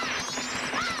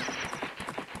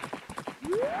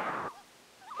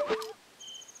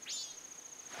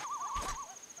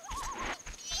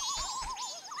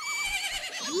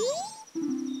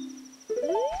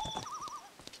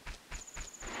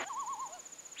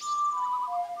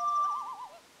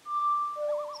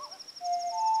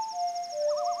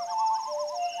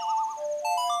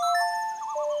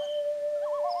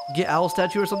 Get owl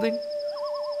statue or something?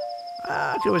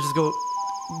 I could always just go.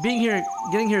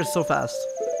 Getting here is so fast.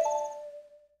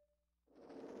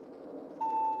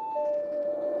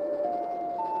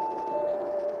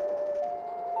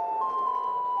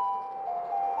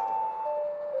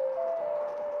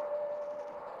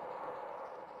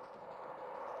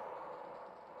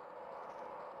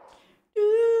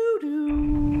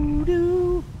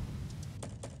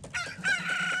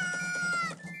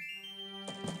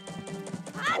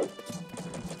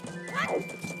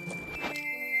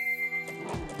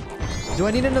 Do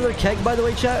I need another keg, by the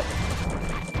way, chat?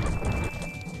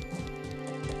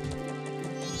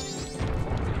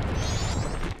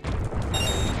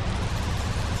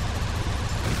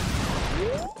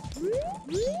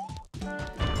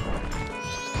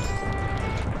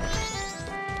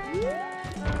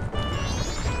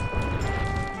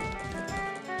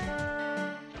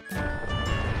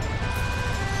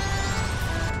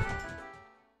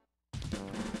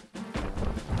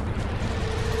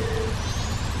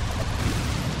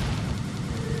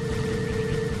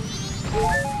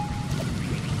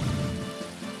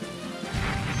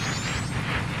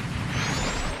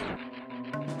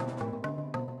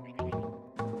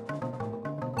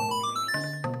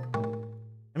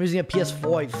 I'm using a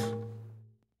PS5.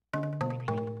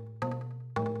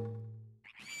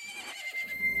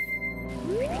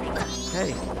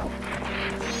 Hey.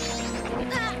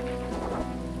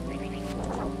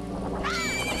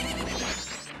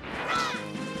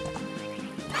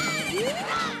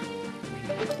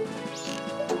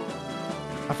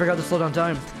 I forgot to slow down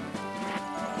time.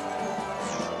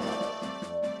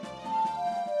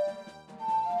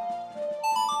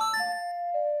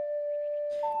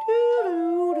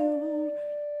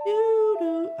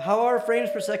 How are frames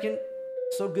per second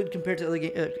so good compared to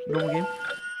the normal game?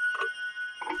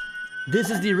 This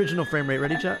is the original frame rate.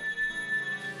 Ready, chat?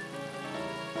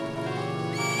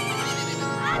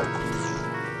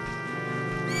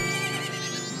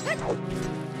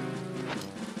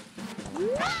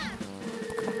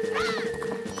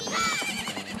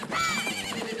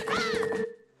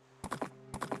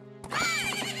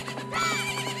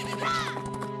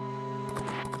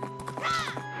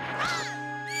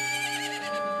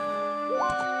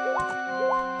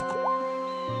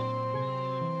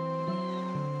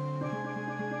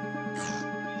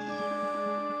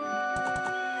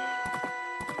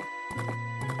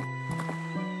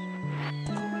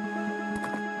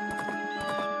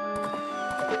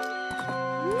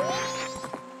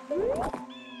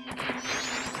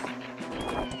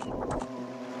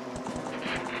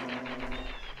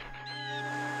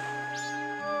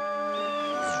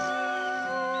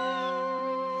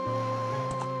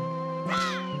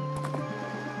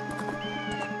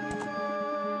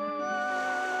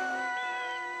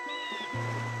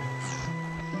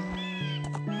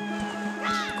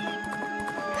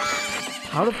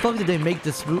 How the fuck did they make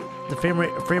the frame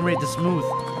rate this smooth?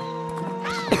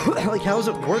 Like, how does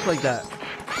it work like that?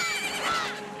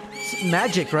 It's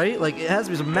magic, right? Like, it has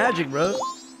to be some magic, bro.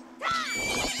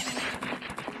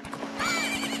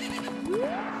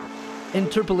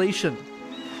 Interpolation.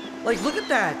 Like, look at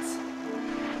that.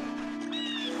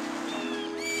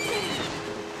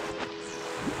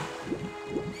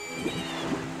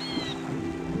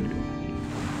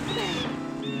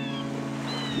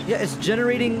 Yeah, it's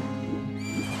generating,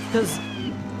 because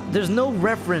there's no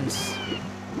reference,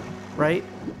 right?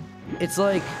 It's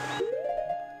like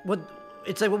what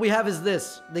we have is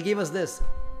this. They gave us this,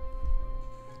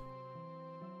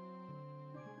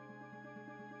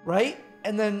 right?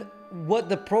 And then what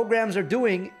the programs are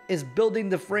doing is building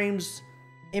the frames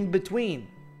in between.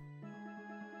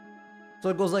 So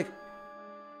it goes like,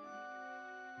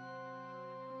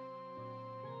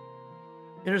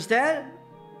 you understand?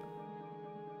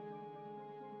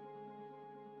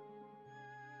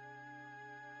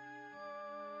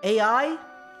 AI?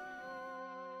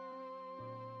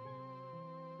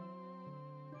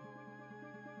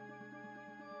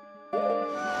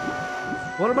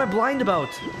 What am I blind about?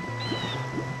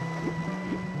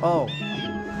 Oh.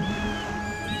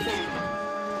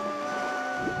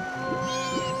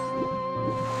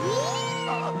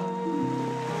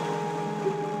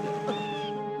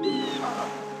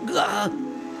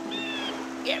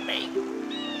 Get me.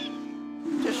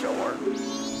 To shore.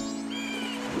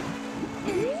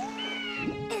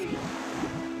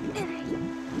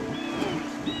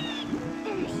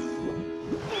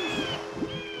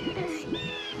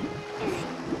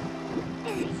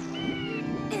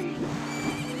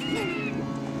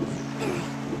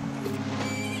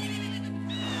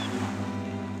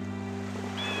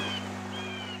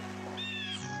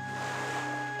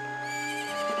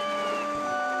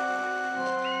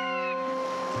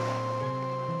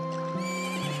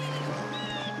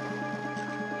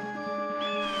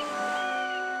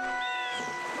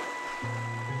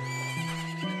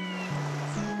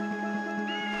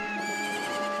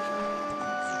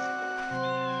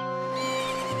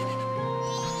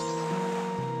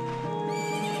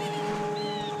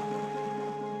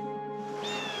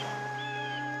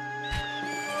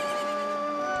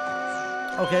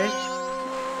 Okay.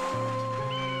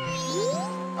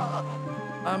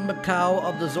 I'm Macau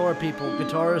of the Zora people,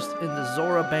 guitarist in the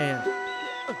Zora band.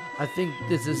 I think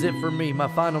this is it for me, my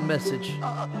final message.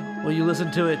 Will you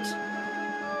listen to it?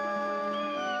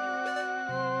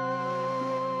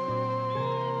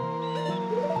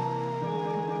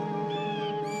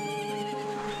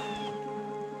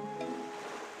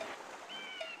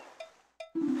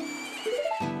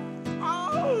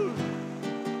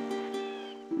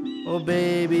 Oh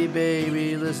baby,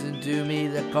 baby, listen to me,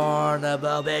 the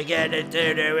carnival beginning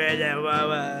to do with the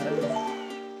woman.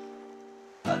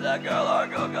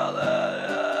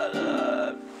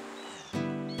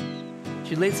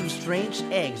 She laid some strange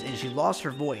eggs and she lost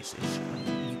her voice.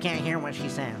 You can't hear what she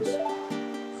says.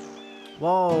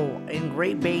 Whoa, in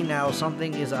Great Bay now,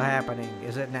 something is happening.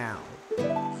 Is it now?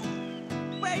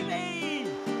 Baby!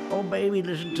 Oh baby,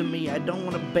 listen to me, I don't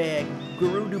want to beg.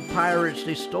 Gerudo pirates,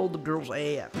 they stole the girl's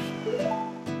ass.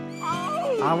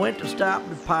 I went to stop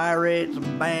the pirates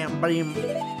and bam, bam.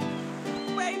 Baby!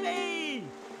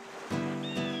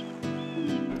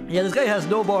 Yeah, this guy has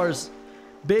no bars.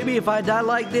 Baby, if I die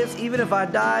like this, even if I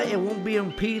die, it won't be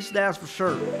in peace, that's for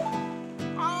sure.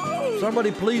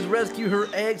 Somebody please rescue her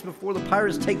eggs before the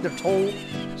pirates take their toll.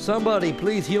 Somebody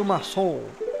please heal my soul.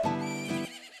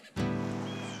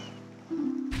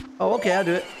 Oh, okay, I'll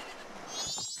do it.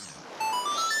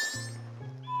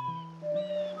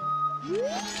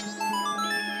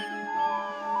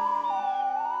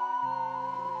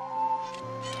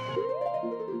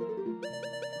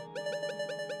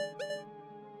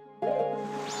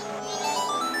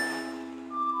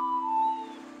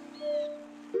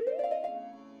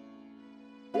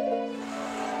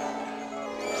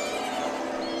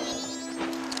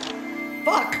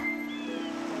 Fuck!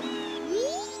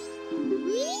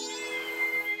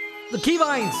 The key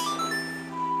vines!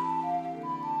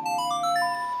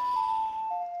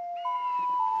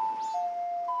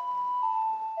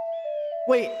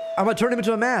 Wait, I'm gonna turn him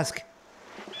into a mask.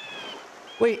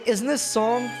 Wait, isn't this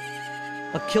song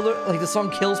a killer? Like, the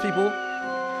song kills people?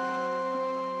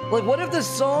 Like, what if this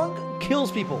song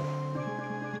kills people?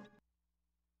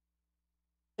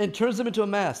 And turns them into a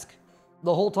mask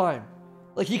the whole time?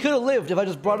 Like, he could have lived if I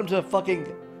just brought him to a fucking...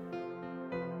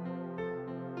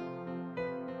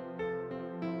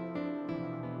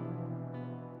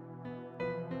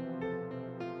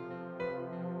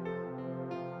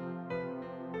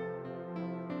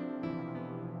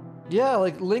 Yeah,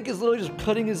 like, Link is literally just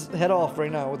cutting his head off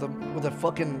right now with a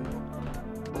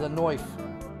knife.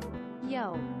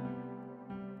 Yo.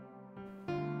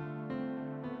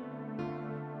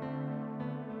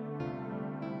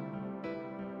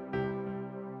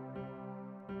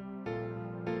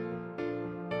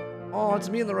 Oh, it's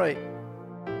me on the right.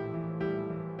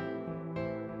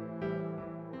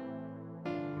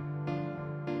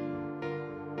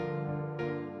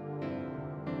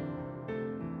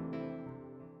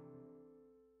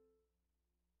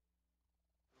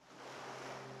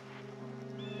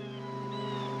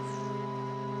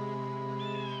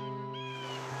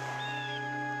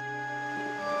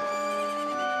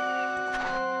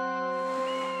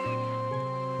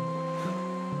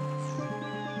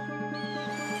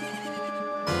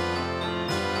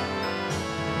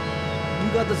 You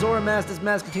got the Zora mask. This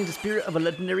mask contains the spirit of a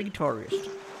legendary guitarist.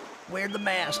 Wear the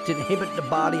mask to inhibit the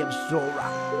body of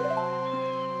Zora.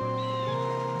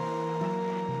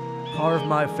 Carve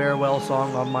my farewell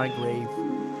song on my grave.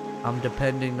 I'm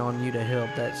depending on you to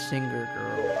help that singer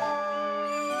girl.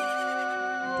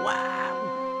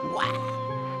 Wow!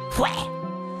 Wow! Fwah!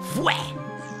 Fwah!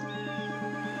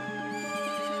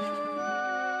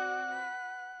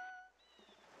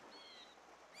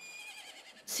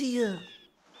 See ya.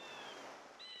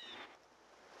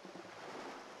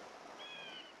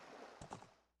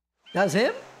 That's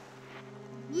him?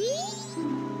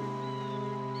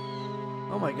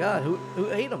 Oh my god, who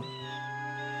ate him?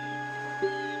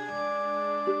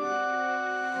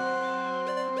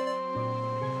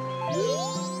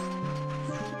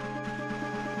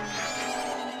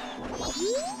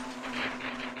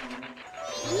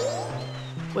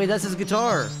 Wait, that's his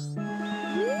guitar.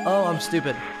 Oh, I'm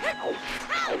stupid.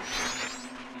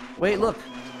 Wait, look.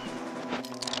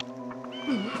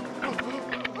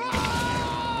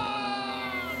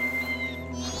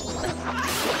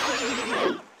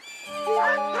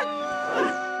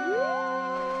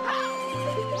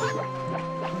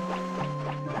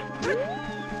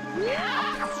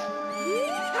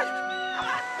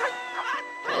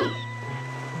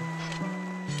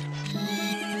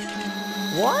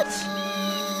 What?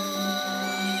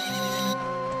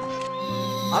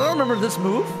 I don't remember this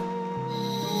move.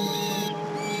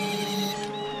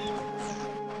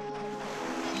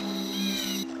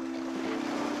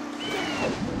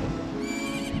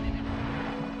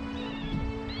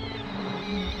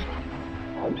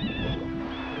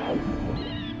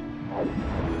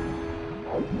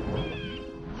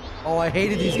 Oh, I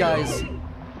hated these guys.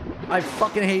 I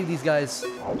fucking hated these guys.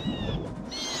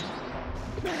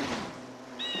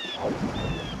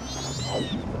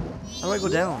 How do I go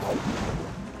down?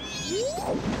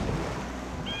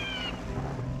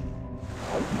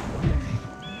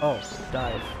 Oh,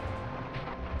 dive.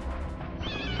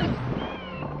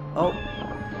 Oh.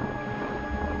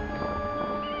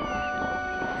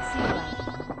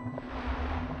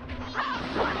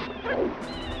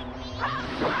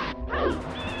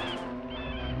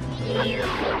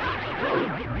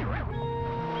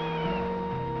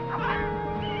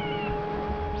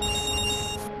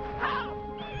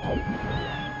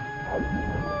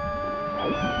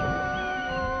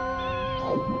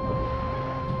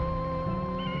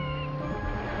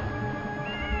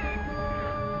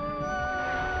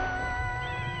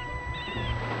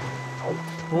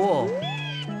 Cool.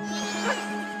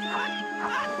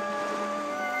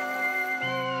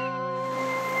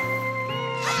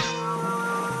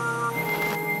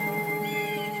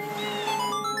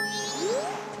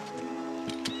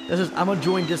 This is, I'm gonna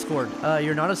join Discord.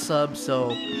 You're not a sub,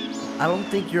 so I don't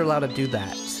think you're allowed to do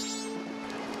that.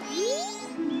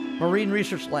 Marine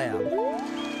Research Lab.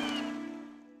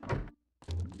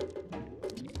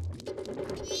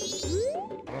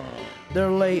 They're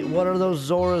late. What are those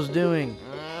Zoras doing?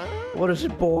 What is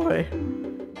it, boy?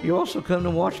 You also come to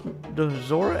watch the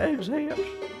Zora eggs hatch?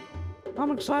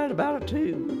 I'm excited about it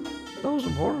too. Those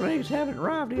important eggs haven't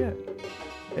arrived yet.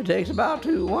 It takes about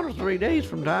 1 or 3 days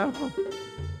from time.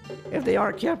 If they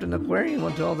aren't kept in the aquarium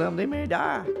until then, they may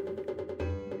die.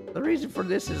 The reason for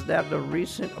this is that the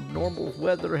recent abnormal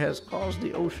weather has caused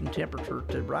the ocean temperature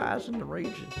to rise in the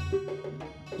region.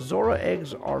 Zora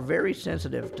eggs are very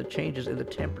sensitive to changes in the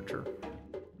temperature.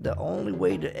 The only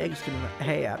way the eggs can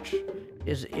hatch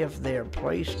is if they're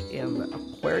placed in the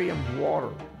aquarium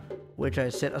water, which I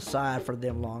set aside for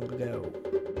them long ago.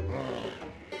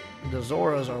 The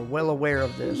Zoras are well aware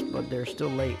of this, but they're still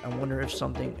late. I wonder if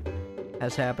something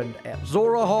has happened at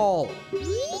Zora Hall.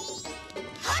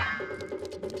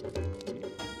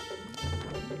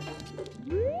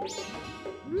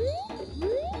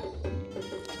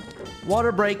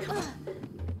 Water break.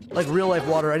 Like real life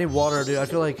water. I need water, dude. I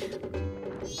feel like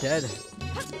dead.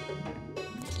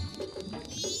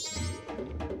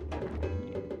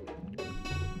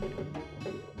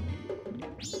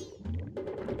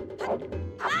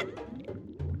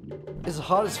 It's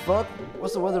hot as fuck.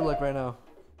 What's the weather like right now?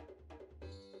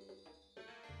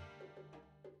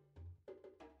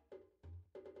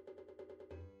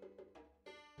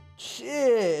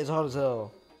 Shit, it's hot as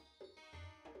hell.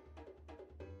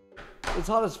 It's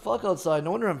hot as fuck outside.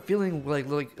 No wonder I'm feeling like a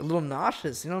little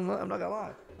nauseous. You know, I'm not gonna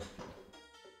lie.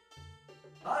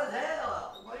 Hot as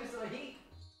hell. Why is the heat?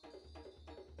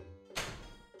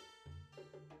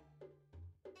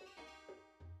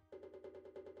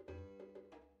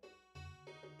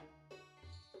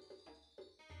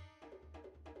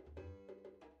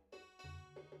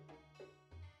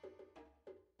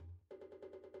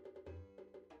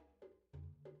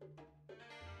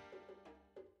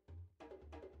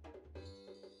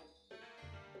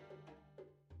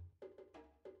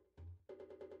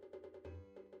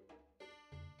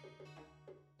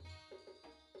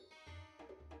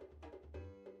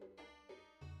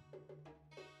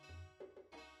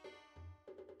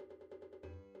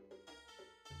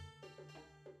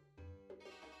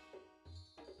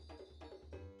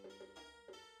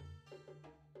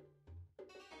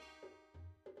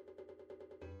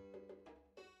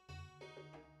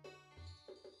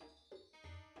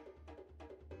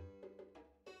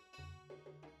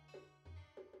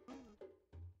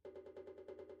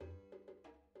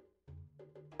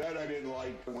 That I didn't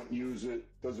like. I wouldn't use it.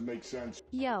 Doesn't make sense.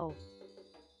 Yo.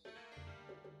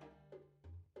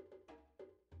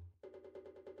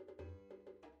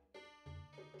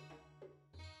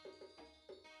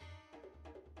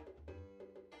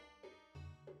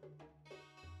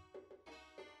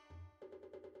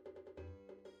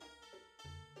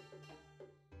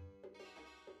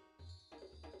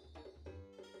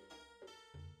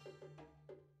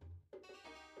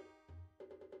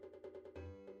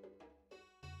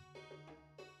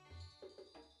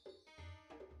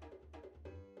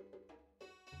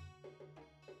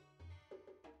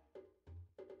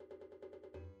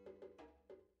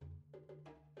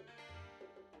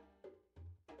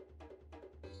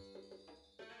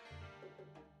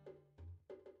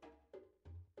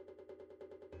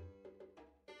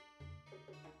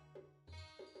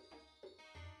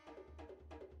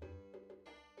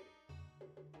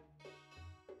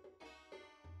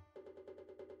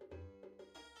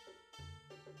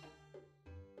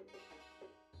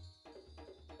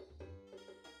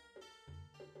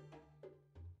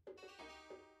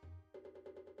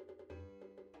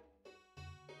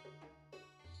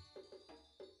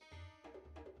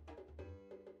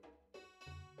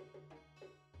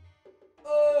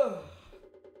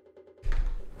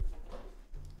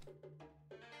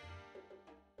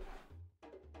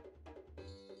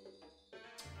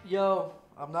 Yo,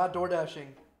 I'm not door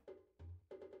dashing.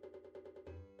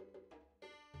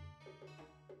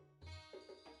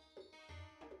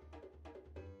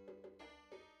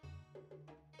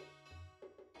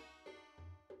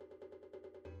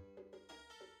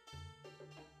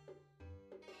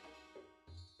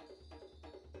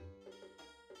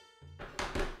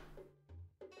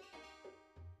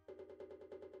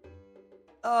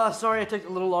 Sorry I took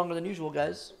a little longer than usual,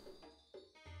 guys.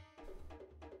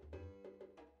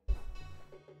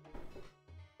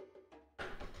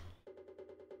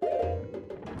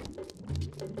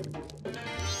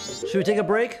 Should we take a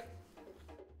break?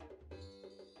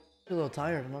 I'm a little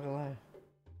tired, I'm not gonna lie.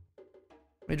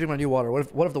 Let me drink my new water.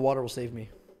 What if the water will save me?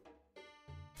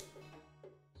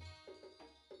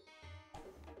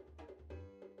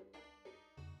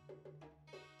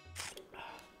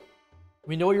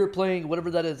 We know you're playing whatever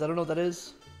that is. I don't know what that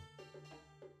is.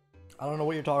 I don't know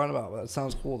what you're talking about, but that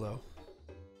sounds cool though.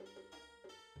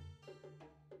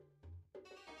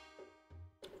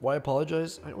 Why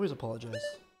apologize? I always apologize.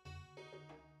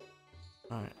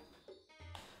 Alright.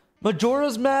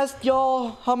 Majora's Mask,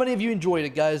 y'all. How many of you enjoyed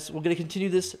it, guys? We're gonna continue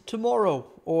this tomorrow.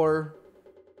 Or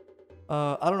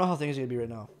I don't know how things are gonna be right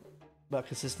now. About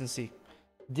consistency.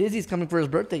 Dizzy's coming for his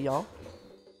birthday, y'all.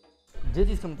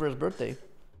 Dizzy's coming for his birthday.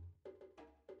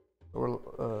 We're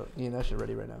getting that shit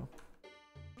ready right now.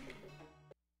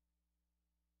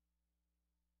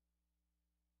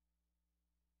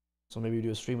 So maybe we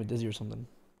do a stream with Dizzy or something.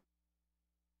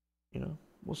 You know,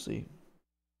 we'll see.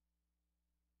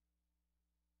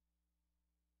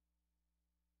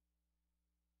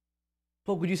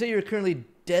 Poke, would you say you're currently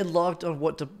deadlocked on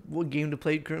what game to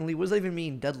play currently? What does that even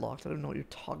mean, deadlocked? I don't know what you're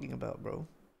talking about, bro.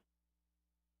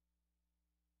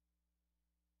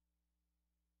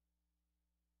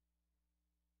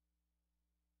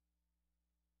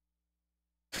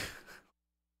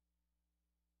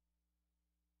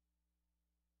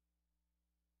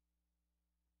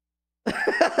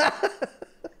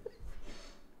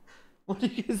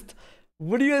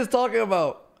 What are you guys talking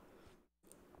about?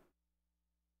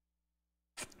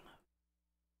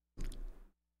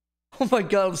 Oh my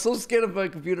god, I'm so scared of my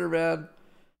computer, man.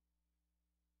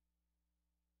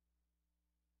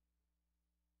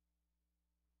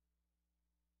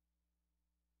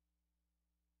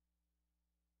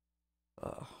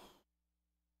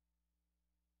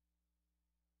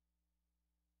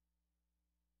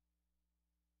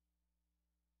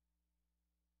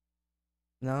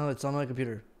 No, it's on my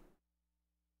computer.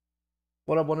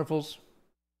 What up, wonderfuls?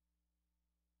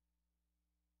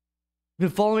 Been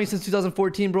following me since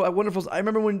 2014, bro. At Wonderfuls, I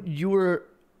remember when you were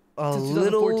a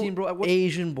little bro,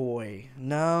 Asian boy.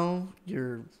 Now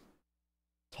you're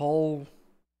tall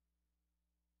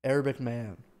Arabic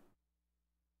man.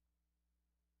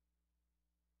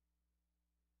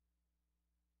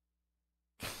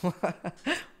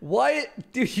 Why,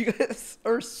 dude? You guys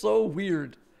are so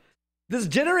weird. This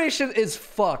generation is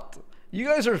fucked. You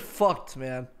guys are fucked,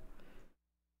 man.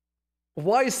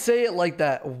 Why say it like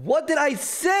that? What did I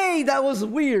say that was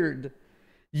weird?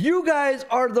 You guys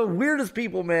are the weirdest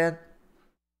people, man.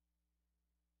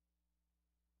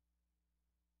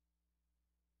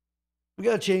 We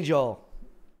gotta change y'all.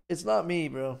 It's not me,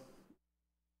 bro.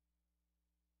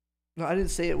 No, I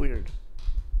didn't say it weird.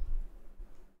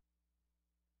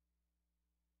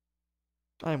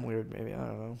 I'm weird, maybe. I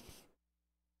don't know.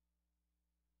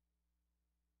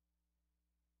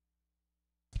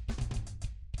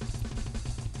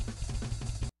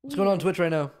 What's going on Twitch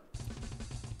right now?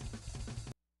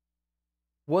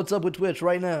 What's up with Twitch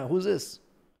right now? Who's this?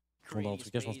 Bon, dans tout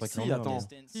cas, je pense pas qu'il y en a. Attends,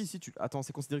 si tu... Attends,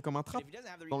 c'est considéré comme un trap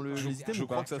dans le système. Je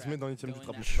crois que ça se met dans l'item du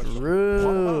trap.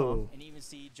 True.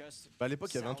 Bah, à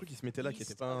l'époque, il y avait un truc qui se mettait là qui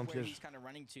était pas un piège.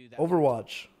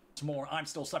 Overwatch.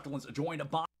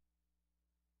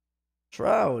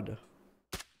 Shroud.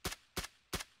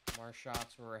 More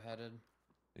shots where we're headed.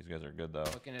 These guys are good though.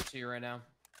 Looking at you right now.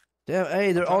 Damn,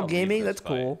 hey, they're all gaming. That's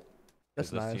cool.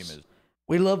 That's nice.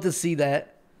 We love to see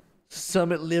that.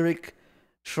 Summit Lyric,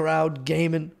 Shroud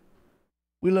gaming.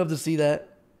 We love to see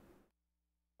that.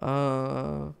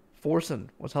 Forsen.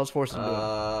 How's Forsen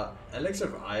doing? Elixir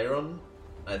of Iron,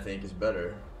 I think, is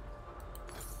better.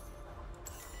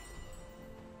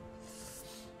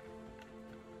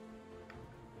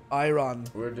 Iron.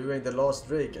 We're doing the last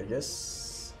Drake, I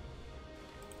guess.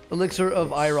 Elixir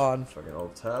of Iron. Fucking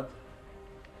alt tab.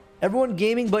 Everyone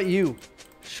gaming but you.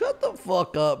 Shut the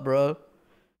fuck up, bro.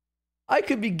 I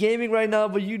could be gaming right now,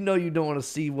 but you know you don't want to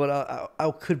see what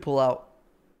I could pull out.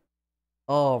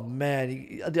 Oh man,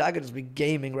 dude, I could just be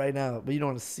gaming right now, but you don't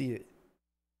want to see it.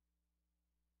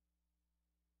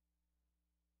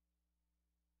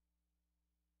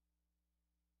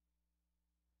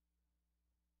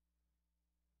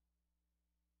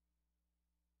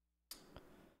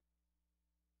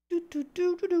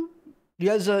 You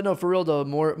guys no, for real though,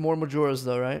 more Majoras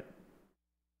though, right?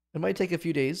 It might take a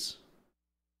few days,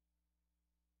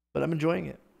 but I'm enjoying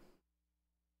it.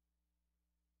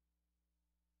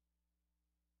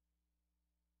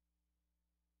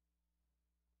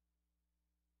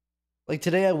 Like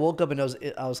today I woke up and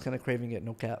I was kind of craving it,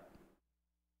 no cap.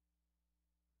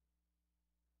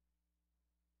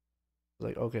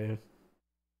 Like, okay.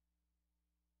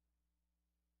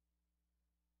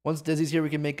 Once Dizzy's here, we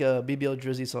can make a BBL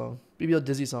Drizzy song. BBL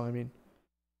Dizzy song, I mean.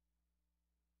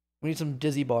 We need some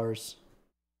Dizzy bars.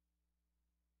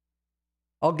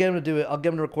 I'll get him to do it. I'll get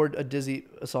him to record a Dizzy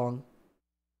song.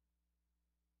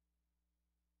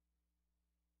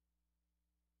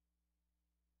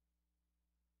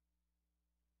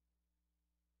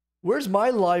 Where's my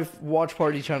live watch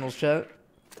party channels, chat?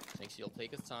 Thinks he'll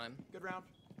take his time. Good round.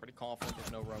 Pretty confident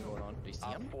there's no run going on. Do you see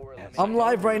him? I'm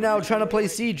live right now trying to play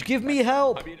Siege. Give me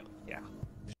help! Yeah.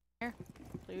 Here,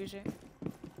 loser.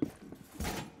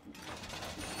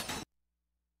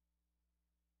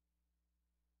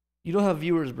 You don't have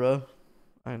viewers, bro.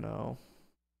 I know.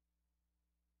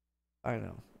 I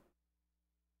know.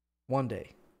 One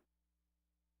day.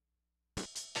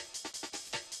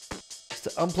 Just to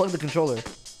unplug the controller.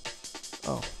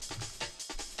 Oh.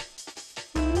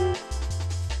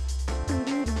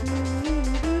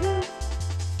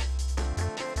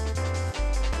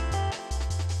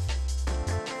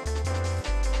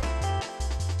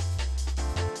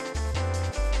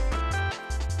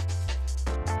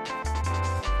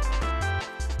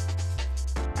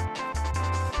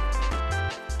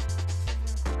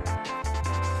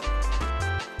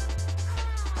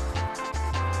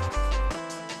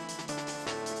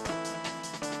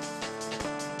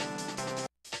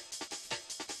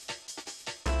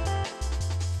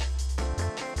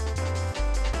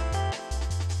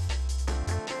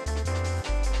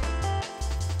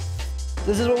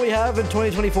 This is what we have in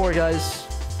 2024, guys.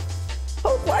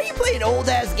 Poke, why are you playing old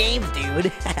ass games, dude?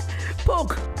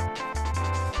 Poke.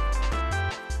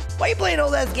 Why are you playing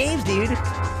old ass games, dude?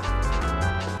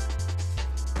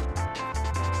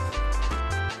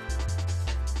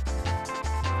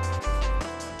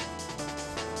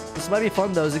 This might be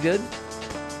fun though. Is it good?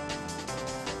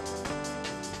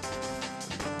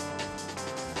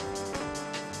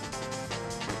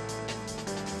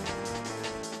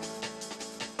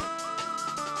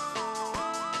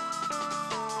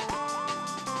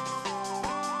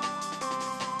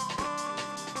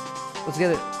 Let's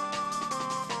get it.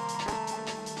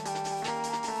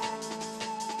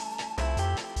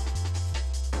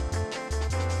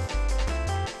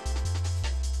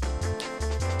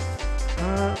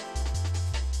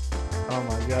 Oh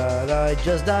my god, I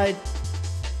just died.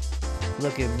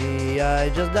 Look at me, I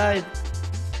just died.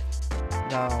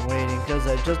 Now I'm waiting because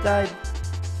I just died.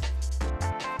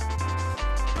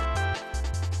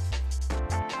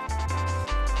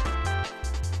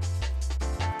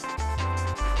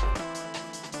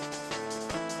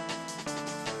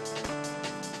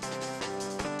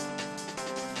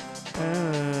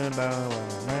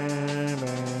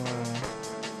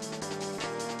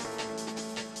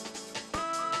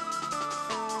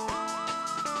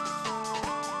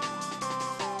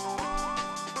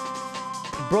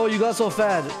 Bro, you got so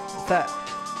fat.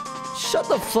 Shut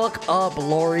the fuck up,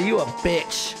 Lori. You a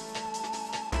bitch.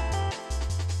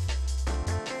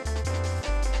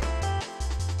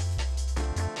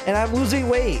 And I'm losing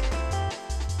weight.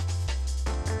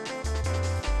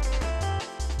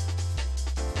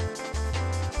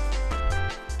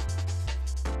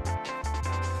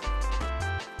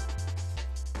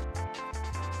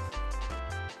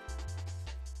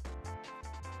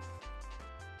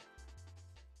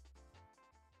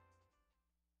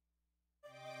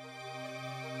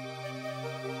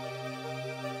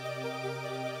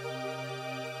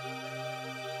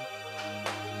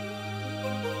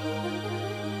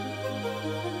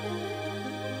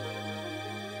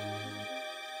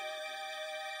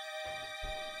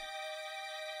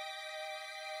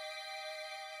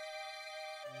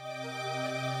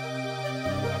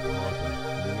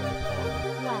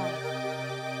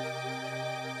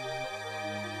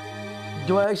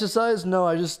 Do I exercise? No,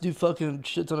 I just do fucking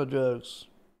shit ton of drugs.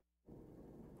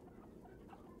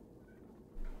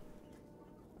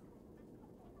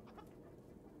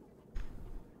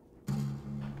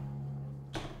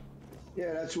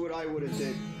 Yeah, that's what I would have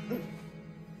did.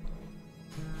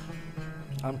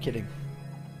 I'm kidding.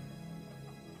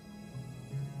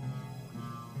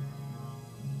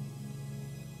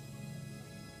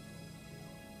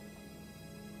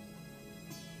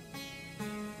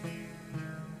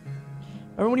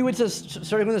 Remember when you went to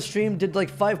starting on the stream, did like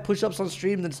 5 push-ups on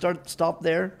stream, then stop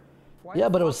there? Yeah,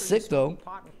 but it was sick though.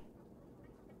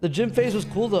 The gym phase was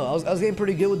cool though. I was getting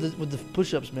pretty good with the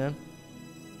push-ups, man.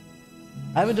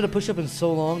 I haven't done a push-up in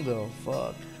so long though.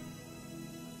 Fuck.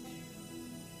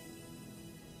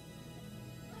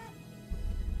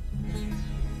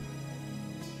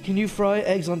 Can you fry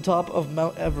eggs on top of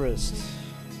Mount Everest?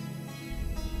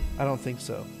 I don't think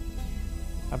so.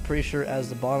 I'm pretty sure as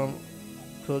the bottom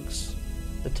cooks,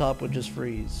 the top would just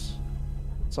freeze.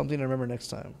 Something to remember next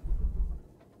time.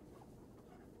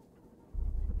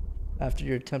 After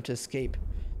your attempt to escape,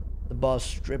 the boss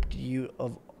stripped you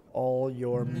of all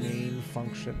your main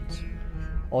functions.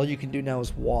 All you can do now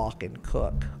is walk and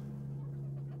cook.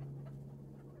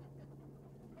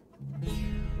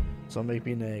 So make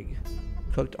me an egg.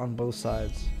 Cooked on both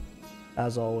sides.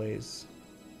 As always.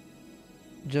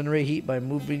 Generate heat by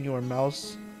moving your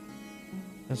mouse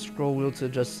and scroll wheel to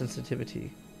adjust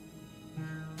sensitivity.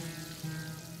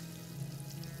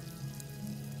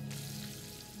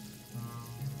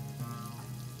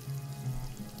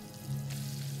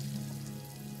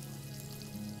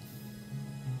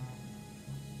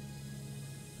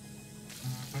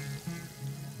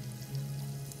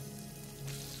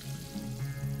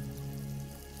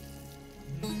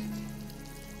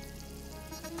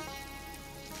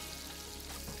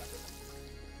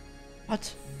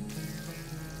 What?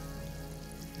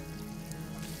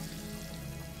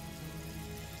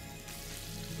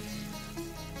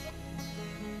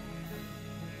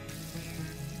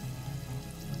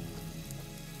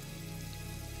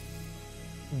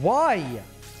 Why?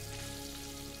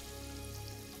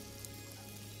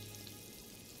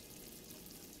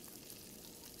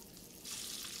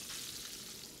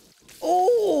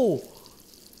 Oh!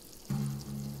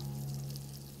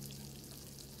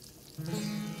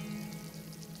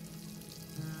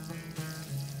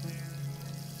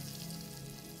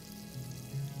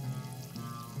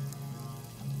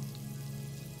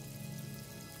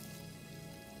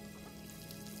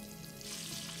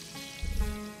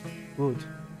 Good.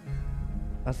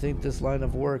 I think this line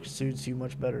of work suits you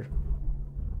much better.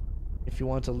 If you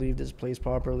want to leave this place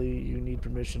properly, you need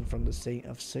permission from the Saint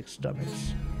of Six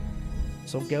Stomachs.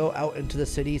 So go out into the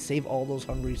city, save all those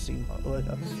hungry sea.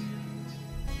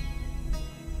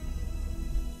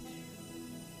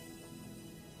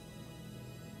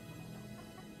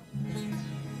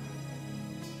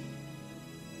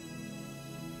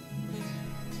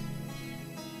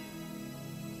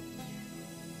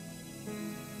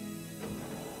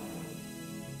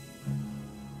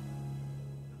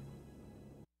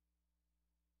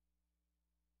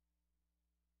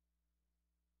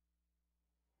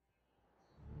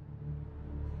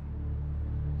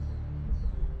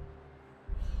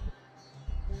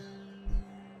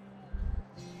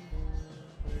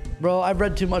 Bro, I've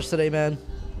read too much today, man.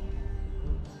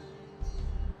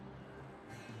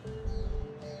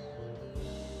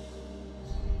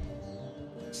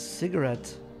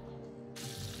 Cigarette.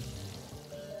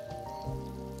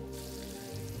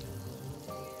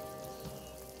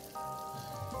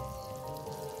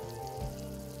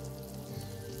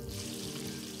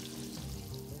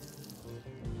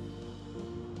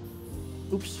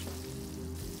 Oops.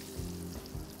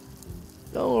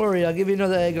 Don't worry, I'll give you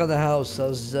another egg on the house. I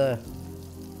was,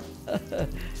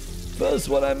 first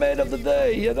one I made of the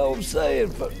day, you know what I'm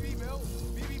saying?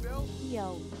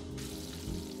 Yo.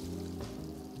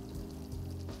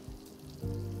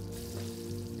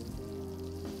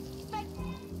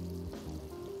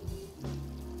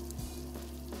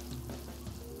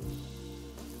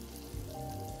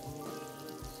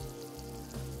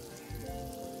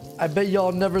 I bet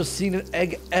y'all never seen an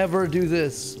egg ever do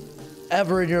this.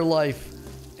 Ever in your life.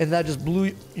 And that just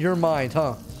blew your mind,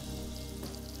 huh?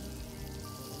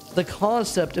 The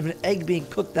concept of an egg being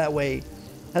cooked that way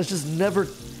has just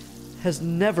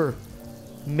never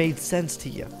made sense to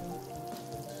you.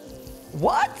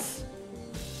 What?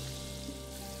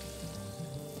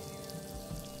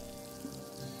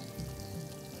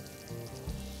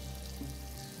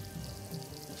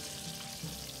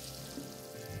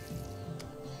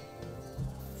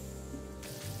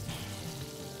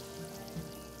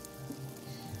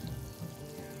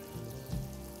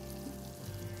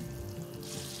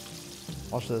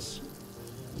 Watch this.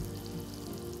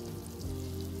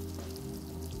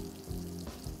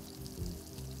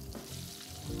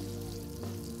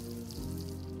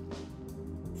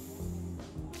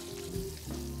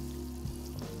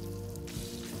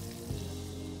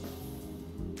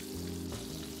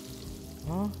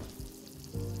 Huh?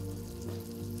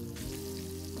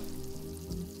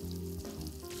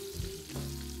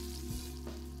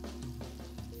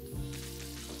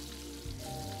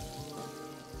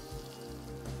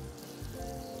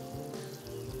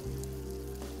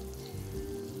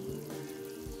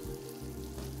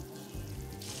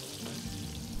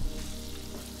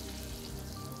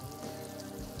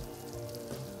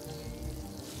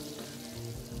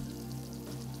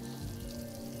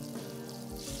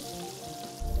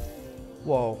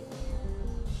 Whoa.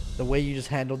 The way you just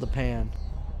handled the pan.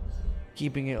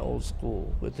 Keeping it old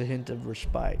school with a hint of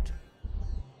respect.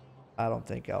 I don't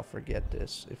think I'll forget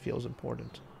this. It feels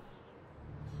important.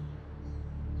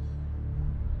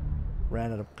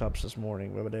 Ran out of cups this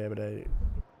morning.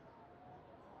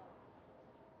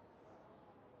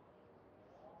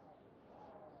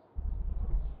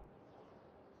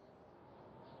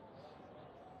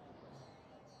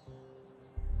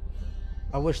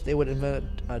 I wish they would invent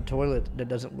a toilet that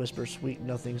doesn't whisper sweet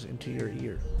nothings into your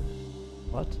ear.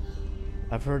 What?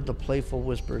 I've heard the playful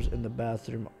whispers in the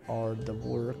bathroom are the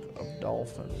work of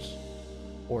dolphins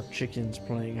or chickens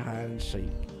playing hide and seek.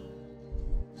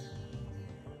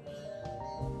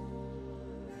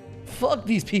 Fuck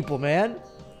these people, man.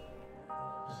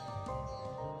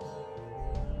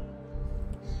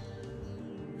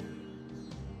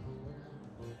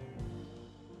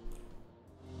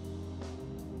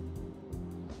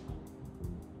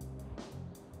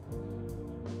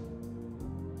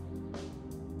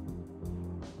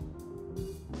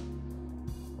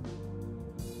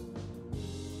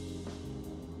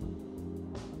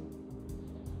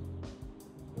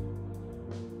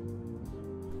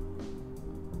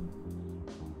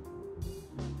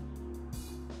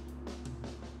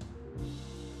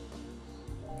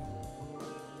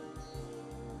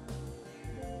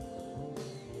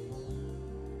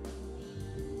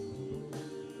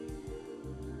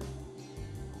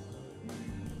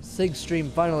 Sig stream,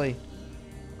 finally.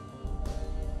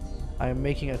 I am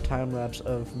making a time lapse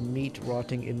of meat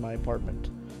rotting in my apartment.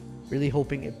 Really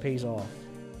hoping it pays off.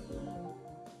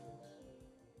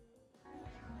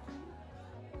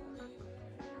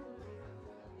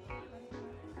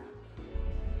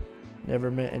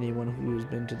 Never met anyone who's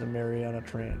been to the Mariana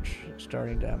Trench.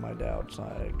 Starting to have my doubts.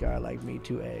 A guy like me,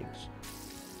 2 eggs.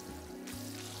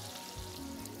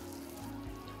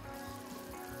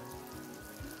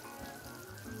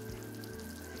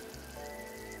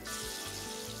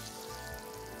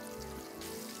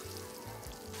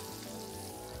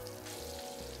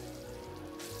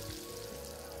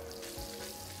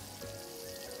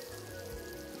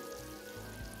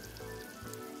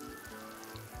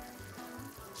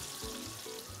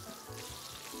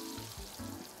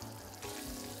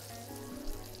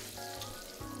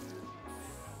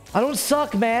 I don't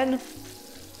suck, man.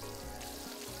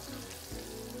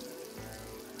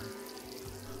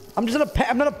 I'm just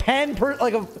I'm not a pan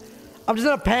I'm just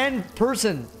not a pan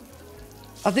person.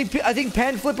 I think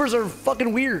pan flippers are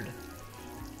fucking weird.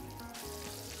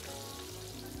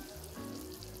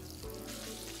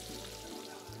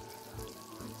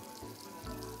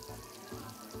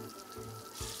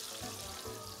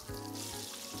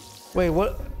 Wait,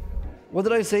 what? What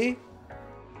did I say?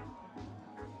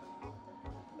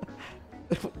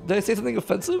 Did I say something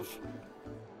offensive?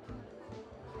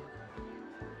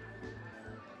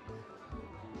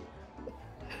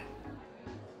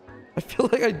 I feel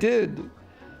like I did.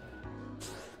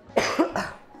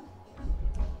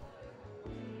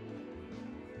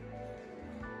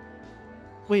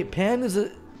 Wait, pan is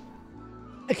a...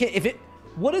 Okay, if it...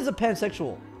 What is a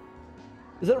pansexual?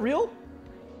 Is that real?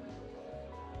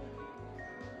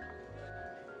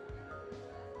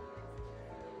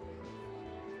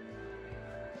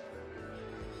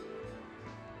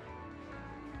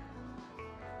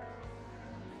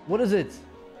 What is it?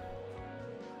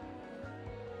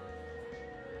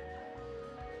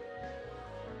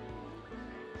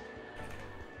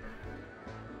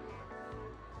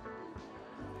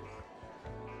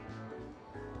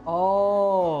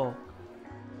 Oh.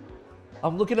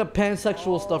 I'm looking at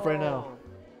pansexual stuff right now.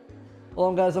 Hold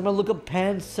on, guys. I'm gonna look up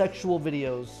pansexual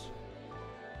videos.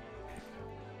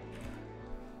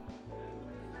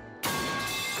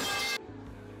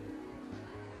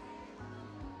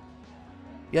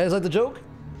 You guys like the joke?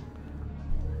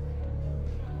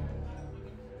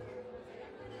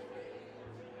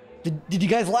 Did you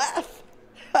guys laugh?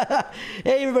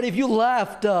 Hey everybody, if you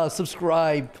laughed,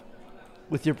 subscribe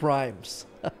with your primes.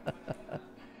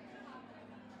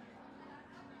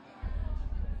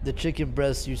 The chicken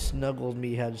breast you snuggled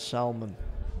me had salmon.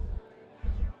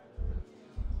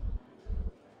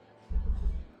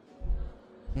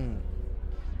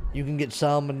 You can get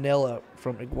salmonella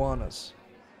from iguanas.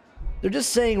 They're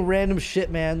just saying random shit,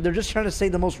 man. They're just trying to say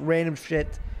the most random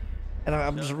shit. And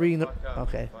I'm just reading the...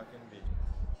 Okay.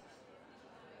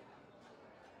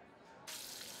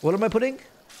 What am I putting?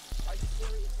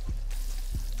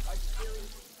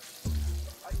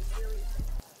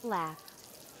 Laugh.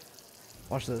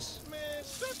 Watch this. Man,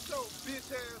 shut your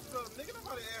bitch ass up, nigga.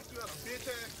 Nobody asked you how to bitch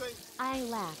ass say. I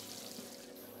laugh.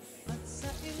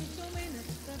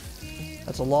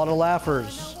 That's a lot of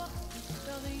laughers.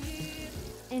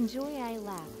 Enjoy, I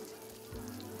laugh.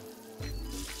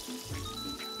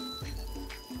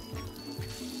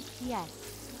 Yes.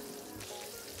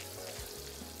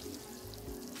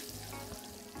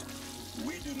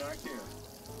 We do not care.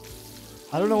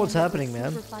 I don't know what's happening,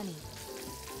 man. Super funny.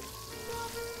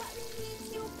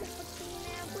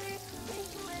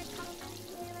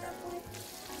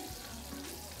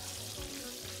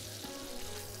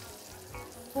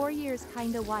 "4 years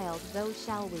kinda wild though,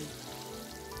 shall we?"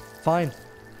 Fine.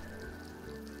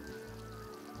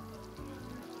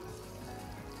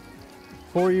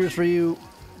 4 years for you.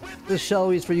 This shall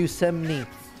is for you, Semni.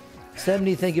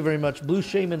 Semni, thank you very much. Blue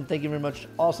Shaman, thank you very much.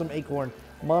 Awesome Acorn.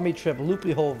 Mommy Trip,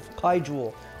 Loopy Hove,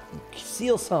 Kaijul,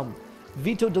 Seal Sum,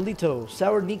 Vito Delito,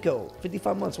 Sour Nico,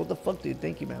 55 months. What the fuck, dude?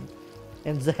 Thank you, man.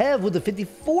 And Zev with the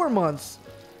 54 months.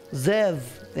 Zev,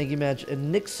 thank you, match.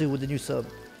 And Nixu with the new sub.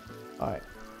 Alright.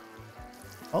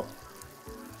 Oh.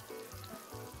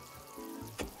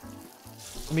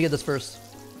 Let me get this first.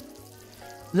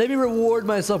 Let me reward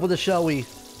myself with a shall we.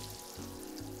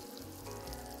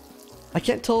 I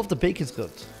can't tell if the bacon's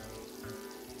cooked.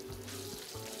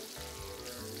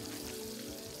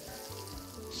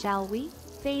 Shall we?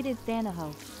 Faded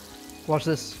Thanaho. Watch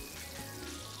this.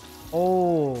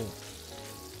 Oh.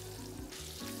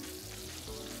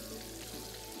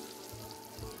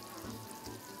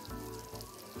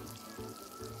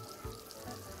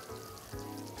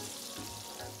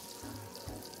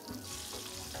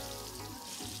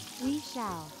 We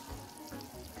shall.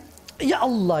 Ya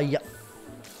Allah, ya.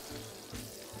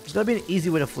 There's gotta be an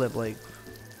easy way to flip, like.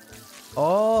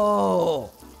 Oh.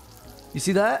 You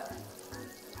see that?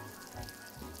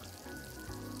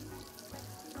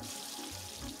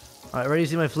 Alright, ready to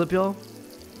see my flip, y'all?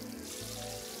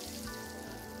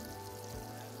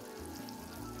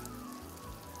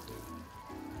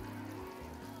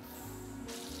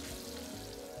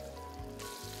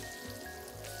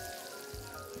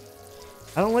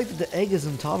 I don't like that the egg is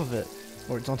on top of it.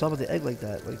 Or it's on top of the egg like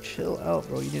that. Like, chill out,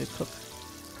 bro. You need to cook.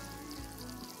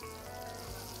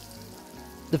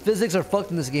 The physics are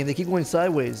fucked in this game. They keep going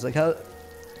sideways. Like, how...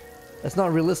 That's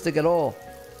not realistic at all.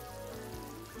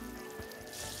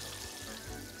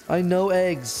 I know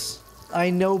eggs. I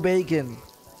know bacon.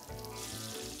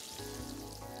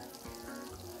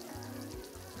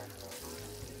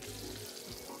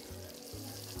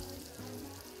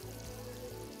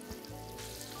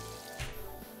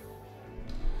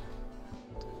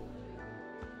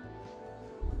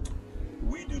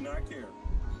 We do not care.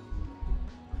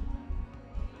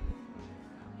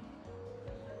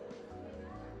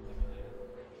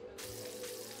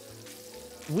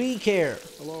 We care.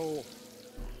 Hello.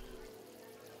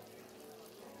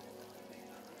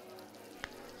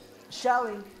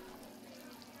 Shouting.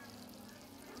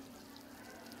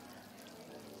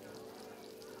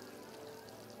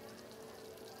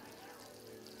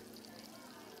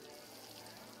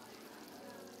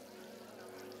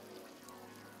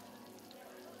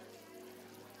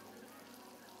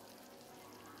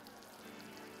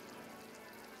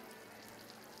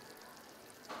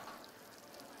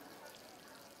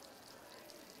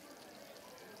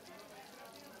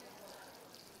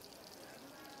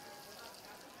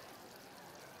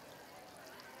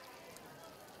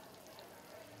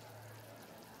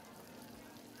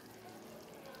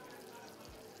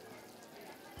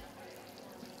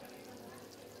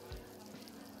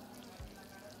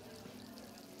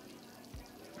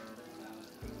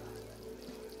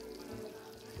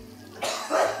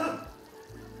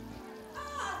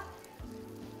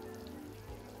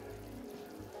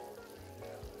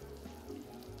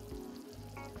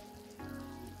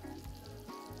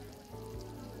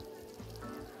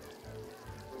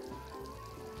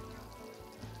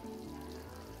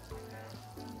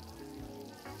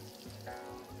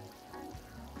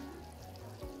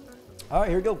 All right,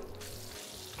 here we go.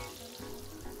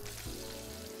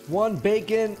 One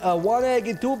bacon, one egg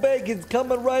and two bacons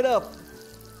coming right up.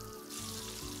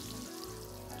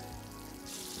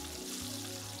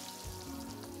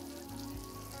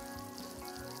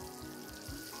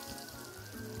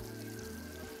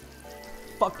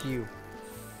 Fuck you.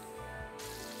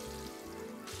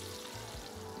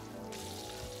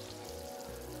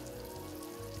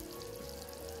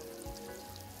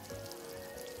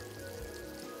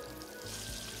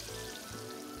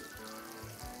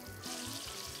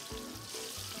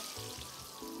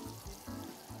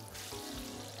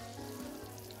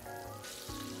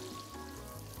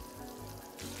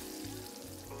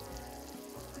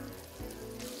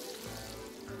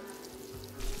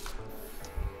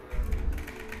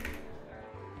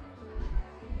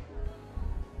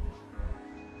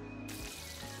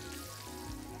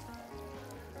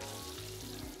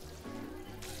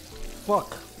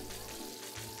 Fuck.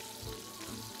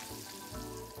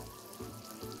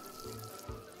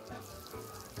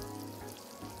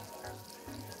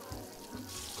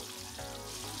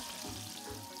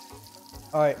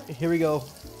 Alright, here we go.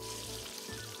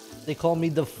 They call me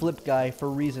the flip guy for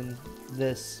reason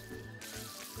this.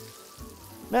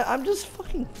 Man, I'm just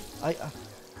fucking...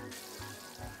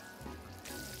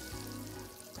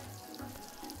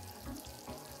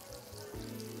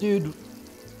 Dude.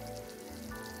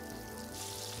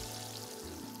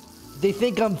 They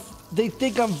think I'm They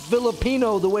think I'm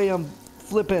Filipino the way I'm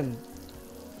flipping.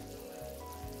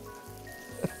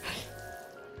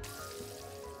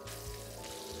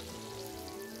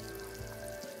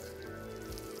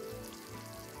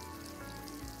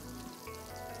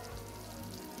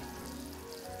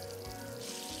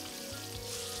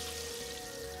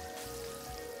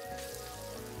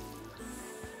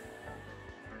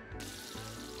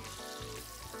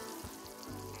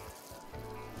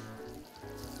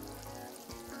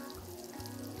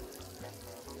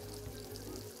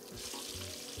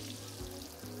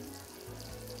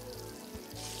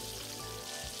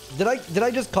 Did I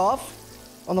just cough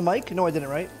on the mic? No, I didn't,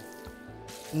 right?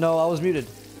 No, I was muted.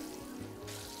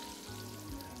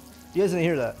 You guys didn't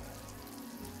hear that.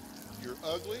 You're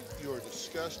ugly. You're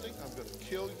disgusting. I'm going to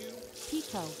kill you.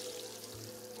 Pico.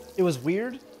 It was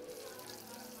weird.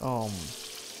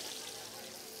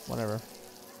 Whatever.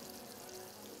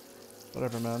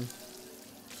 Whatever, man.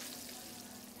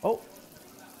 Oh.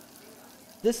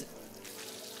 This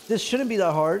shouldn't be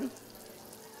that hard.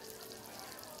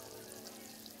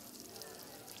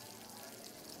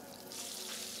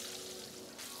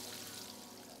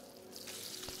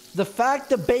 The fact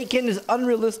the bacon is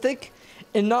unrealistic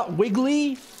and not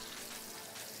wiggly.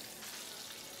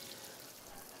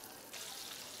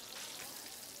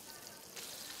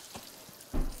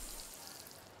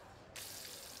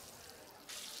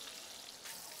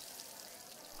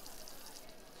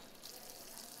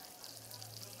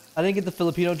 I didn't get the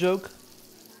Filipino joke.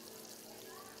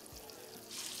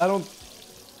 I don't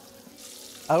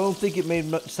think it made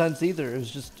much sense either. It was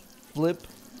just flip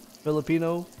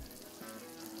Filipino.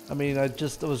 I mean, I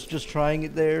was just trying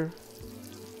it there.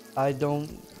 I won't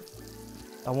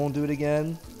do it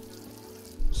again.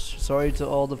 Sorry to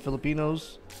all the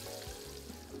Filipinos.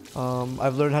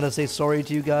 I've learned how to say sorry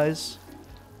to you guys.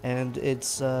 And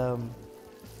it's,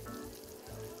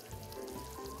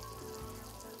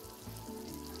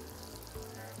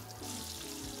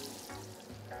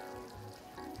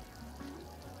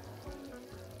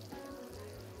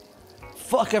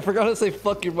 fuck, I forgot to say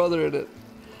fuck your mother in it.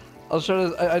 I was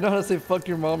trying to. I know how to say "fuck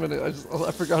your mom" in it.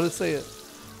 I forgot to say it.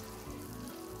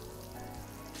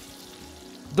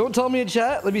 Don't tell me in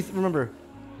chat. Let me remember.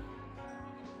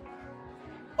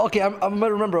 Okay, I'm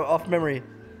gonna remember off memory.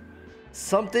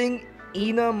 Something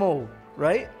Inamo,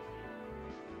 right?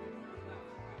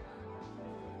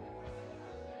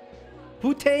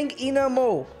 Putang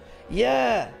Inamo.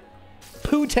 Yeah.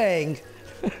 Putang.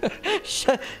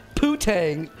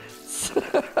 Putang.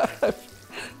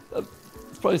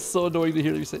 It's probably so annoying to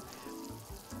hear you say.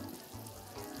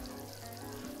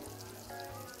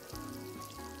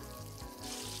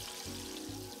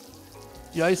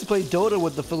 Yeah, I used to play Dota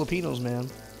with the Filipinos, man.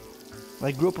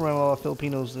 I grew up around a lot of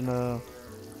Filipinos in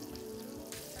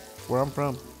where I'm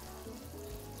from.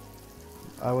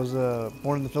 I was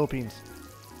born in the Philippines.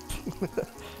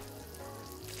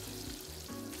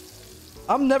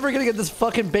 I'm never gonna get this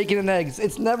fucking bacon and eggs.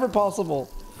 It's never possible.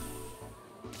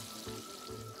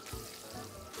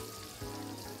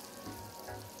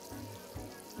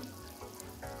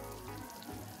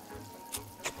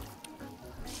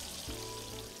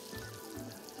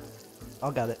 I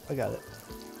got it. I got it.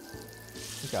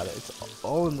 I got it. It's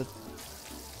all in the...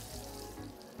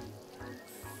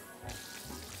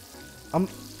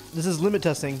 This is limit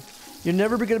testing. You're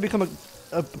never going to become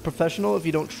a professional if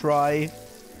you don't try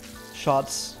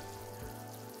shots.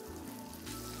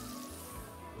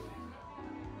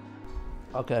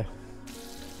 Okay.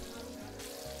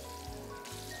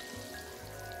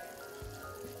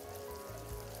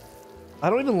 I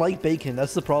don't even like bacon.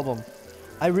 That's the problem.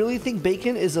 I really think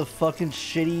bacon is a fucking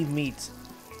shitty meat.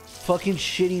 Fucking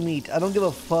shitty meat. I don't give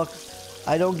a fuck.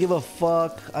 I don't give a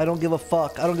fuck. I don't give a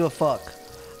fuck. I don't give a fuck.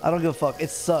 I don't give a fuck.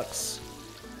 It sucks.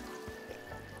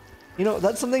 You know,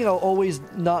 that's something I'll always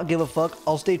not give a fuck.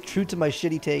 I'll stay true to my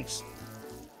shitty takes.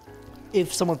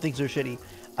 If someone thinks they're shitty.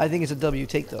 I think it's a W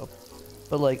take though.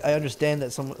 But like, I understand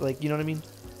that someone, like, you know what I mean?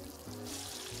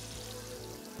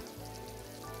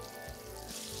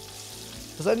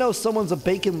 Because I know someone's a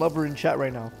bacon lover in chat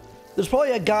right now. There's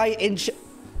probably a guy in chat.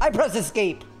 I pressed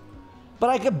escape.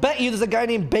 But I could bet you there's a guy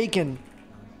named Bacon.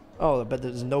 Oh, I bet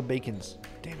there's no bacons.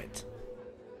 Damn it.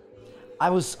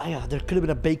 There could have been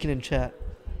a bacon in chat.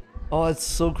 Oh, that's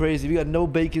so crazy. We got no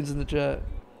bacons in the chat.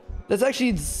 That's actually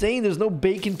insane. There's no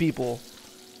bacon people.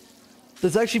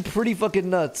 That's actually pretty fucking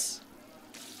nuts.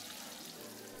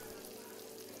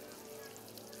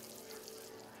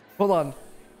 Hold on.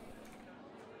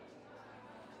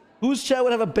 Whose chat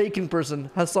would have a bacon person?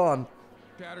 Hassan.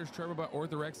 Chatters trouble about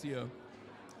orthorexia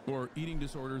or eating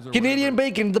disorders or Canadian whatever.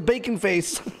 bacon, the bacon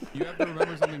face. You have to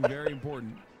remember something very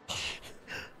important.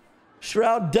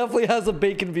 Shroud definitely has a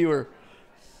bacon viewer.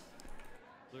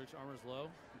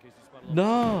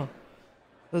 No,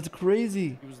 that's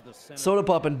crazy. Soda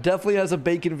Poppin' definitely has a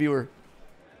bacon viewer.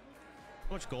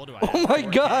 How much gold do I have? Oh my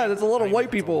god, it's a lot of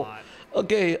white people.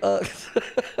 Okay, it's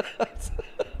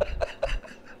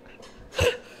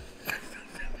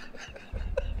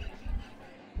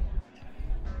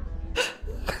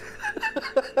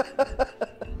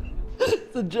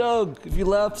a joke. If you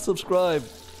laugh, subscribe.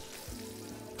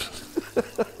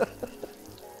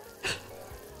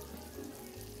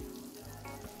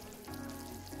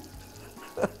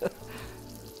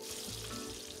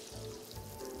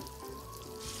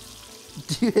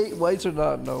 Do you hate whites or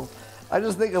not? No. I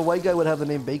just think a white guy would have the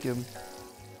name Bacon.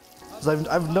 'Cause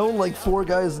I've known like 4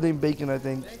 guys named Bacon, I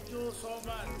think.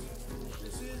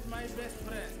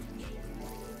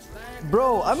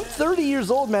 Bro, I'm 30 years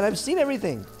old, man. I've seen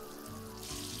everything.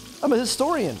 I'm a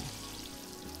historian.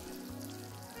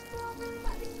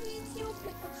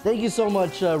 Thank you so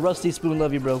much, Rusty Spoon.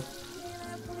 Love you, bro.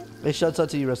 Hey, shouts out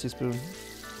to you, Rusty Spoon.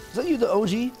 Is that you, the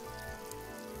OG?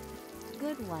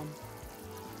 Good one.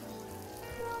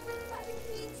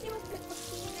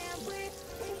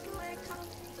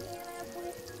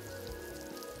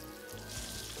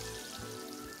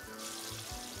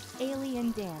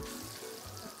 Alien dance.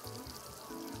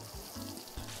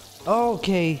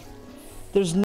 Okay. There's no